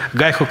as a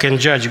guy who can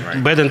judge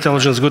bad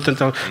intelligence, good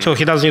intelligence. So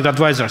he doesn't need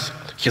advisors,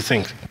 he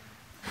thinks.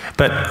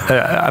 But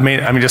I mean,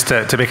 just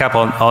to pick up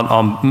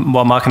on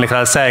what Mark and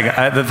Nicola are saying,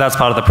 that's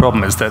part of the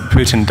problem, is that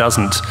Putin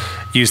doesn't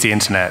use the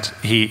internet.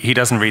 He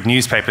doesn't read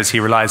newspapers. He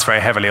relies very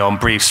heavily on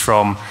briefs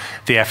from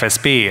the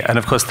FSB. And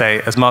of course,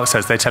 as Mark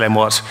says, they tell him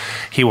what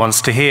he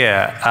wants to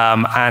hear.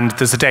 And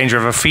there's a danger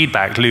of a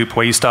feedback loop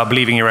where you start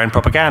believing your own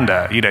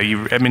propaganda.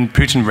 I mean,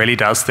 Putin really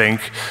does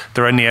think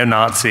there are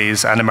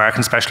neo-Nazis and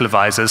American special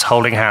advisors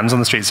holding hands on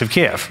the streets of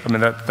Kiev. I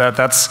mean,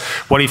 that's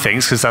what he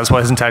thinks, because that's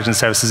what his intelligence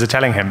services are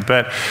telling him.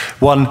 But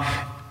one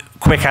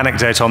quick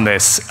anecdote on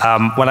this.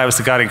 When I was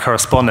the Guardian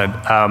correspondent,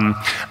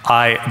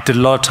 I did a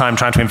lot of time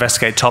trying to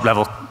investigate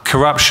top-level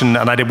corruption,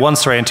 and I did one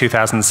story in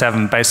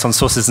 2007 based on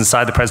sources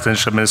inside the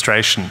presidential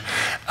administration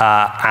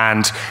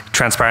and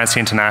Transparency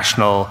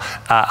International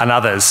and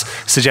others,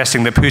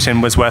 suggesting that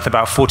Putin was worth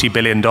about $40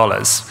 billion,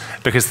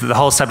 because the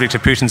whole subject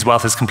of Putin's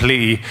wealth is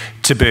completely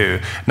taboo.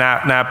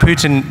 Now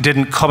Putin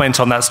didn't comment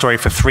on that story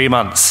for 3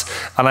 months,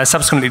 and I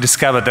subsequently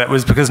discovered that it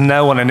was because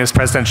no one in his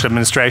presidential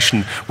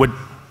administration would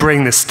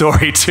bring this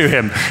story to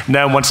him.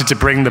 No one wanted to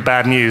bring the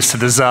bad news to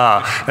the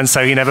Tsar, and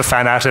so he never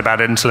found out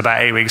about it until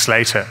about 8 weeks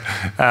later.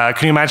 Can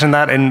you imagine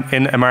that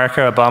in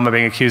America, Obama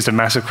being accused of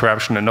massive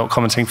corruption and not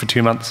commenting for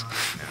 2 months?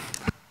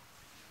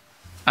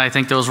 I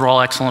think those were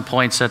all excellent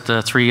points that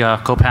the three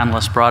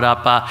co-panelists brought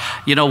up.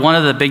 One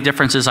of the big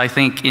differences, I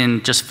think,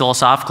 in just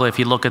philosophically, if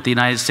you look at the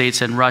United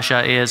States and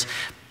Russia, is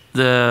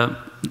the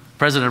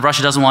president of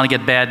Russia doesn't want to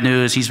get bad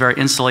news. He's very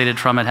insulated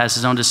from it, has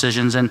his own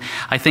decisions, and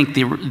I think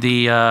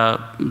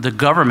the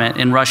government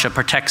in Russia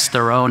protects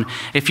their own.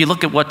 If you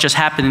look at what just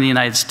happened in the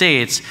United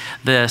States,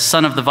 the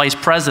son of the vice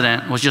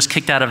president was just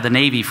kicked out of the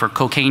Navy for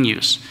cocaine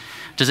use.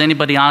 Does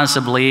anybody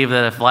honestly believe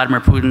that if Vladimir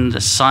Putin, the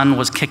son,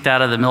 was kicked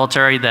out of the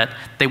military, that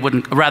they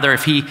wouldn't, rather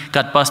if he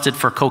got busted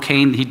for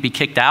cocaine, he'd be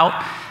kicked out?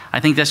 I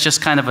think that's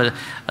just kind of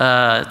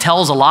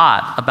tells a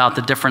lot about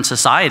the different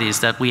societies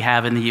that we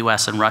have in the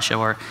US and Russia,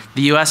 where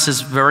the US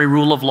is very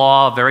rule of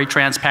law, very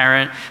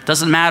transparent.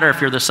 Doesn't matter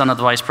if you're the son of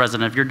the vice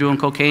president. If you're doing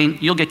cocaine,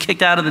 you'll get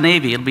kicked out of the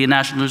Navy. It'll be a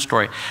national news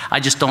story. I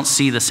just don't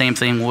see the same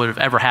thing would have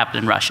ever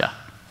happened in Russia.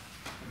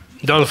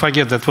 Don't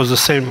forget that was the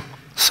same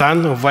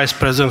son of vice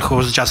president who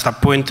was just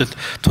appointed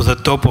to the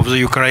top of the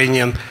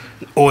Ukrainian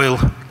oil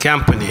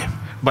company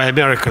by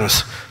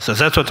Americans. So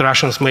that's what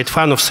Russians made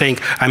fun of, saying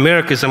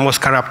America is the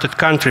most corrupted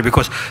country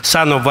because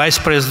son of vice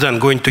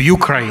president going to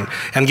Ukraine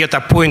and get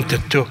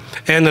appointed to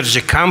energy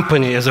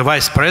company as a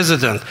vice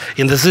president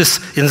in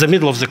the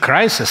middle of the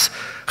crisis.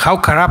 How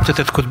corrupted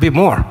it could be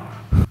more?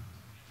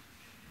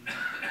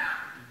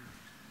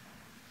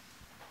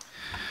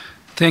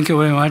 Thank you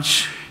very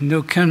much.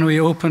 Now can we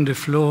open the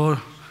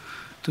floor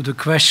to the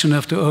question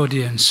of the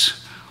audience?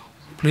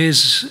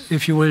 Please,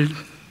 if you will,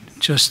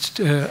 just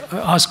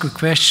ask a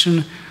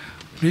question.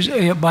 Please,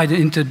 by the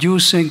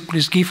introducing,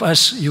 please give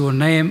us your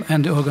name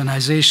and the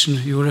organization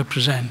you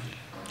represent.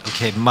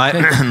 Okay,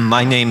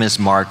 my name is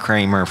Mark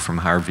Kramer from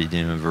Harvard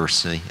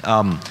University.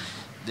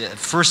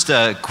 First,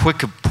 a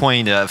quick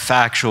point, a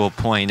factual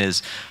point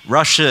is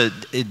Russia,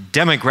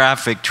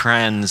 demographic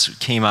trends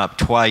came up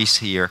twice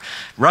here.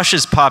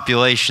 Russia's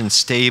population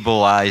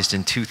stabilized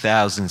in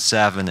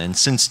 2007, and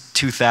since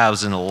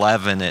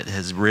 2011 it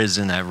has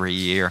risen every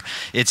year.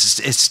 It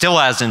still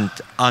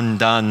hasn't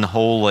undone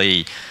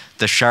wholly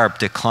the sharp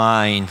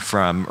decline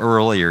from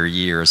earlier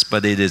years,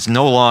 but it is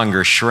no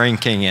longer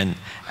shrinking, and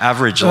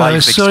average life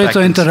expectancy... Sorry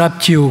to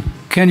interrupt you.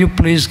 Can you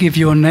please give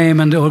your name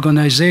and the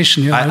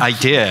organization you I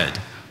did.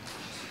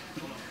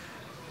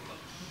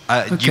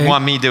 Okay. You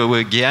want me to do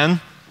it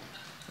again?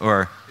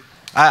 Or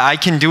I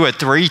can do it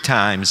 3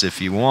 times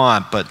if you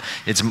want, but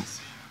it's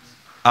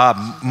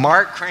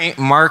Mark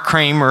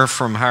Kramer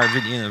from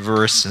Harvard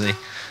University.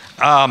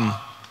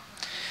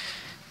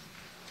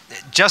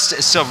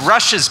 So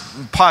Russia's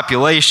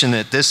population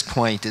at this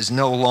point is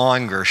no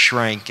longer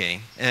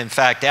shrinking. In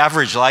fact,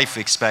 average life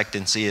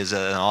expectancy is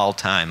at an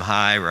all-time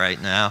high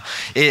right now.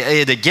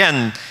 It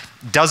again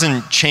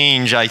doesn't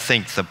change, I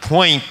think, the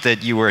point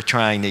that you were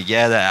trying to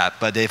get at,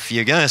 but if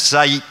you're going to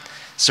cite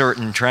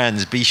certain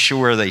trends, be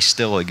sure they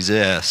still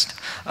exist.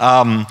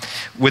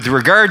 With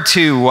regard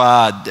to,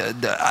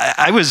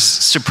 I was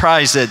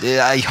surprised that,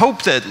 I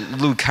hope that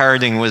Luke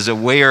Harding was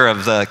aware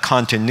of the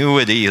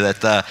continuity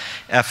that the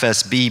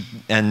FSB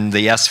and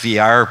the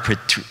SVR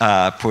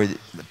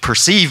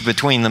perceived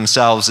between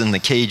themselves and the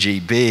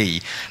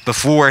KGB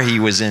before he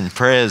was in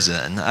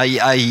prison. There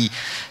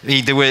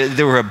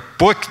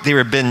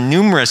have been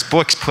numerous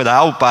books put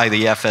out by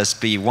the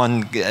FSB,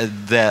 one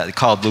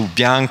called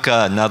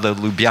Lubyanka, another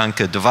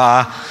Lubyanka 2.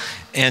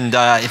 And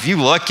if you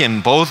look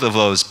in both of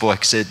those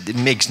books, it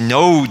makes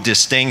no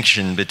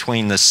distinction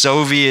between the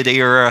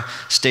Soviet-era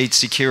state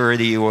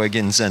security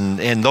organs,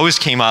 and those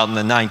came out in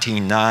the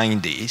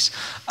 1990s.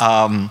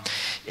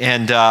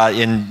 And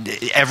in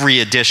every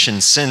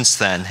edition since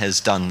then has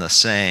done the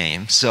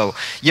same. So,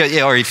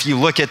 or if you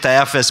look at the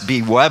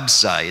FSB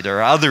website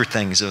or other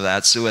things of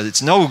that sort,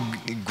 it's no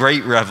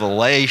great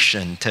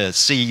revelation to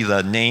see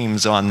the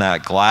names on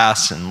that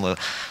glass in the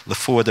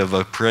foot of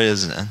a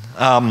prison.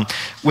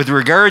 With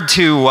regard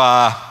to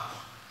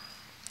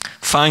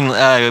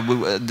finally,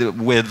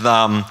 with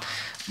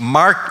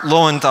Mark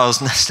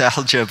Lowenthal's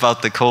nostalgia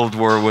about the Cold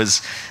War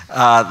was,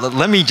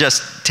 let me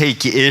just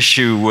take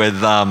issue with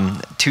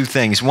two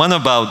things. One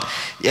about,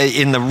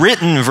 in the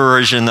written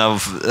version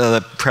of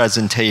the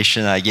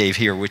presentation I gave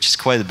here, which is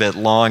quite a bit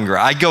longer,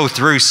 I go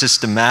through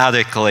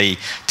systematically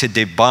to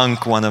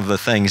debunk one of the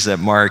things that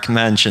Mark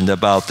mentioned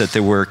about that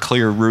there were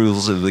clear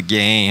rules of the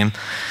game.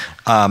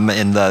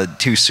 And the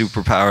two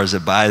superpowers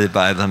abided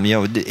by them.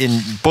 You know,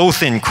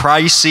 both in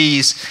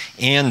crises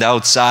and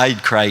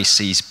outside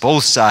crises,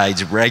 both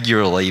sides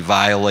regularly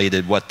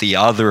violated what the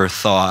other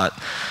thought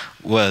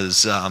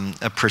was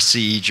a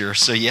procedure.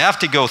 So you have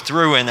to go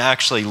through and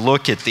actually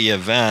look at the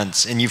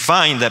events, and you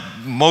find that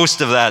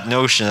most of that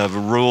notion of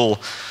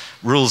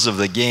rules of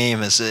the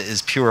game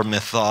is pure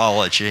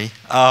mythology.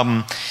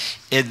 And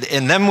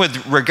then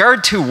with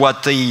regard to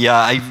what the,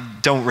 I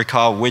don't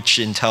recall which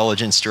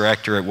intelligence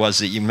director it was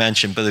that you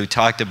mentioned, but who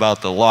talked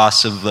about the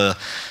loss of the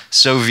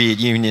Soviet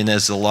Union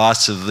as the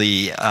loss of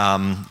the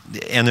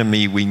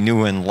enemy we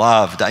knew and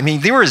loved. I mean,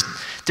 there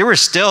were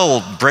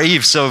still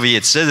brave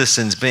Soviet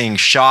citizens being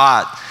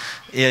shot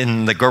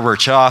in the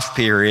Gorbachev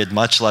period,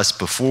 much less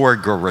before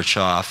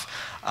Gorbachev,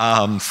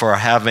 for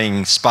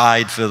having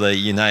spied for the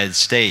United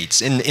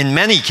States. In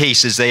many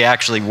cases, they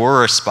actually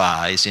were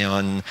spies. You know,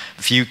 in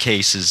a few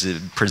cases,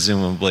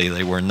 presumably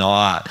they were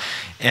not.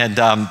 And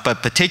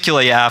but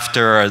particularly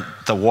after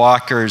the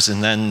Walkers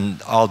and then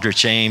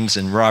Aldrich Ames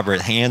and Robert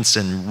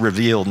Hansen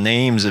revealed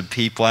names of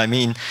people, I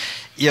mean,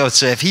 you know,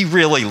 so if he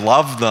really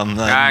loved them,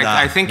 then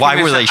I think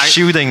why were they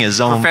shooting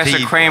his own people?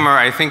 Professor Kramer,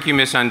 I think you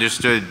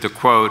misunderstood the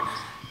quote.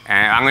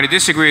 And I'm going to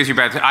disagree with you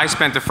about that. I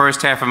spent the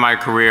first half of my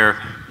career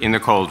in the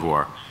Cold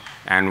War.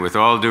 And with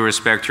all due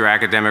respect to your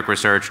academic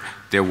research,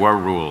 there were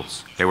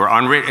rules. They were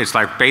unwritten. It's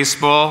like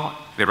baseball.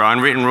 There were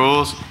unwritten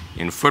rules.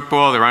 In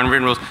football, there were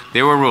unwritten rules.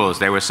 There were rules.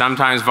 They were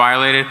sometimes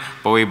violated,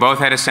 but we both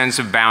had a sense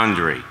of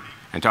boundary.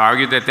 And to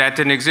argue that that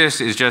didn't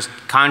exist is just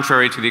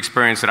contrary to the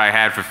experience that I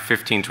had for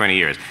 15, 20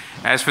 years.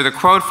 As for the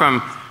quote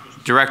from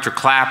Director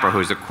Clapper,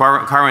 who's the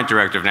current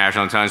Director of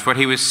National Intelligence, what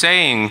he was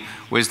saying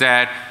was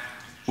that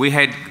we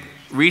had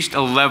reached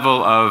a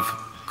level of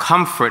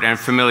comfort and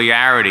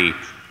familiarity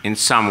in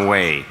some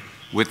way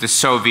with the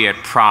Soviet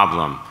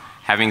problem,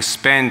 having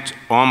spent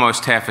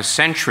almost half a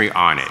century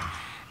on it,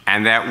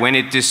 and that when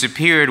it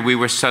disappeared, we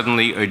were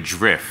suddenly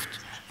adrift.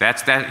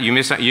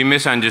 You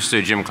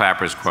misunderstood Jim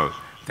Clapper's quote.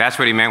 That's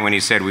what he meant when he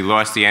said, we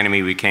lost the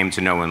enemy we came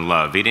to know and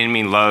love. He didn't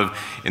mean love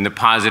in the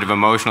positive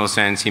emotional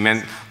sense. He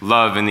meant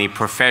love in the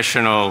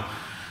professional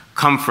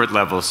comfort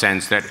level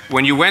sense, that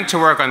when you went to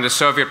work on the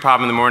Soviet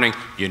problem in the morning,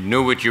 you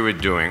knew what you were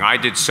doing. I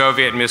did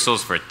Soviet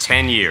missiles for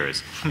 10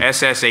 years.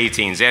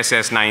 SS-18s,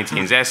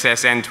 SS-19s,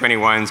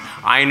 SS-N-21s.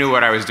 I knew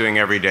what I was doing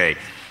every day.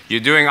 You're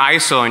doing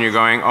ISIL and you're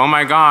going, oh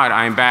my God,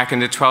 I'm back in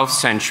the 12th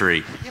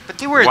century. Yeah,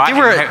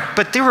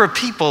 but there were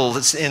people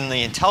in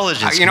the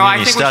intelligence you know,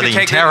 I community think we should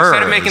take terrorism.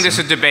 Instead of making this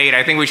a debate,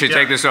 I think we should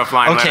take this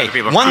offline.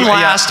 Okay, one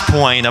last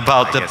point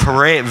about the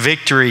parade,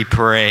 victory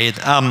parade.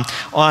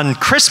 On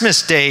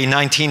Christmas Day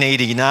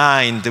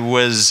 1989, there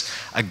was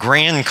a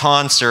grand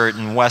concert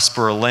in West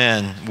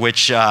Berlin,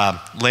 which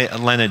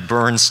Leonard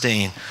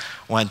Bernstein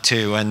went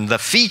to, and the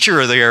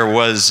feature there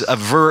was a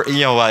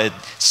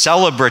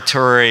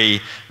celebratory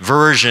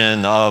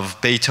version of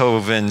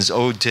Beethoven's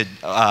Ode to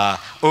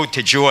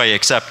Joy,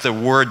 except the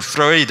word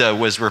Freude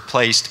was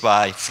replaced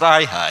by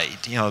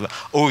Freiheit, you know, the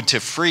Ode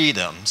to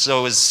Freedom. So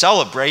it was a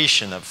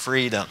celebration of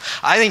freedom.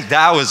 I think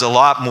that was a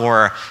lot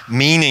more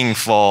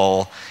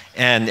meaningful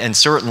and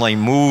certainly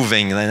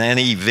moving than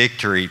any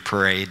victory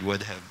parade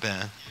would have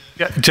been.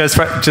 Yeah, just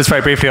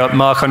very briefly,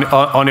 Mark,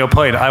 on your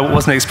point, I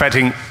wasn't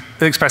expressing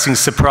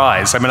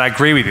surprise. I mean, I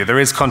agree with you. There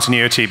is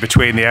continuity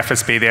between the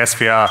FSB, the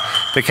SVR,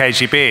 the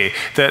KGB.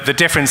 The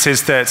difference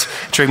is that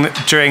during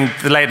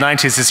the late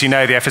 90s, as you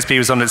know, the FSB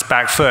was on its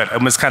back foot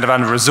and was kind of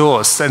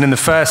under-resourced. And in the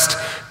first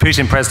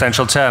Putin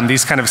presidential term,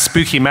 these kind of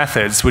spooky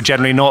methods were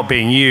generally not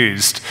being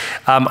used.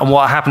 And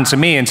what happened to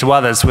me and to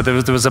others,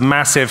 there was a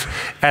massive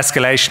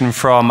escalation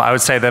from, I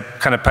would say, the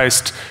kind of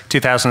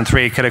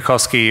post-2003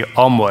 Khodorkovsky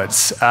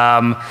onwards.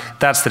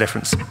 That's the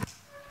difference.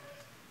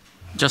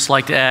 Just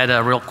like to add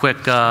a real quick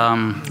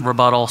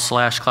rebuttal /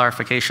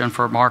 clarification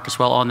for Mark as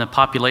well on the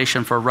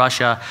population for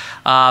Russia.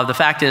 The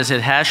fact is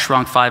it has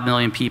shrunk 5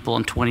 million people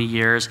in 20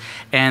 years,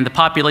 and the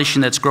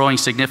population that's growing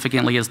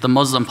significantly is the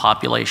Muslim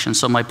population.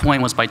 So my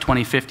point was by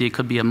 2050 it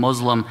could be a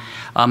Muslim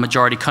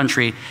majority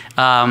country.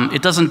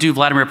 It doesn't do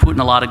Vladimir Putin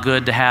a lot of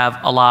good to have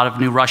a lot of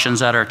new Russians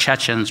that are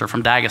Chechens or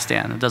from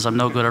Dagestan. It does him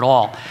no good at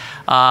all.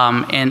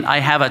 And I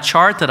have a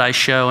chart that I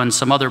show in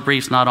some other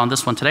briefs, not on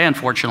this one today,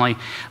 unfortunately,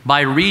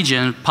 by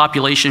region,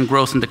 population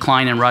growth and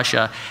decline in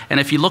Russia. And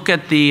if you look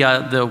at the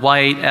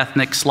white,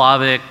 ethnic,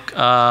 Slavic,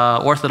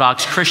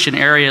 Orthodox Christian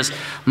areas,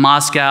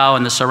 Moscow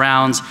and the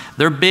surrounds,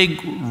 they're big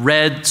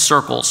red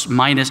circles,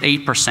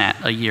 -8%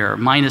 a year,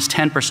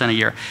 -10% a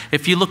year.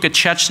 If you look at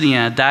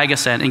Chechnya,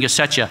 Dagestan,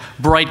 Ingushetia,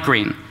 bright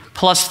green.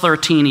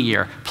 +13 a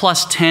year,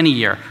 +10 a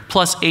year,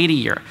 +8 a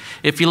year.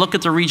 If you look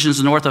at the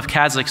regions north of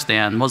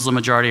Kazakhstan, Muslim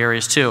majority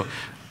areas too,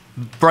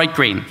 bright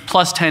green,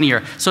 plus 10 a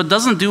year. So it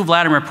doesn't do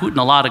Vladimir Putin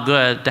a lot of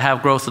good to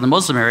have growth in the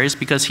Muslim areas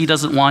because he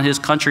doesn't want his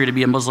country to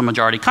be a Muslim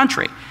majority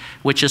country,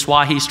 which is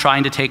why he's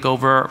trying to take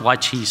over, why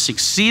he's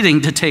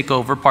succeeding to take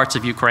over parts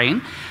of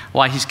Ukraine,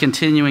 why he's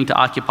continuing to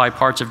occupy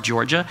parts of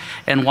Georgia,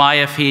 and why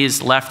if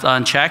he's left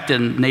unchecked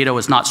and NATO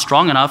is not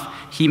strong enough,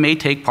 he may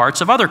take parts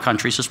of other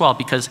countries as well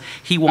because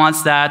he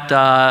wants that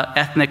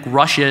ethnic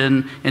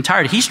Russian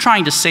entirety. He's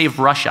trying to save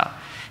Russia.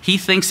 He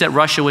thinks that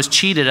Russia was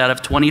cheated out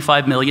of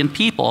 25 million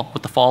people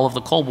with the fall of the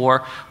Cold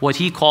War, what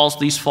he calls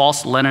these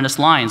false Leninist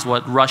lines,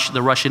 what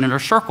the Russian inner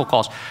circle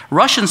calls.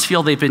 Russians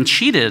feel they've been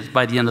cheated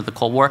by the end of the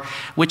Cold War,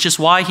 which is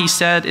why he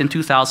said in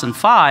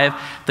 2005,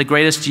 the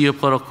greatest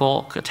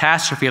geopolitical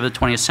catastrophe of the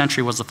 20th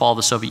century was the fall of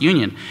the Soviet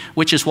Union,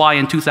 which is why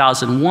in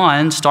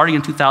 2001, starting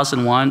in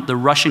 2001, the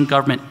Russian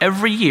government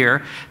every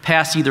year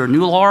passed either a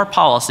new law or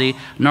policy,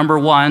 number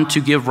one, to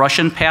give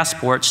Russian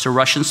passports to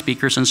Russian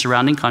speakers in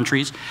surrounding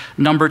countries,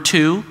 number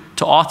two,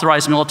 to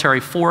authorize military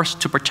force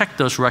to protect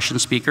those Russian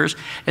speakers,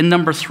 and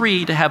number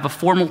three, to have a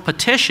formal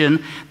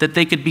petition that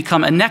they could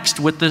become annexed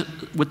with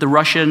the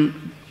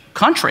Russian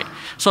country.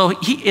 So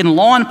in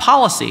law and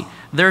policy,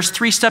 there's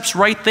 3 steps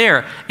right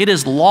there. It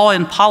is law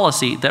and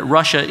policy that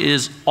Russia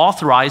is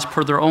authorized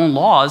per their own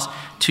laws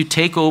to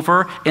take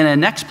over and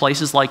annex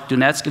places like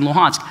Donetsk and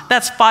Luhansk.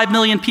 That's 5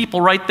 million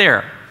people right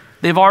there.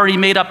 They've already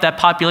made up that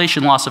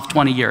population loss of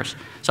 20 years.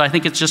 So I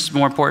think it's just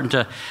more important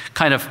to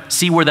kind of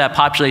see where that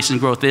population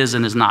growth is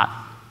and is not.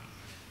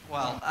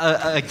 Well,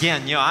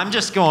 again, I'm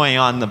just going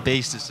on the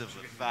basis of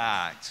the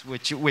facts,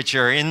 which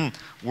are in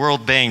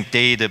World Bank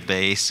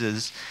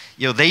databases.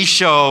 They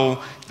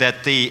show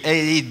that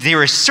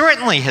there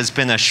certainly has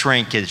been a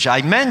shrinkage.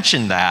 I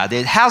mentioned that.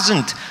 It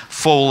hasn't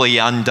fully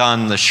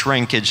undone the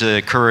shrinkage that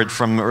occurred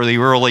from the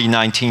early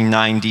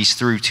 1990s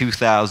through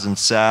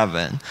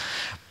 2007.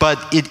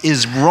 But it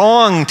is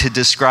wrong to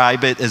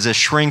describe it as a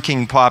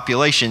shrinking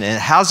population. It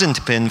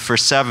hasn't been for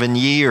 7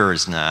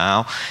 years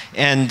now.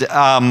 And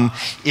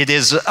it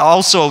is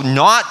also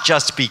not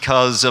just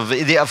because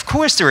of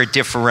course there are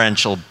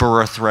differential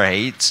birth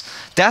rates.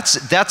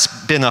 That's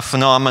been a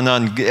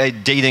phenomenon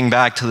dating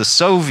back to the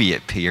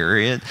Soviet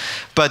period.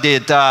 But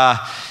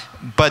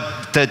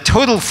the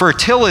total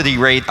fertility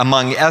rate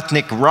among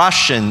ethnic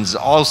Russians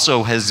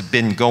also has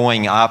been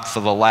going up for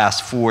the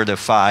last 4 to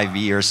 5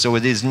 years. So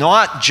it is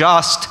not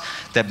just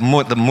that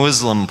the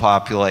Muslim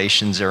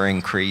populations are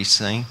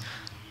increasing.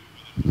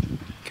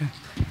 Okay.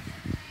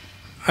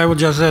 I would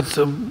just add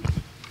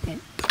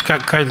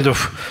kind of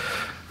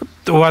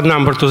one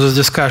number to this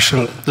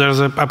discussion. There's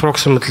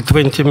approximately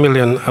 20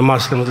 million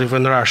Muslims live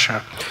in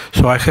Russia.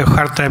 So I have a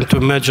hard time to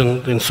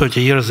imagine in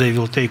 30 years they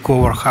will take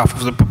over half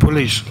of the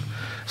population.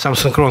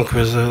 Something wrong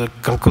with the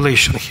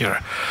calculation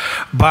here.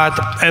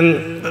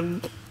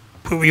 And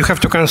you have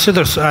to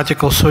consider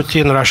Article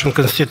 13 Russian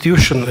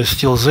Constitution is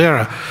still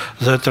there,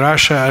 that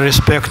Russia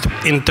respects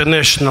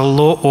international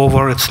law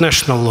over its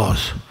national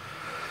laws.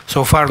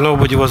 So far,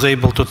 nobody was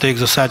able to take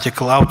this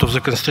article out of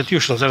the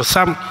Constitution. There are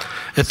some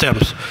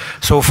attempts.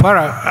 So far,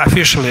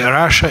 officially,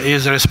 Russia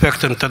is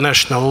respecting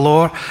international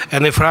law,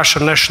 and if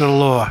Russian national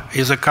law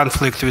is a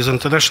conflict with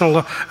international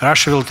law,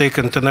 Russia will take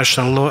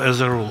international law as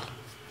a rule.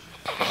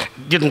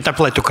 Didn't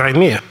apply to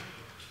Crimea.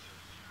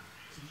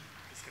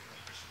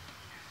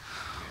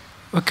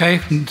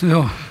 Okay,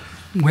 so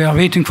we are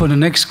waiting for the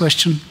next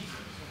question.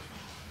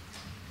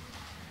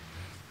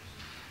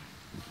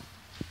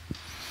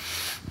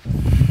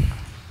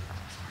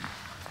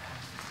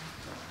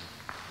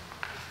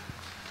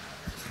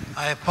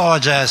 I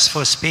apologize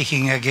for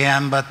speaking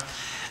again, but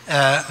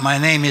my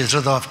name is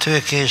Rudolf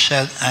Tőkés.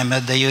 I'm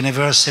at the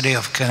University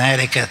of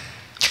Connecticut.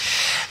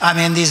 I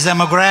mean, these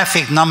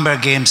demographic number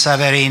games are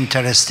very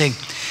interesting,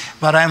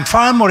 but I'm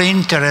far more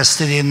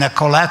interested in the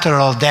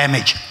collateral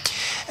damage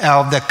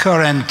of the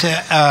current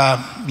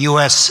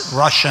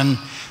US-Russian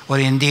or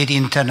indeed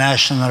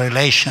international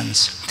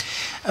relations.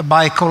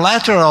 By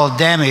collateral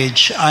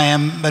damage, I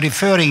am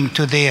referring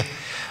to the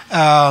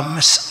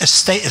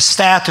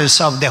status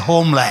of the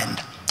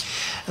homeland.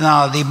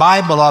 Now, the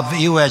Bible of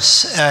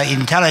US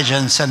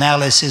intelligence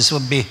analysis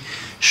would be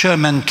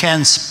Sherman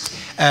Kent's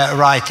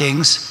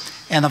writings.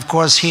 And of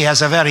course, he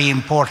has a very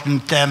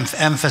important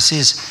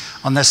emphasis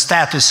on the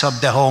status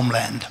of the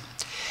homeland.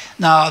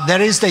 Now,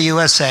 there is the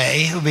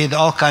USA with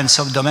all kinds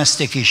of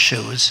domestic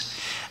issues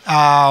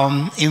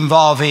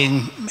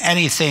involving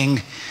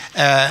anything,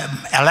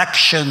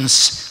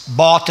 elections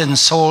bought and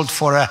sold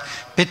for a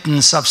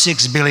pittance of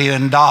 $6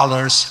 billion,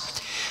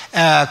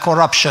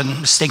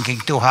 corruption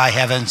stinking to high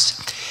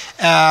heavens,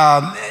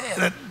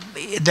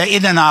 the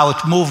in and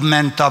out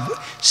movement of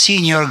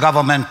senior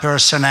government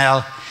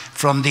personnel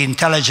from the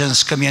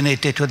intelligence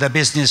community to the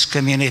business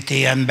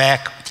community and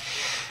back.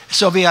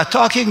 So we are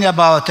talking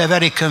about a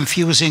very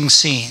confusing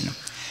scene.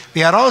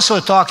 We are also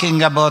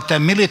talking about the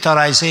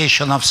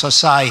militarization of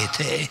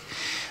society.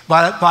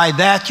 But by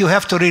that, you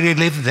have to really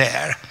live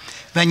there.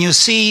 When you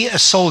see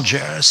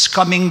soldiers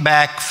coming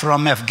back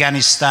from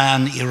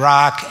Afghanistan,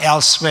 Iraq,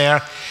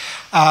 elsewhere,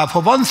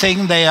 for one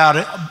thing, they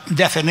are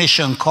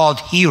definition called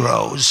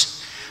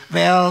heroes.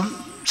 Well,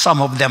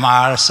 some of them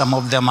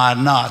are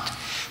not.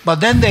 But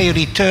then they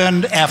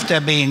returned after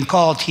being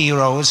called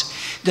heroes.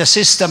 The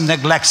system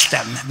neglects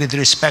them with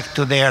respect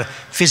to their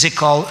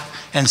physical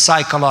and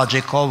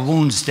psychological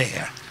wounds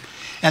there.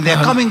 And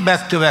they're coming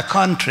back to a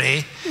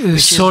country.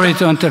 Sorry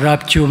to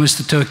interrupt you,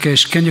 Mr.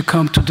 Turkish. Can you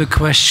come to the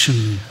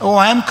question? Oh,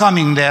 I'm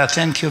coming there.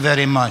 Thank you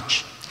very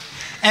much.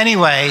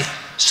 Anyway,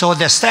 so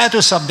the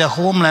status of the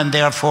homeland,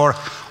 therefore,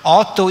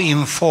 ought to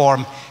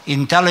inform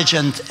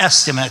intelligent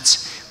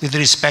estimates with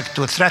respect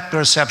to threat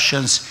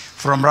perceptions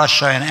from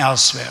Russia and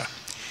elsewhere.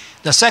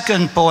 The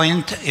second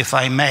point, if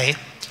I may,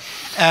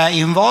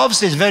 involves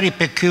this very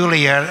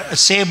peculiar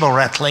saber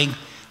rattling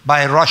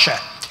by Russia.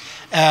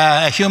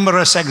 A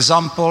humorous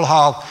example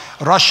how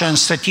Russian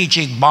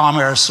strategic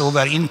bombers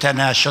over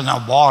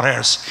international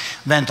waters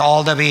went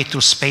all the way to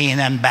Spain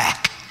and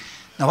back.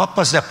 Now, what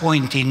was the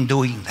point in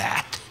doing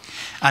that?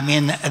 I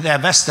mean, the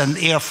Western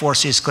air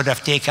forces could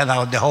have taken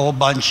out the whole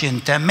bunch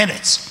in 10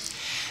 minutes.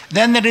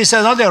 Then there is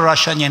another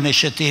Russian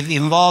initiative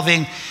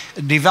involving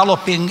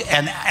developing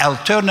an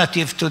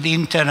alternative to the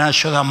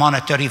International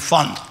Monetary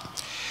Fund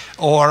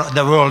or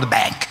the World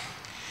Bank.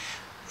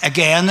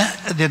 Again,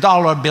 the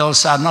dollar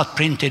bills are not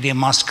printed in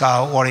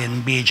Moscow or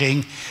in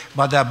Beijing,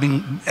 but are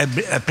being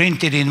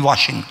printed in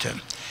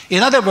Washington.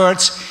 In other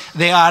words,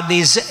 there are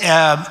these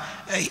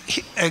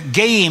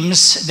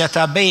games that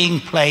are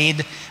being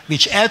played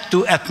which add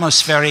to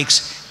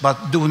atmospherics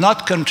but do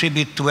not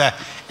contribute to a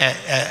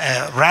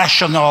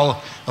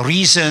rational,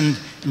 reasoned,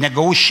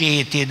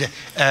 negotiated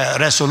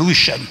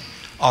resolution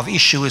of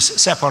issues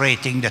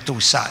separating the two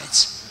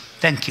sides.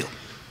 Thank you.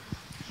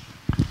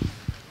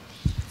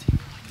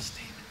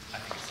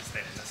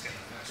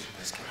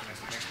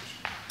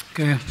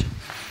 Okay.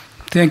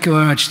 Thank you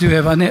very much. Do you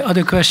have any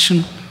other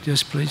question?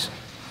 Yes, please.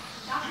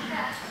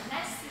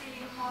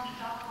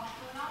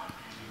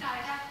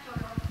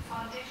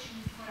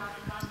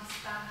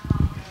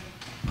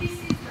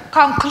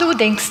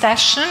 Concluding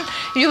session,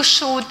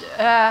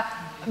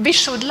 we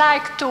should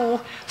like to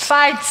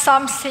find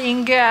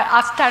something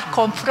after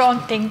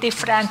confronting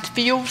different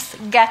views,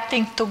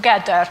 getting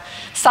together,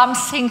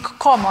 something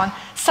common,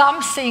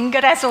 something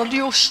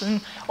resolution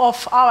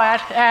of our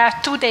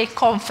today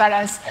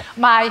conference.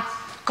 My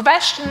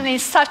question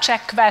is such a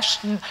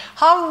question: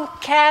 how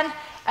can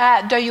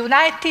the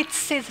United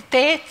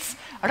States,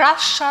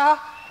 Russia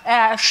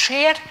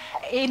share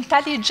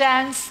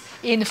intelligence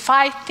in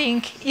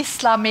fighting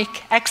Islamic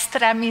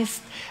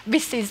extremists?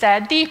 This is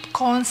a deep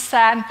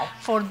concern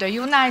for the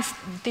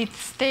United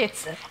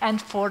States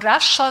and for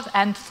Russia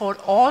and for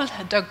all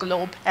the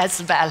globe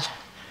as well.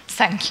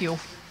 Thank you.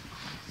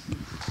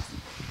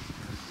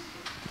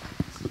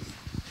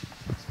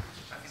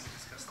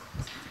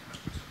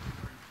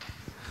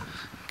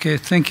 Okay,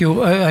 thank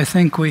you. I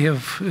think we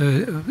have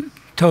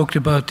talked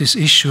about this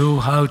issue,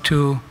 how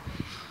to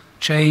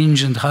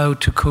change and how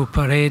to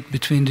cooperate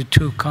between the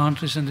two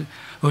countries, and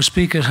our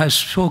speaker has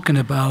spoken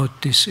about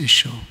this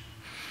issue.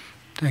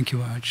 Thank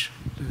you very much.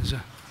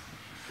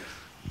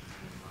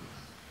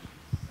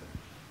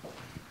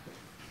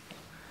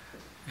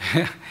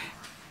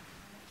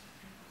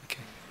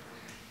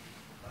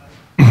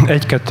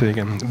 Egy-kettő,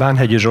 igen.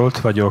 Bánhegyi Zsolt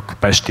vagyok,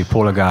 pesti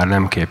polgár,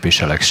 nem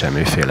képviselek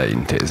semmiféle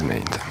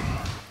intézményt.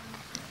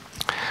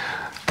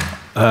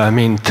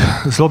 Mint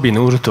Zlobin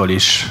úrtól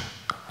is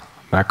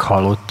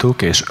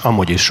meghallottuk, és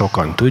amúgy is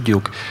sokan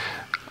tudjuk,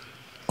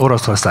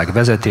 Oroszország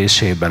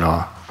vezetésében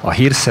a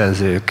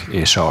hírszerzők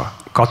és a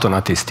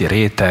katonatiszti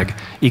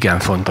réteg igen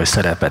fontos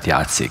szerepet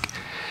játszik.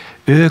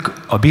 Ők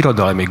a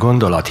birodalmi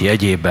gondolat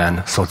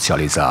jegyében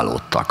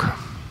szocializálódtak.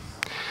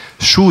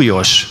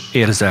 Súlyos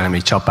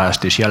érzelmi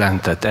csapást is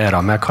jelentett erre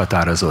a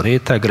meghatározó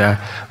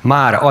rétegre,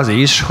 már az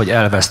is, hogy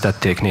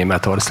elvesztették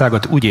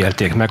Németországot, úgy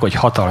élték meg, hogy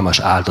hatalmas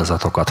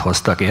áldozatokat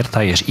hoztak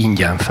érte, és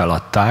ingyen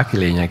feladták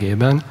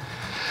lényegében.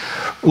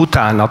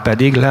 Utána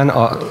pedig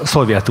a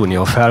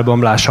Szovjetunió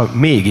felbomlása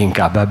még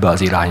inkább ebbe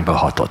az irányba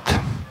hatott.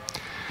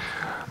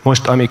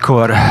 Most,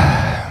 amikor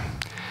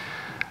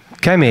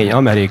kemény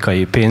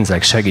amerikai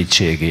pénzek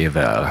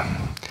segítségével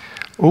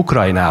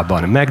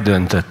Ukrajnában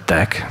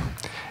megdöntöttek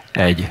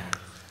egy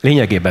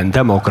lényegében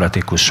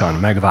demokratikusan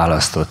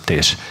megválasztott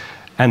és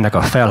ennek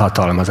a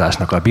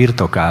felhatalmazásnak a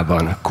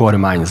birtokában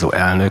kormányzó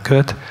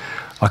elnököt,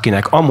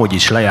 akinek amúgy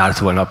is lejárt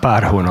volna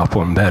pár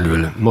hónapon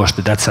belül,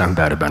 most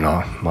decemberben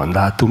a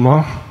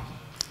mandátuma,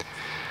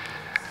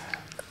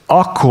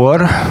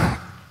 akkor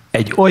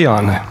egy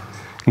olyan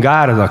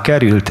gárda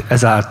került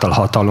ezáltal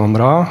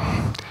hatalomra,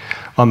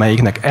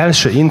 amelyiknek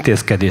első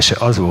intézkedése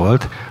az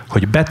volt,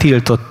 hogy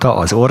betiltotta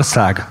az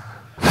ország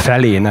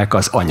felének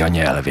az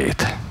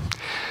anyanyelvét.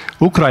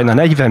 Ukrajna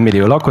 40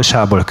 millió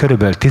lakosából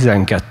körülbelül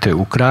 12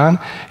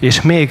 ukrán,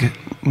 és még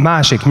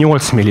másik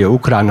 8 millió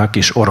ukránnak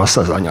is orosz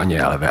az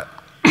anyanyelve.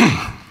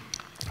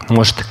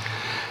 Most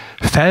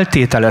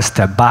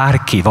feltételezte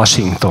bárki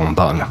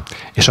Washingtonban,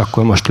 és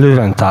akkor most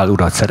Löwenthal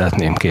urat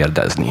szeretném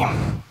kérdezni,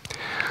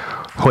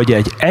 hogy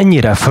egy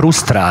ennyire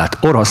frusztrált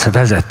orosz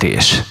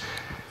vezetés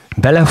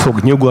bele fog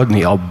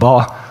nyugodni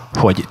abba,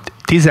 hogy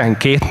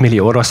 12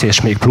 millió orosz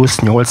és még plusz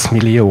 8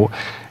 millió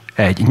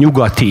egy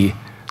nyugati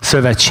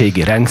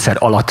szövetségi rendszer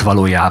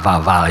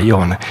alattvalójává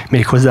váljon.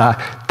 Méghozzá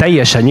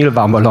teljesen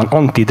nyilvánvalóan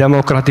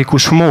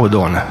antidemokratikus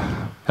módon.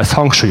 Ezt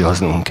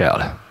hangsúlyoznunk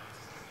kell.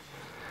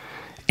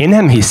 Én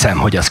nem hiszem,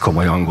 hogy ezt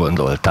komolyan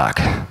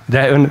gondolták.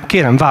 De ön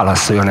kérem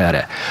válaszoljon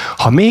erre.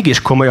 Ha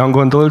mégis komolyan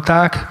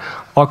gondolták,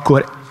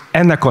 akkor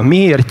ennek a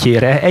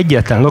miértjére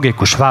egyetlen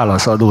logikus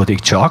válasz adódik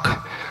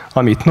csak,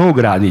 amit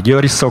Nógrádi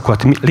György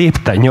szokott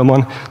lépten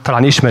nyomon,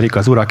 talán ismerik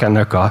az urak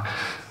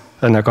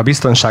ennek a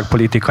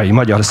biztonságpolitikai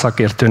magyar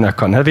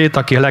szakértőnek a nevét,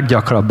 aki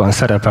leggyakrabban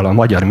szerepel a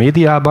magyar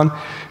médiában.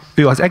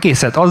 Ő az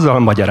egészet azzal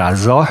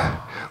magyarázza,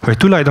 hogy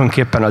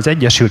tulajdonképpen az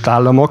Egyesült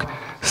Államok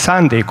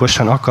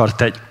szándékosan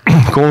akart egy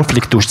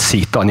konfliktust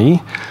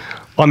szítani,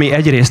 ami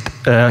egyrészt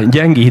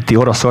gyengíti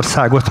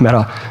Oroszországot,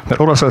 mert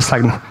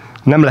Oroszország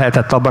nem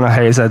lehetett abban a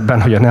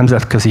helyzetben, hogy a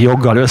nemzetközi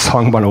joggal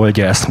összhangban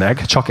oldja ezt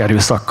meg, csak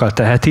erőszakkal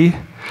teheti.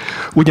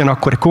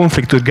 Ugyanakkor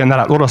konfliktus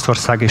generál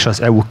Oroszország és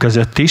az EU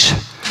között is,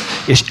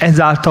 és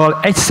ezáltal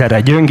egyszerre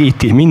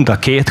gyöngíti mind a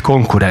két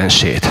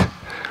konkurensét.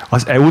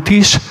 Az EU-t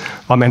is,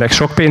 amelynek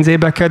sok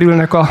pénzébe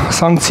kerülnek a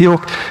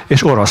szankciók,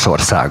 és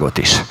Oroszországot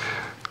is.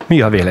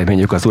 Mi a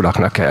véleményük az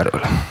uraknak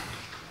erről?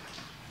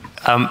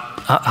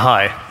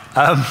 Hi.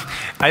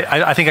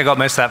 I think I got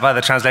most of that by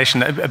the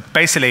translation.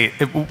 Basically,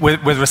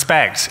 with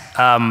respect,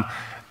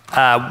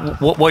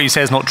 what you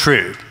say is not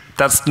true.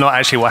 That's not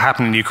actually what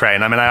happened in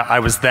Ukraine. I mean, I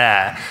was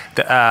there.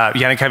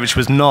 Yanukovych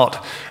was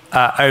not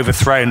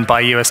overthrown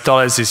by US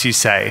dollars, as you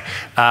say.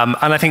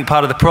 And I think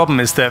part of the problem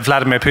is that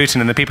Vladimir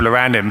Putin and the people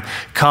around him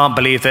can't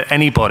believe that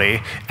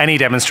anybody, any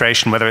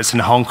demonstration, whether it's in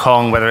Hong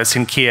Kong, whether it's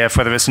in Kiev,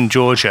 whether it's in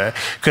Georgia,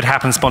 could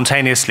happen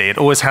spontaneously. It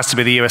always has to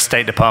be the US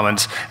State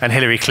Department and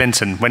Hillary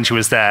Clinton, when she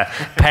was there,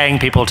 paying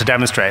people to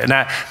demonstrate.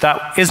 Now,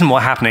 that isn't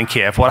what happened in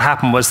Kiev. What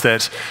happened was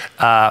that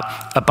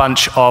a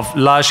bunch of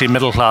largely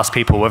middle-class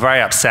people were very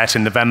upset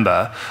in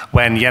November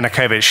when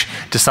Yanukovych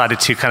decided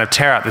to kind of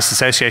tear up this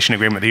association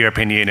agreement with the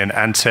European Union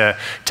and to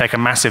take a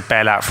massive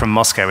bailout from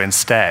Moscow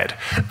instead.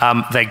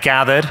 They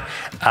gathered,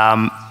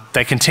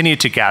 they continued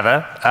to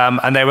gather,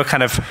 and they were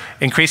kind of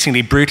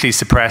increasingly brutally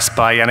suppressed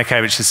by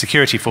Yanukovych's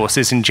security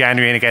forces in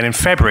January and again in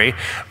February,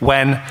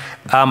 when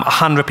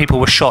 100 people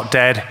were shot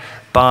dead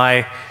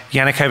by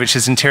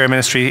Yanukovych's Interior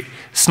Ministry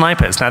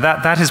snipers. Now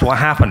that is what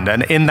happened,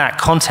 and in that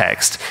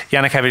context,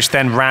 Yanukovych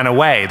then ran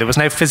away. There was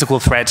no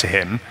physical threat to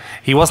him.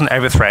 He wasn't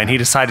overthrown. He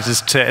decided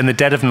to in the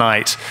dead of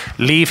night,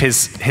 leave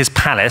his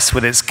palace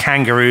with its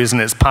kangaroos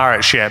and its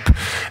pirate ship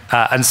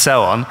and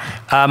so on,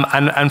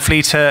 and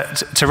flee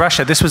to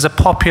Russia. This was a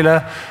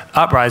popular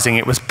uprising.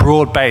 It was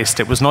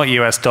broad-based. It was not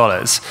US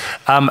dollars.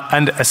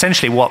 And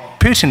essentially what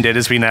Putin did,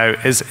 as we know,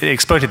 is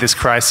exploited this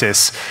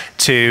crisis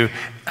to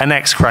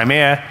annex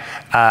Crimea,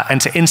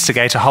 and to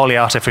instigate a wholly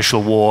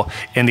artificial war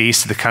in the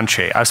east of the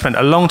country. I've spent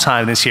a long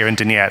time this year in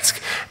Donetsk.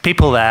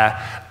 People there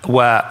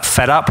were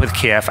fed up with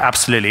Kiev,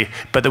 absolutely,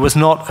 but there was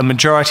not a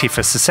majority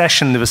for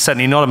secession. There was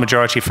certainly not a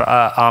majority for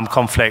armed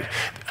conflict,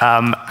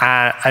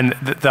 and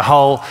the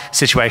whole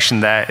situation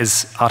there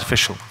is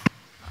artificial.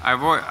 I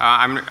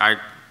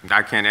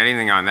can't add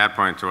anything on that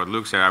point to what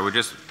Luke said.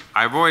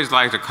 I've always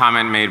liked a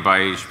comment made by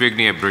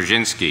Zbigniew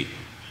Brzezinski,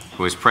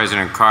 who was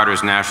President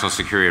Carter's national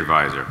security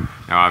advisor.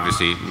 Now,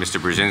 obviously, Mr.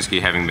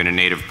 Brzezinski, having been a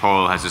native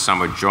Pole, has a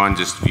somewhat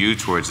jaundiced view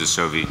towards the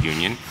Soviet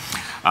Union.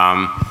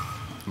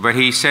 But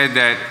he said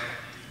that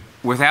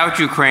without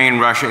Ukraine,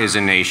 Russia is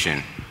a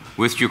nation.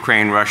 With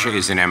Ukraine, Russia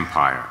is an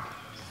empire.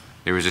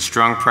 There is a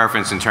strong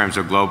preference in terms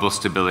of global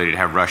stability to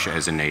have Russia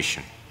as a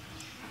nation.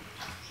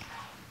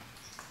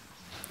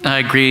 I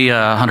agree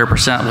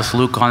 100% with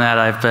Luke on that.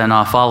 I've been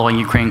following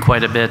Ukraine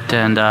quite a bit,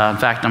 and in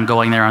fact, I'm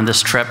going there on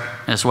this trip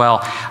as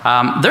well.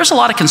 There's a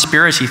lot of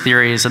conspiracy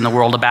theories in the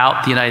world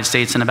about the United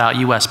States and about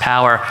U.S.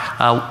 power.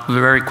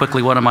 Very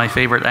quickly, one of my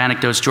favorite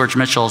anecdotes, George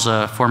Mitchell's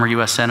a former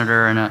U.S.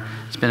 senator and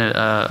he's been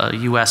a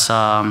U.S.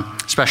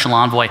 special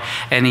envoy,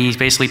 and he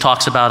basically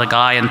talks about a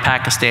guy in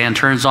Pakistan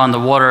turns on the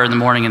water in the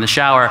morning in the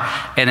shower,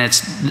 and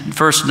it's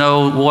first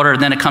no water,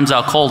 and then it comes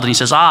out cold, and he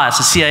says, it's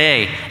the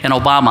CIA and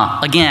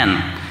Obama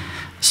again.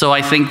 So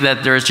I think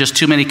that there's just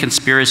too many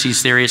conspiracy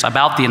theories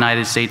about the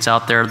United States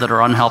out there that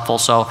are unhelpful.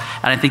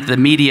 And I think the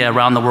media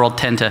around the world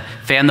tend to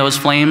fan those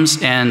flames,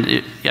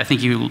 and I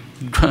think you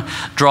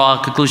draw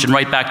a conclusion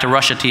right back to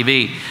Russia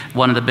TV,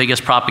 one of the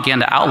biggest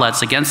propaganda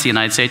outlets against the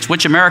United States,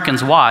 which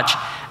Americans watch.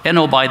 And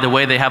oh, by the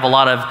way, they have a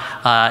lot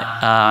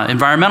of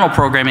environmental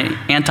programming,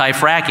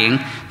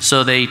 anti-fracking,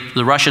 so the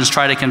Russians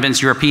try to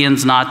convince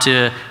Europeans not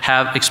to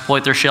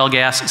exploit their shale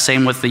gas,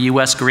 same with the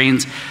US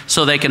Greens,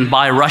 so they can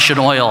buy Russian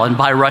oil and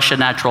buy Russian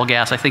natural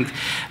gas. I think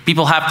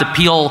people have to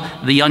peel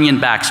the onion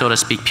back, so to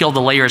speak, peel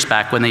the layers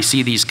back when they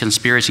see these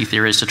conspiracy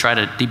theories to try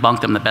to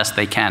debunk them the best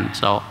they can.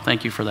 So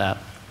thank you for that.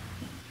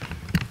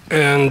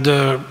 And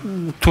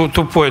two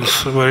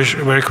points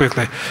very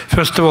quickly.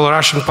 First of all,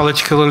 Russian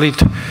political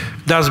elite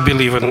does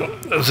believe in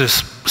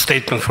this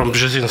statement from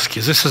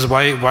Brzezinski. This is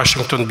why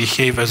Washington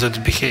behave as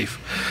it behave.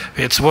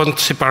 It won't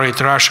separate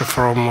Russia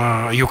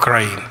from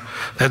Ukraine.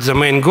 That's the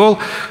main goal.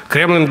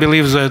 Kremlin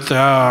believes that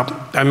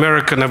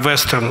American and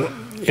Western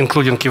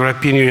including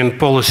European Union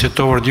policy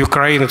toward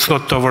Ukraine, it's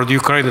not toward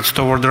Ukraine, it's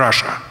toward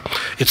Russia.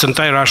 It's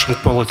anti-Russian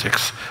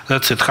politics.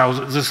 That's it.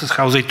 This is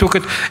how they took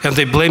it, and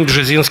they blamed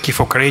Brzezinski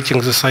for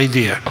creating this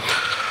idea.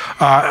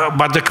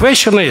 But the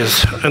question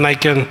is, and I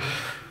can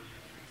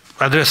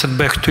address it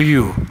back to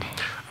you,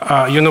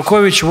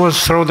 Yanukovych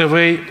was thrown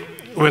away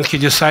when he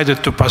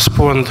decided to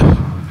postpone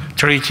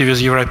treaty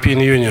with European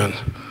Union.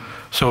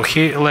 So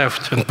he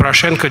left, and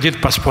Poroshenko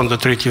did postpone the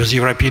treaty with the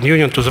European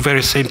Union to the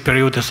very same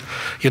period as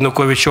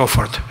Yanukovych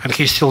offered, and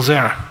he's still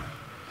there.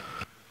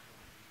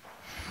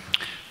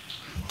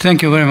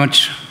 Thank you very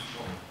much.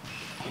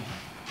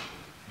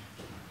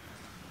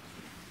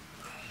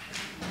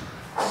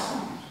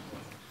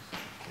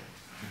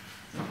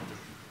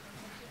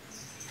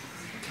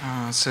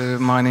 So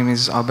my name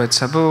is Albert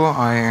Sabo.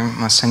 I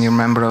am a senior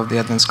member of the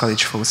Advanced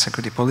College for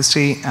Security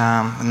Policy,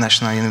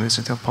 National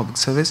University of Public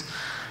Service.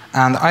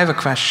 And I have a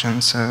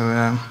question.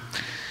 So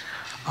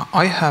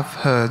I have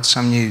heard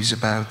some news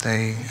about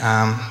a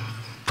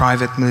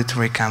private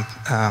military camp,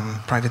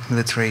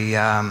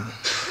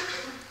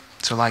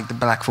 so like the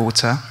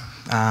Blackwater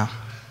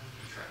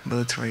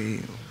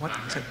military, what?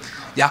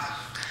 Yeah,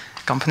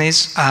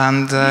 companies,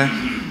 and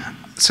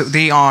so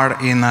they are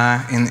in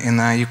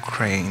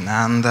Ukraine.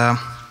 And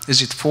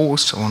is it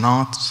force or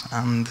not?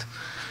 And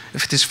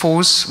if it is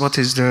force, what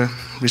is the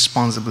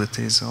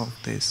responsibilities of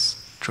these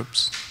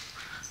troops?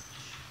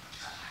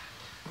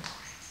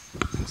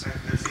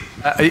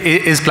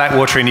 Is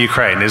Blackwater in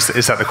Ukraine? Is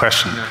that the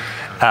question?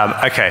 No.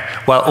 Okay.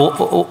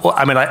 Well,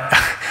 I mean,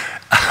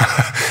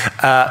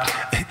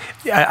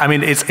 I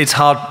mean, it's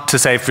hard to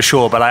say for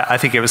sure, but I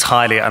think it was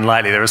highly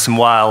unlikely. There were some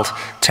wild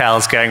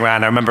tales going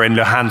around. I remember in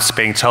Luhansk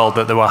being told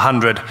that there were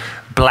 100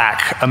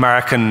 black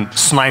American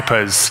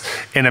snipers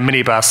in a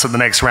minibus at the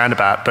next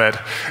roundabout,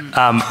 but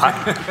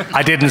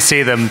I didn't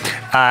see them,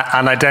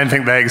 and I don't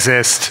think they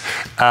exist.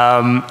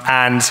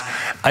 And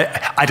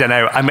I don't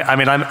know. I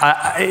mean,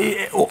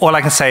 all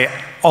I can say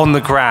on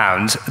the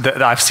ground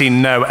that I've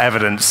seen no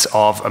evidence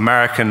of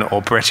American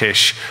or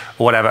British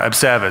or whatever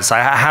observers. I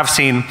have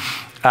seen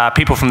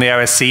people from the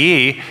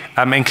OSCE,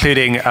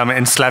 including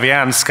in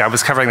Slavyansk. I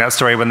was covering that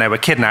story when they were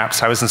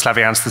kidnapped. I was in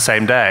Slavyansk the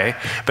same day.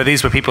 But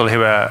these were people who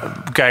were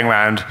going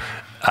around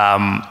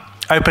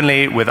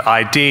openly with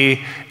ID,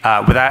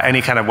 without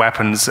any kind of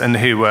weapons, and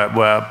who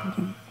were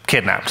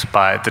kidnapped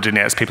by the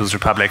Donetsk People's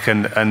Republic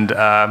and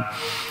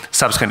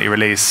subsequently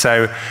released.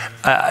 So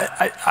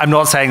I'm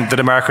not saying that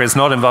America is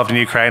not involved in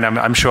Ukraine.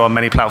 I'm sure on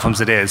many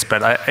platforms it is.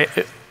 But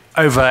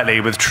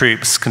overtly with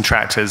troops,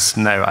 contractors,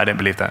 no, I don't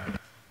believe that.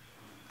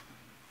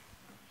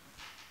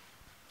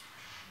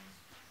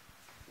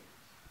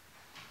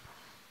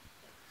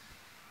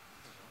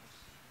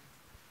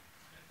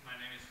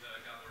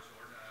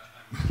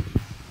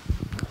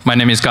 My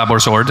name is Gábor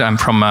Zord. I'm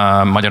from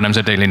Magyar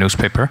Nemzet Daily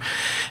newspaper.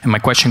 And my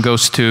question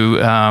goes to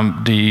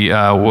the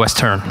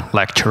Western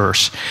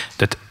lecturers.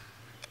 That,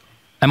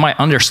 am I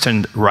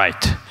understand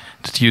right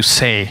that you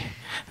say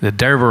that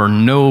there were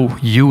no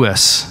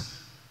US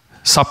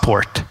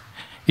support,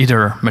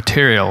 either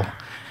material,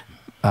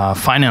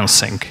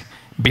 financing,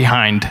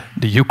 behind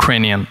the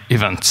Ukrainian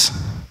events?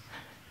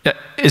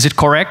 Is it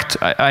correct?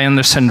 I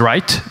understand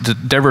right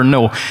that there were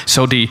no.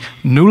 So the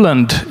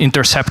Nuland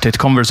intercepted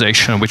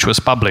conversation, which was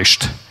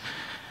published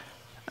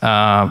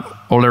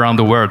all around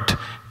the world,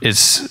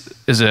 is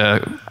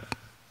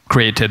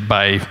created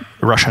by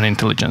Russian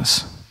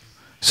intelligence.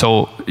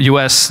 So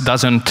US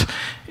didn't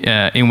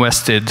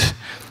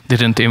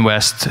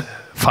invest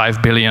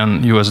 $5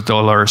 billion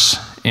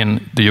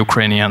in the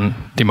Ukrainian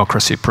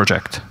democracy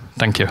project.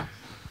 Thank you.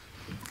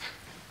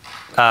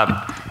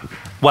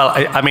 Well,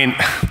 I mean,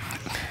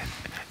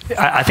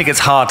 I think it's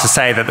hard to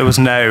say that there was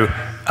no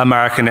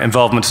American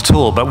involvement at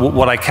all, but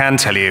what I can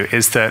tell you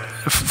is that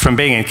from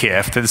being in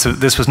Kiev,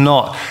 this was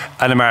not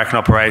an American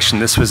operation.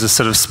 This was a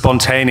sort of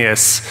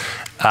spontaneous,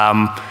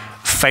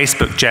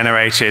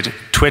 Facebook-generated,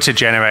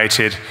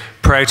 Twitter-generated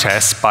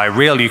protest by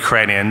real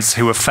Ukrainians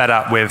who were fed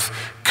up with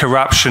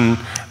corruption,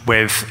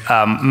 with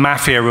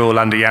mafia rule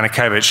under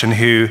Yanukovych, and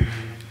who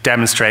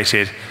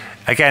demonstrated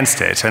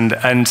against it,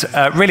 and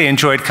really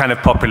enjoyed kind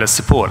of popular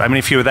support. I mean,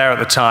 if you were there at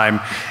the time,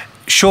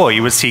 sure,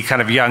 you would see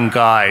kind of young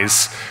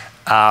guys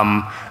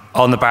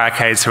on the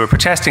barricades who were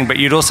protesting, but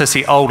you'd also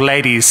see old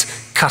ladies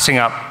cutting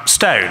up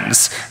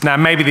stones. Now,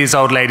 maybe these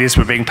old ladies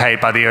were being paid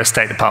by the US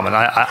State Department.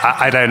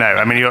 I don't know.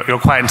 I mean, you're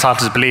quite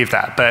entitled to believe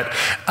that. But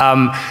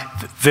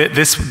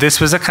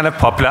this was a kind of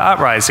popular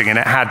uprising, and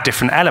it had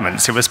different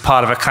elements. It was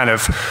part of a kind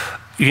of,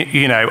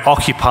 you know,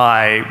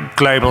 Occupy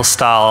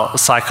global-style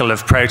cycle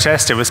of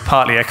protest. It was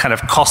partly a kind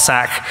of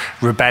Cossack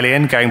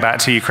rebellion going back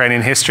to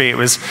Ukrainian history. It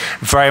was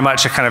very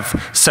much a kind of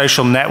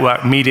social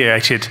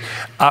network-mediated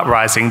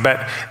uprising.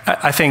 But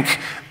I think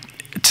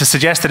to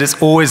suggest that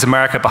it's always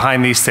America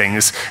behind these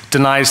things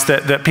denies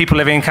that people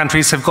living in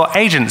countries have got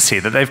agency,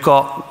 that they've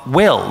got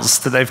wills,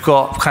 that they've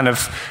got kind of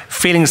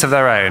feelings of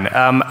their own.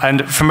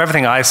 And from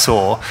everything I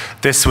saw,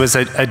 this was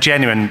a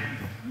genuine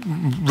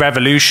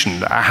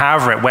revolution.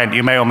 However it went,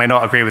 you may or may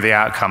not agree with the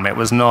outcome. It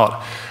was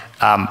not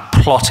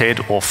plotted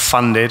or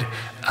funded.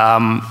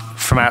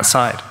 from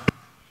outside.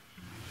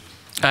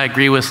 I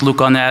agree with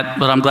Luke on that,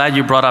 but I'm glad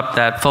you brought up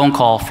that phone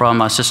call from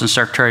Assistant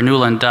Secretary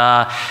Nuland.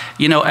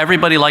 You know,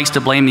 everybody likes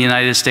to blame the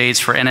United States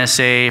for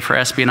NSA, for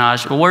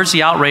espionage. Well, where's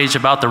the outrage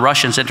about the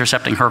Russians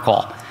intercepting her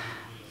call?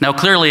 Now,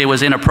 clearly it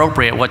was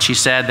inappropriate what she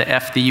said, the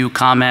FDU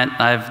comment.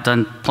 I've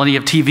done plenty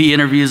of TV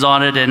interviews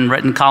on it and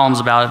written columns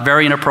about it.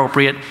 Very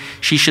inappropriate.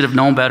 She should have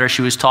known better.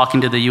 She was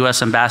talking to the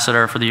US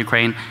ambassador for the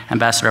Ukraine,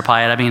 Ambassador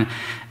Pyatt. I mean,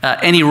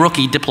 any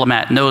rookie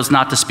diplomat knows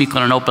not to speak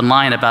on an open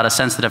line about a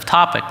sensitive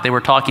topic. They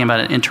were talking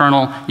about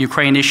internal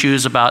Ukraine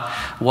issues, about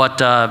what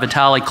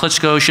Vitaly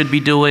Klitschko should be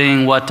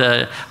doing, what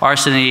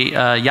Arseniy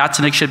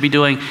Yatsenyuk should be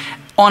doing,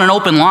 on an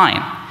open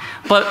line.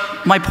 But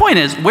my point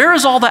is, where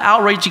is all the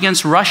outrage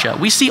against Russia?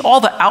 We see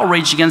all the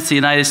outrage against the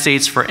United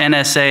States for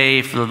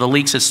NSA, for the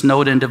leaks that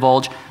Snowden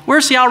divulged.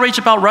 Where's the outrage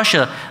about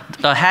Russia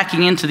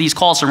hacking into these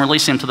calls and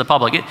releasing them to the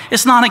public?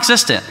 It's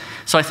non-existent.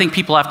 So I think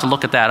people have to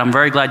look at that. I'm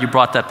very glad you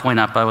brought that point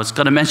up. I was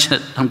going to mention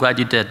it. I'm glad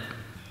you did.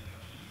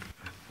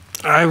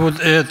 I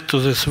would add to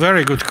this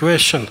very good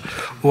question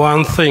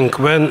one thing.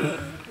 When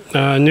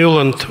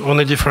Nuland, on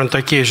a different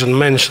occasion,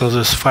 mentioned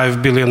this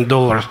 $5 billion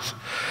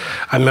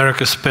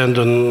America spent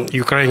on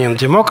Ukrainian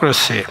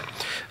democracy,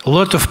 a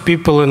lot of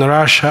people in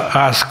Russia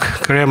ask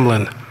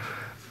Kremlin,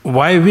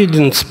 why we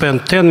didn't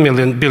spend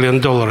 $10 billion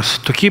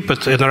to keep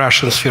it in a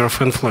Russian sphere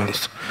of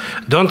influence?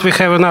 Don't we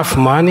have enough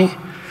money?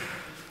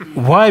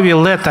 Why we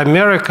let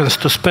Americans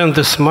to spend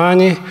this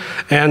money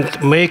and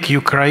make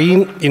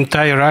Ukraine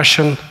entire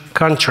Russian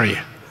country?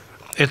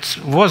 It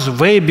was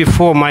way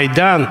before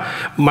Maidan.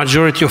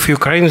 Majority of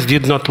Ukrainians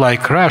did not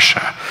like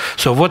Russia.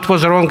 So what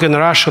was wrong in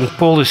Russian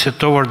policy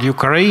toward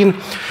Ukraine?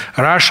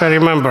 Russia,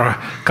 remember,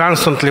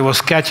 constantly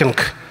was cutting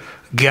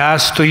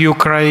gas to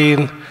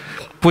Ukraine,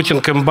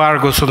 putting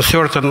embargoes on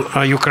certain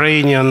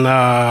Ukrainian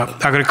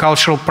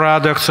agricultural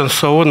products and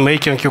so on,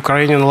 making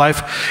Ukrainian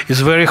life is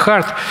very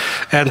hard.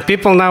 And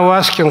people now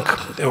asking,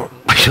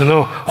 you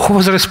know, who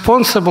was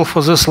responsible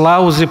for this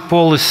lousy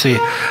policy,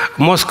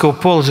 Moscow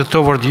policy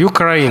toward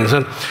Ukrainians?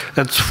 And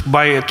that's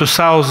by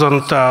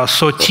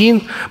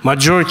 2013,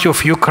 majority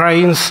of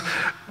Ukrainians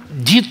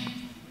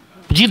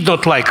did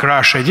not like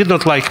Russia, did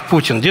not like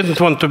Putin, didn't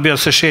want to be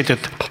associated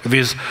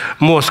with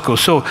Moscow.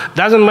 So it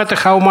doesn't matter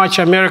how much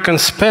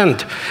Americans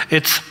spend,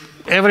 it's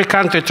every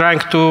country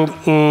trying to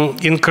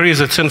increase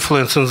its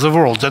influence in the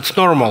world. That's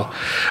normal.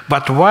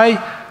 But why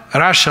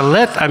Russia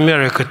let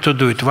America to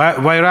do it?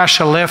 Why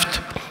Russia left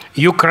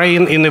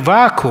Ukraine in a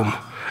vacuum?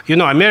 You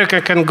know,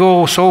 America can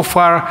go so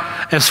far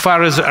as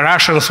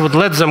Russians would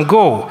let them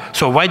go.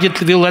 So why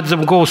did we let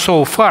them go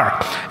so far?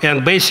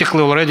 And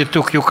basically already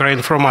took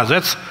Ukraine from us.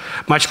 That's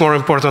much more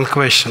important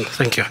question.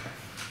 Thank you.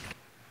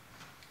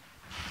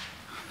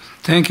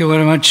 Thank you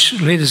very much,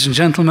 ladies and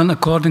gentlemen.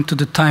 According to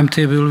the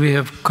timetable, we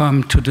have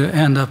come to the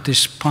end of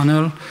this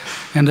panel.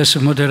 And as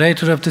a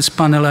moderator of this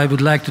panel, I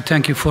would like to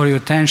thank you for your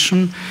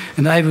attention.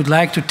 And I would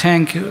like to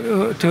thank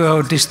to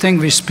our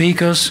distinguished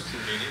speakers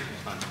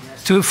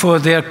for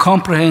their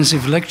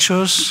comprehensive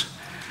lectures.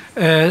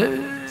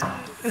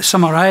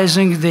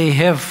 Summarizing, they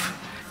have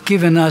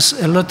given us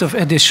a lot of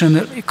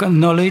additional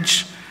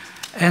knowledge,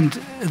 and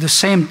at the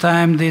same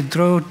time, they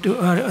draw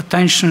our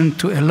attention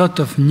to a lot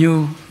of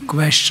new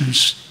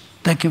questions.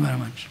 Thank you very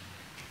much.